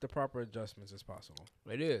make the proper adjustments as possible.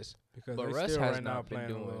 It is. Because But they Russ still has right now not been playing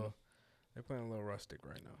doing- a little. They're playing a little rustic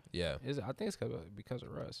right now. Yeah. I think it's because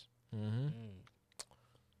of Russ. Mm-hmm.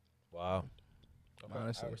 Wow. Okay.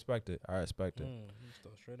 Honestly. I respect it. I respect it. You just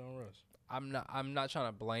throw straight on Russ. I'm not trying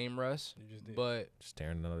to blame Russ, You just did. but Just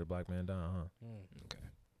tearing another black man down, huh? okay.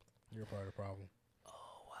 You're part of the problem.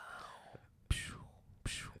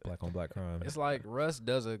 Black on black crime. It's like Russ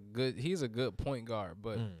does he's a good point guard,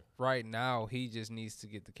 but Mm. right now he just needs to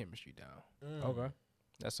get the chemistry down. Okay.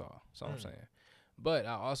 That's all. That's all I'm saying. But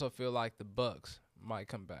I also feel like the Bucks might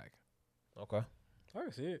come back. Okay. I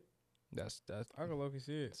can see it. That's I can low-key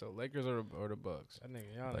see it. so Lakers or the Bucks. That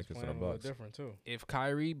nigga Giannis Lakers playing and a the little Bucks. different too. If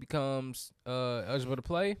Kyrie becomes eligible to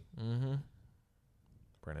play, Mm-hmm.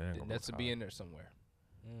 Brandon Ingram then that's goes to be high. in there somewhere.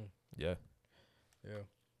 Yeah. Yeah.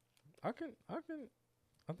 I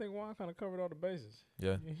think Juan kind of covered all the bases.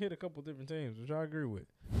 Yeah. He hit a couple different teams, which I agree with.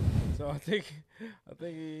 So I think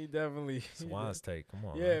he definitely. It's Juan's take. Come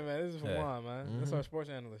on. Yeah, man. man. This is from Yeah. Juan, man. That's Mhm. our sports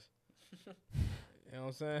analyst. You know what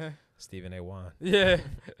I'm saying? Stephen A. Juan. Yeah.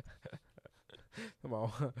 Come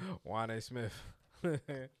on, Juan A. Smith.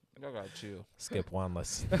 Y'all gotta chill. Skip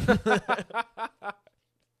Juanless.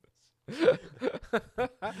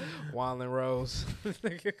 Juanlin Rose.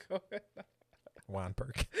 Juan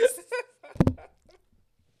Perk.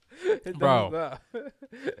 It Bro. doesn't stop.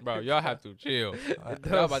 Bro, y'all have to chill. Y'all don't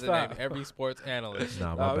about to name stop. every sports analyst.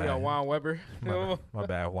 Nah, We my got bad. Juan Weber. My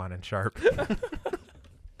bad. Juan and Sharp.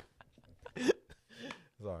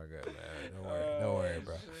 It's all good, man. Don't worry,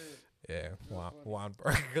 bro. Yeah, Juan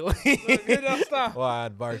Barkley. Don't stop.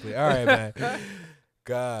 Juan Barkley. All right, man.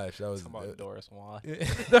 Gosh, that was. Come on, Doris Juan. Yeah.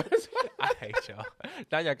 I hate y'all.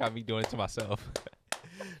 Now y'all got me doing it to myself.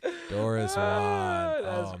 Doris Juan.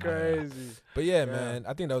 That's Oh, man. crazy. But yeah, man,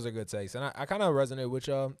 I think those are good takes, and I kind of resonate with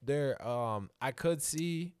y'all. There, I could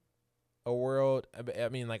see a world. I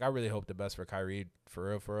mean, like, I really hope the best for Kyrie, for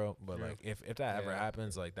real. But Yeah. like, if that ever Yeah.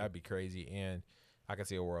 happens, like, that'd be crazy. And I could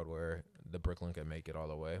see a world where the Brooklyn could make it all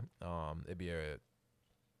the way. It'd be a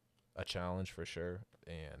challenge for sure.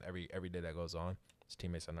 And every day that goes on, his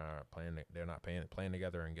teammates are not playing. They're not playing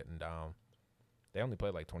together and getting down. They only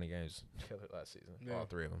played like 20 games together last season, Yeah. all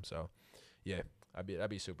three of them. So, yeah, that'd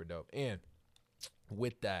be super dope. And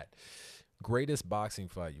with that, greatest boxing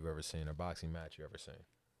fight you've ever seen or boxing match you ever seen?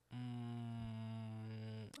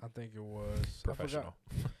 I think it was Professional.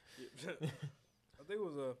 I think it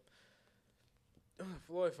was a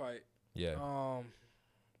Floyd fight. Yeah. I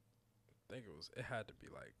think it had to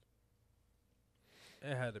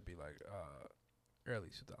be like early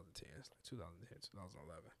 2010s, like 2010,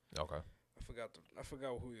 2011. Okay. I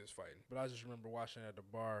forgot who he was fighting, but I just remember watching at the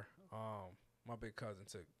bar. My big cousin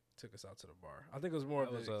took us out to the bar. I think it was more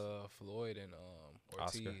That of was the Floyd and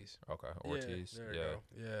Oscar. Ortiz. Okay. Ortiz. there you Yeah. go.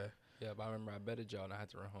 Yeah. Yeah, but I remember I betted y'all and I had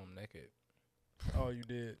to run home naked. Oh, you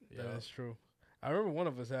did. Yeah. That's true. I remember one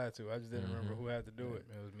of us had to. I just didn't remember Mhm. who had to do it.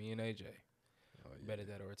 It was me and AJ. Oh, yeah. Betted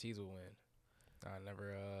that Ortiz would win. I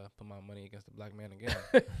never put my money against the black man again.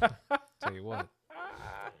 Tell you what.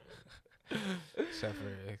 Except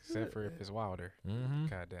for if it's Wilder. Mm-hmm.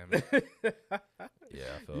 God damn it. Yeah,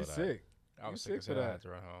 I feel You that. sick. I was You sick as sick for hell. I that. had to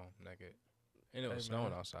run home naked. And it was Hey, snowing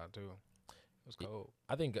man. outside too. It was cold.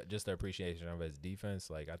 I think just the appreciation of his defense,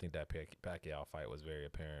 like, I think that Pacquiao fight was very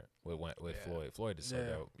apparent with Yeah. Floyd. Floyd is so Yeah.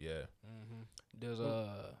 dope. Yeah. Mm-hmm.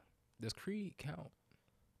 Does Creed count?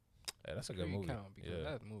 Hey, that's a good Creed movie. count because Yeah.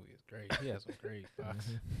 that movie is great. He has some great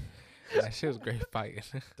boxing. That shit was great fighting.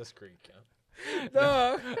 Does Creed count?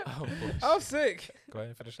 No, Oh, I'm sick. Go ahead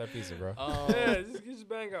and finish that pizza, bro. Yeah, just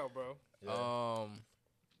bang out, bro.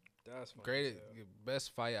 That's funny. Great,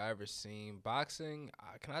 best fight I ever seen. Boxing.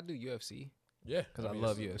 Can I do UFC? Yeah. Because I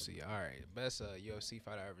love UFC. All right, best UFC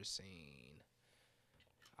fight I ever seen.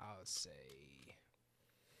 I would say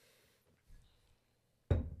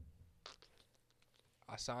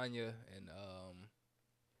Asanya and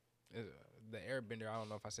the Airbender. I don't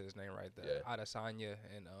know if I said his name right. Adesanya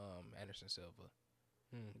and Anderson Silva.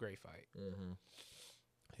 Great fight. Mm-hmm.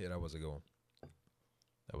 Yeah, that was a good one.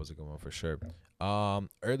 That was a good one for sure.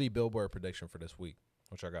 Early Billboard prediction for this week.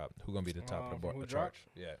 Which I got. Who gonna be the top of the Who board? The dropped? charts.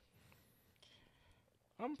 Yeah.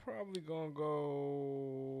 I'm probably gonna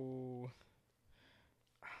go.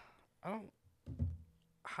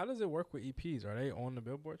 How does it work with EPs? Are they on the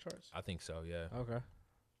Billboard charts? I think so. Yeah. Okay.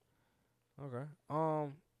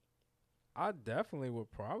 I definitely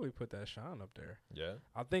would probably put that Sean up there. Yeah.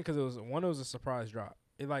 I think because it was a surprise drop.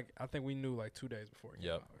 I think we knew like 2 days before it came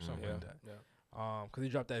Yep. out or something Mhm. like that. Yeah. Because he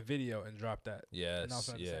dropped that video and dropped that Yes.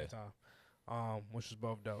 announcement at the Yeah. same time, which was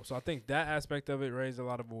both dope. So I think that aspect of it raised a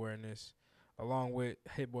lot of awareness, along with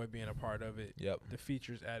Hit Boy being a part of it. Yep. The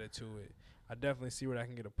features added to it. I definitely see where that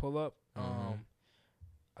can get a pull up. Mhm.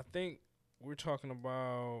 I think we're talking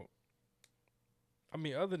about. I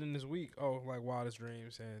mean, other than this week, like Wildest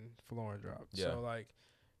Dreams and Florin dropped. Yeah. So like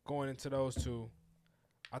going into those two,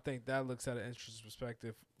 I think that looks at an interesting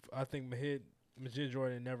perspective. I think Majid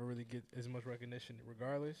Jordan never really get as much recognition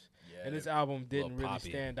regardless. Yeah. And this album didn't Lil really Poppy.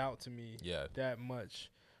 stand out to me Yeah. that much.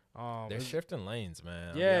 They're it's- shifting lanes,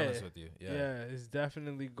 man. I'll Yeah. be honest with you. Yeah. it's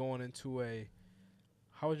definitely going into a.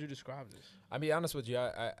 How would you describe this? I'll be honest with you.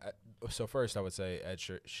 So first, I would say Ed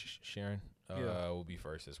Sheeran Yeah. will be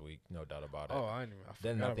first this week, no doubt about it. Oh, I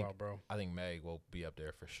Then forgot I think- about bro. I think Meg will be up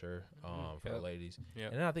there for sure. For the Yep. ladies,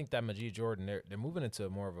 Yep. and then I think that Majid Jordan, they're moving into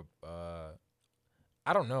more of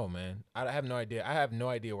I don't know, man. I have no idea. I have no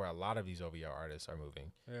idea where a lot of these OVO artists are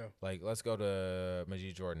moving. Yeah. Like, let's go to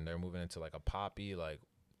Majid Jordan. They're moving into like a poppy, like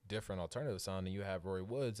different alternative sound. And you have Roy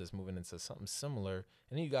Woods that's moving into something similar.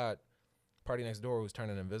 And then you got Party Next Door who's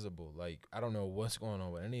turning invisible. Like, I don't know what's going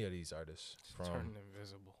on with any of these artists from Turning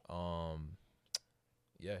invisible.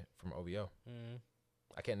 yeah, from OVO. Mm-hmm.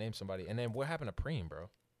 I can't name somebody. And then what happened to Preem, bro?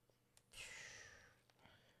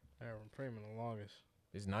 Aaron Freeman the longest.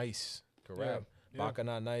 He's nice. Could Yeah, rap. yeah. Baka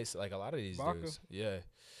not nice. Like a lot of these Baka. dudes. Yeah.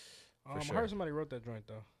 For sure. I heard somebody wrote that joint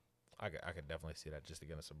though. I could definitely see that just to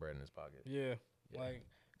get him some bread in his pocket. Yeah. Yeah. Like,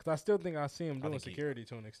 cause I still think I see him I doing think he- security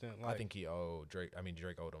to an extent. Like, I think he owed Drake. I mean,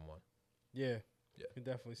 Drake owed him one. yeah. Yeah. You can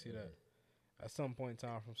definitely see that at some point in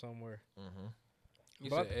time from somewhere. Mm-hmm. You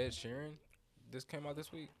But- said Ed Sheeran. This came out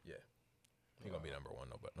this week. He gonna be number one,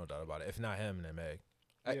 no doubt about it. If not him, then Meg.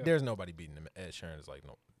 Yeah. There's nobody beating him. Ed Sheeran is like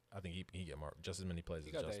no. I think he get more just as many plays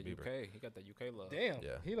He as got Justin that Bieber. UK. He got that UK love. Damn.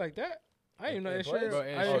 Yeah. He like that? I didn't even know Ed Ed plays? Sheeran. Bro,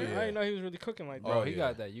 Ed I Sheeran. didn't know he was really cooking like that. Bro, Oh, he yeah.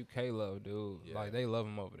 got that UK love, dude. Yeah. Like they love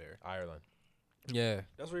him over there. Ireland. Yeah,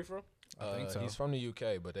 That's where he from? I think so. He's from the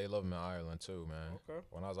UK, but they love him in Ireland too, man. Okay.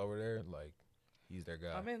 When I was over there, like, he's their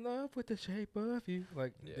guy. I'm in love with the shape of you.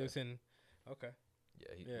 Like, Yeah. they was in. Okay. Yeah,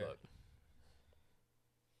 he Yeah. look.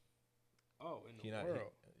 Oh, in the He not.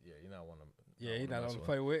 world. Yeah, you not one of. Yeah, he's not mess on the with.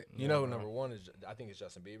 play with. You know who No. number one is? I think it's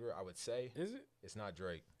Justin Bieber. I would say Is it? it's not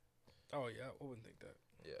Drake. Oh yeah, I wouldn't think that.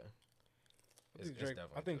 Yeah. I think Drake.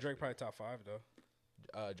 I think Drake probably top 5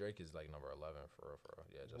 though. Drake is like number 11 for real.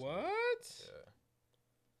 Yeah. Justin What? Bieber. Yeah.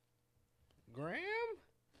 Graham?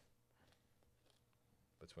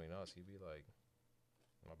 Between us, he'd be like,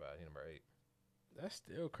 my bad. He number 8. That's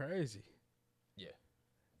still crazy. Yeah.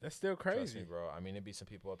 That's still Trust crazy. me, bro. I mean, it'd be some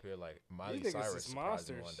people up here like Miley niggas Cyrus is surprised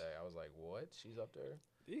me one monsters. day. I was like, what? She's up there?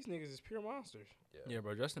 These niggas is pure monsters. Yeah. Yeah,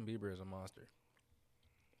 bro. Justin Bieber is a monster.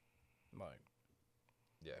 Like,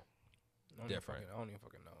 Yeah. I don't Different. I don't even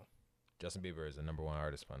fucking know. Justin Bieber is the number one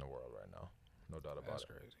artist in the world right now. No doubt about That's it.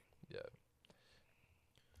 crazy. Yeah.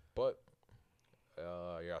 But,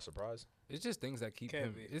 you're not surprised? It's just things that keep Can't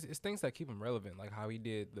him. be. It's things that keep him relevant, like how he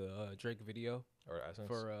did the Drake video Or Essence?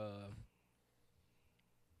 for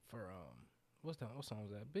what song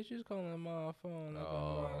was that? Bitches calling my phone.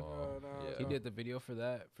 yeah. He did the video for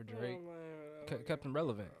that for Drake. Kept him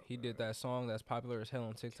relevant. He did that song that's popular as hell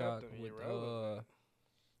on TikTok Kept him with irrelevant.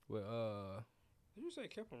 with Did you say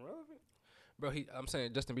kept him relevant? bro. I'm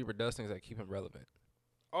saying Justin Bieber does things that keep him relevant.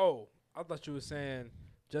 Oh, I thought you were saying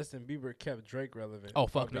Justin Bieber kept Drake relevant. Oh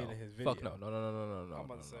by fuck no, being in his video. fuck no. I'm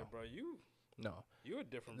about to say, bro, no. you a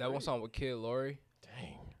different. That one breed. song with Kid Laroi.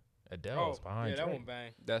 Dang. Adele's Oh, behind yeah, that Drake. one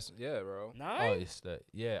bang. That's bro. Oh, 9? it's the,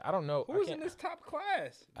 yeah, I don't know. Who's I in can't- this top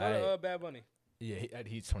class? Bad Bunny. Yeah,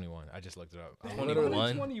 he's 21. I just looked it up. I Bunny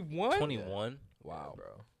literally- 21? 21? 21. Yeah, Wow.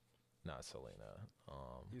 bro. Not Selena.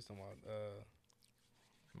 You talking about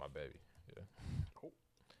My baby. Yeah. Cool.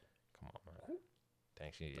 Come on, man.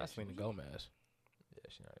 Dang, she. That's Selena Gomez. Yeah,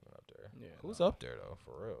 she's not even up there. Yeah, Who's no. up there though?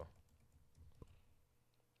 For real?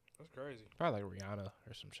 That's crazy. Probably like Rihanna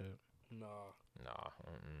or some shit. Nah, Nah.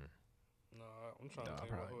 Mm-mm. I'm trying to Nah, think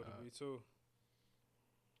about probably who it not. would be too.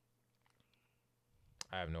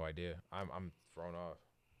 I have no idea. I'm thrown off.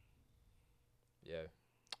 Yeah,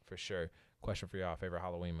 for sure. Question for y'all: favorite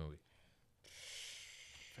Halloween movie?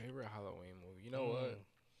 Favorite Halloween movie. You know what?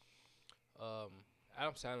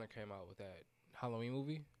 Adam Sandler came out with that Halloween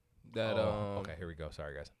movie. That okay, here we go.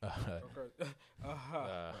 Sorry, guys.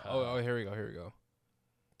 Oh, here we go.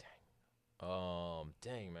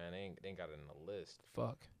 Dang, man, they ain't got it in the list.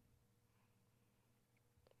 Fuck.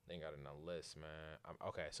 They ain't got it in the list, man.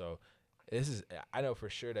 Okay, so this is. I know for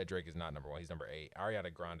sure that Drake is not number 1. He's number 8.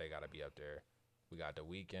 Ariana Grande got to be up there. We got The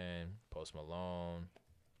Weeknd, Post Malone,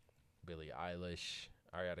 Billie Eilish.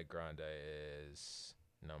 Ariana Grande is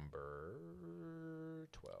number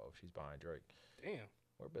 12. She's behind Drake. Damn.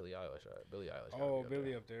 Where Billie Eilish at? Billie Eilish. gotta Oh, be Billy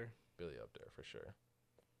there. up there. Billie up there for sure.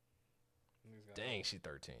 Niggas got- Dang, she's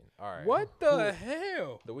 13. All right. What the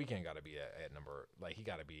hell? The Weeknd got to be at number. Like he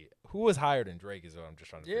got to be. Who is higher than Drake is what I'm just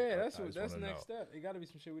trying to. Yeah, figure. that's I what. just That's wanna next know. step. It got to be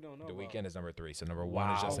some shit we don't know. The about. Weeknd is number 3. So number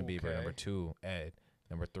 1 is Justin Bieber. okay. Number 2, Ed.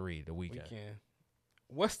 Number 3, The Weeknd. Weeknd.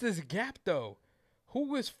 What's this gap though?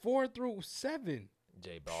 Who is 4 through 7?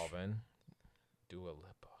 J Balvin. Dua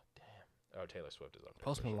Lipa. Damn. Oh, Taylor Swift is up there.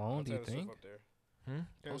 Post for sure. Malone, do you Taylor Swift think? up there. Hmm?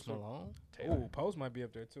 Taylor Post Swift. Malone? Taylor. Ooh, Post might be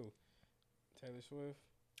up there too. Taylor Swift.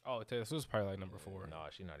 Oh, Taylor Swift's probably like number 4. No,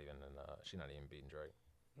 she's not even in. She's not even beating Drake.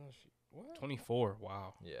 No, she. What? 24.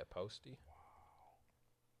 Wow. Yeah, Posty.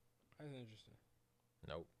 That's interesting.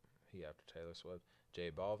 Nope. He after Taylor Swift. J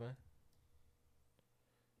Balvin.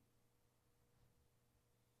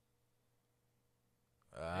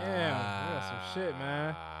 Damn, we got some shit,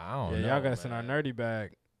 man. I don't Yeah, know. y'all got us in our man. nerdy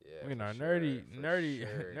bag. Yeah, We in for our sure, nerdy, for nerdy,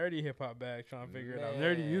 sure. nerdy hip hop bag, trying to figure it out.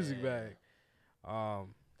 Nerdy music bag.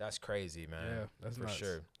 That's crazy, man. Yeah, that's for nuts.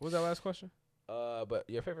 sure. What was that last question? But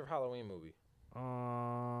your favorite Halloween movie?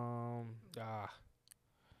 I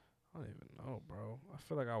don't even know, bro. I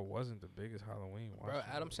feel like I wasn't the biggest Halloween watcher. Bro,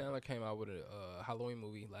 Adam Sandler came out with a Halloween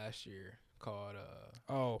movie last year called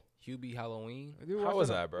Oh, Hubie Halloween. How was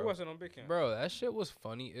that, bro? We watched it on Big Camp. Bro, that shit was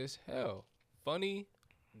funny as hell. Funny,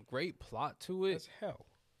 great plot to it. As hell.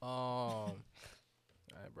 All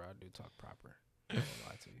right, bro, I do talk proper. I don't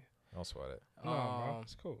lie to you. Don't sweat it. No, bro,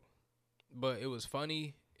 it's cool. But it was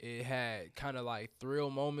funny. It had kind of like thrill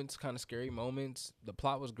moments, kind of scary moments. The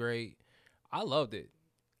plot was great. I loved it.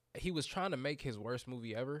 He was trying to make his worst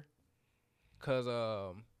movie ever, cause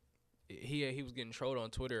he was getting trolled on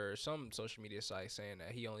Twitter or some social media site saying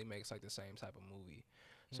that he only makes like the same type of movie.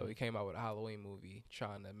 So he came out with a Halloween movie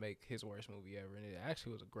trying to make his worst movie ever, and it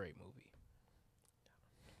actually was a great movie.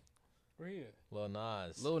 Where he at? Lil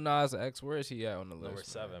Nas. Lil Nas X, where is he at on the list? Number man?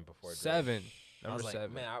 7 before Drake. 7. I Number was like,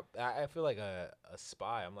 7. man, I feel like a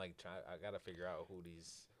spy. I'm like, I gotta figure out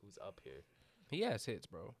who's up here. He has hits,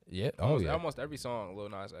 bro. Yeah. Almost every song Lil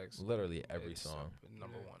Nas X. Literally every it's song.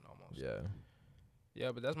 Number 1 almost. Yeah.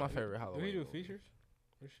 Yeah, but that's my favorite Do Halloween. he do movie. features?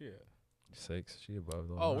 Where's she at? 6. She above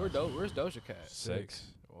Lil Oh, Nas. where's Doja Cat? 6.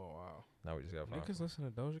 Oh wow. Now we just got 5. Niggas listen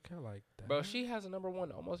to Doja Cat like that. Bro, she has a number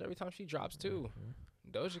 1 almost every time she drops too.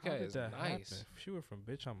 Doja How Cat did is that nice. happen? She went from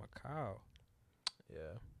bitch I'm a cow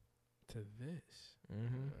Yeah. to this.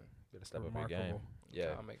 Mm-hmm. Gotta step up your game. Remarkable.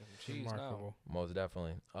 Yeah. I'm making some cheese Remarkable. Most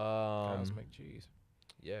definitely. Cows make cheese.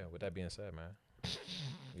 Yeah. With that being said, man,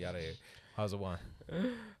 we out of here. How's it one?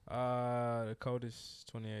 The coldest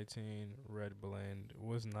 2018 red blend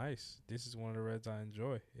was nice. This is one of the reds I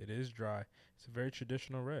enjoy. It is dry. It's a very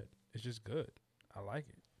traditional red. It's just good. I like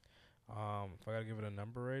it. If I gotta give it a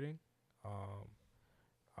number rating,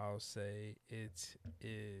 I'll say it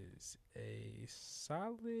is a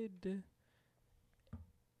solid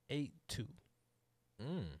 8.2.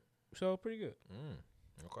 So pretty good.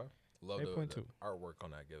 Okay. Love the 8.2. artwork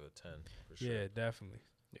on that. Give it a 10 for sure. Yeah, definitely.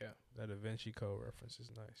 Yeah. That Da Vinci Code reference is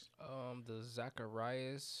nice. The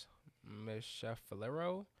Zacharias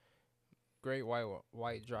Mechafalero, great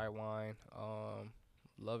white dry wine.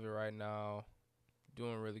 Love it right now.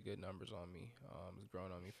 Doing really good numbers on me. It's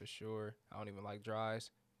growing on me for sure. I don't even like dries,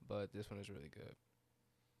 but this one is really good.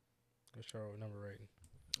 What's your number rating?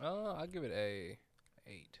 I give it a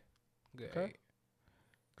 8. Good Okay. 8.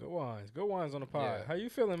 Good wines on the pod. Yeah. How you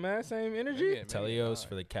feeling, man? Same energy? Maybe a Telios 9.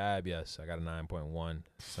 for the cab, yes. I got a 9.1.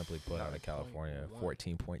 Simply put, out of 9.1. California.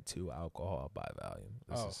 14.2 alcohol by volume.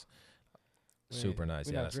 This Oh. is super nice.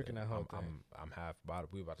 we Yeah, not drinking that whole thing. I'm half bottle.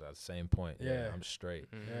 We about to have the same point. Yeah, Yeah. I'm straight.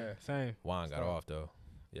 Yeah, same. Wine got Stop. off though.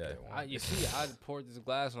 Yeah, You see, I poured this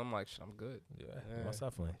glass and I'm like, shit, I'm good. yeah, Yeah. most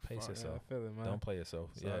definitely. Pace Yeah, yourself. I feel it, man. Don't play yourself.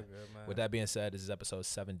 It's yeah. all good, man. With that being said, this is episode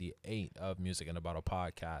 78 of Music in a Bottle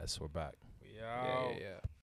podcast. We're back. We Yeah.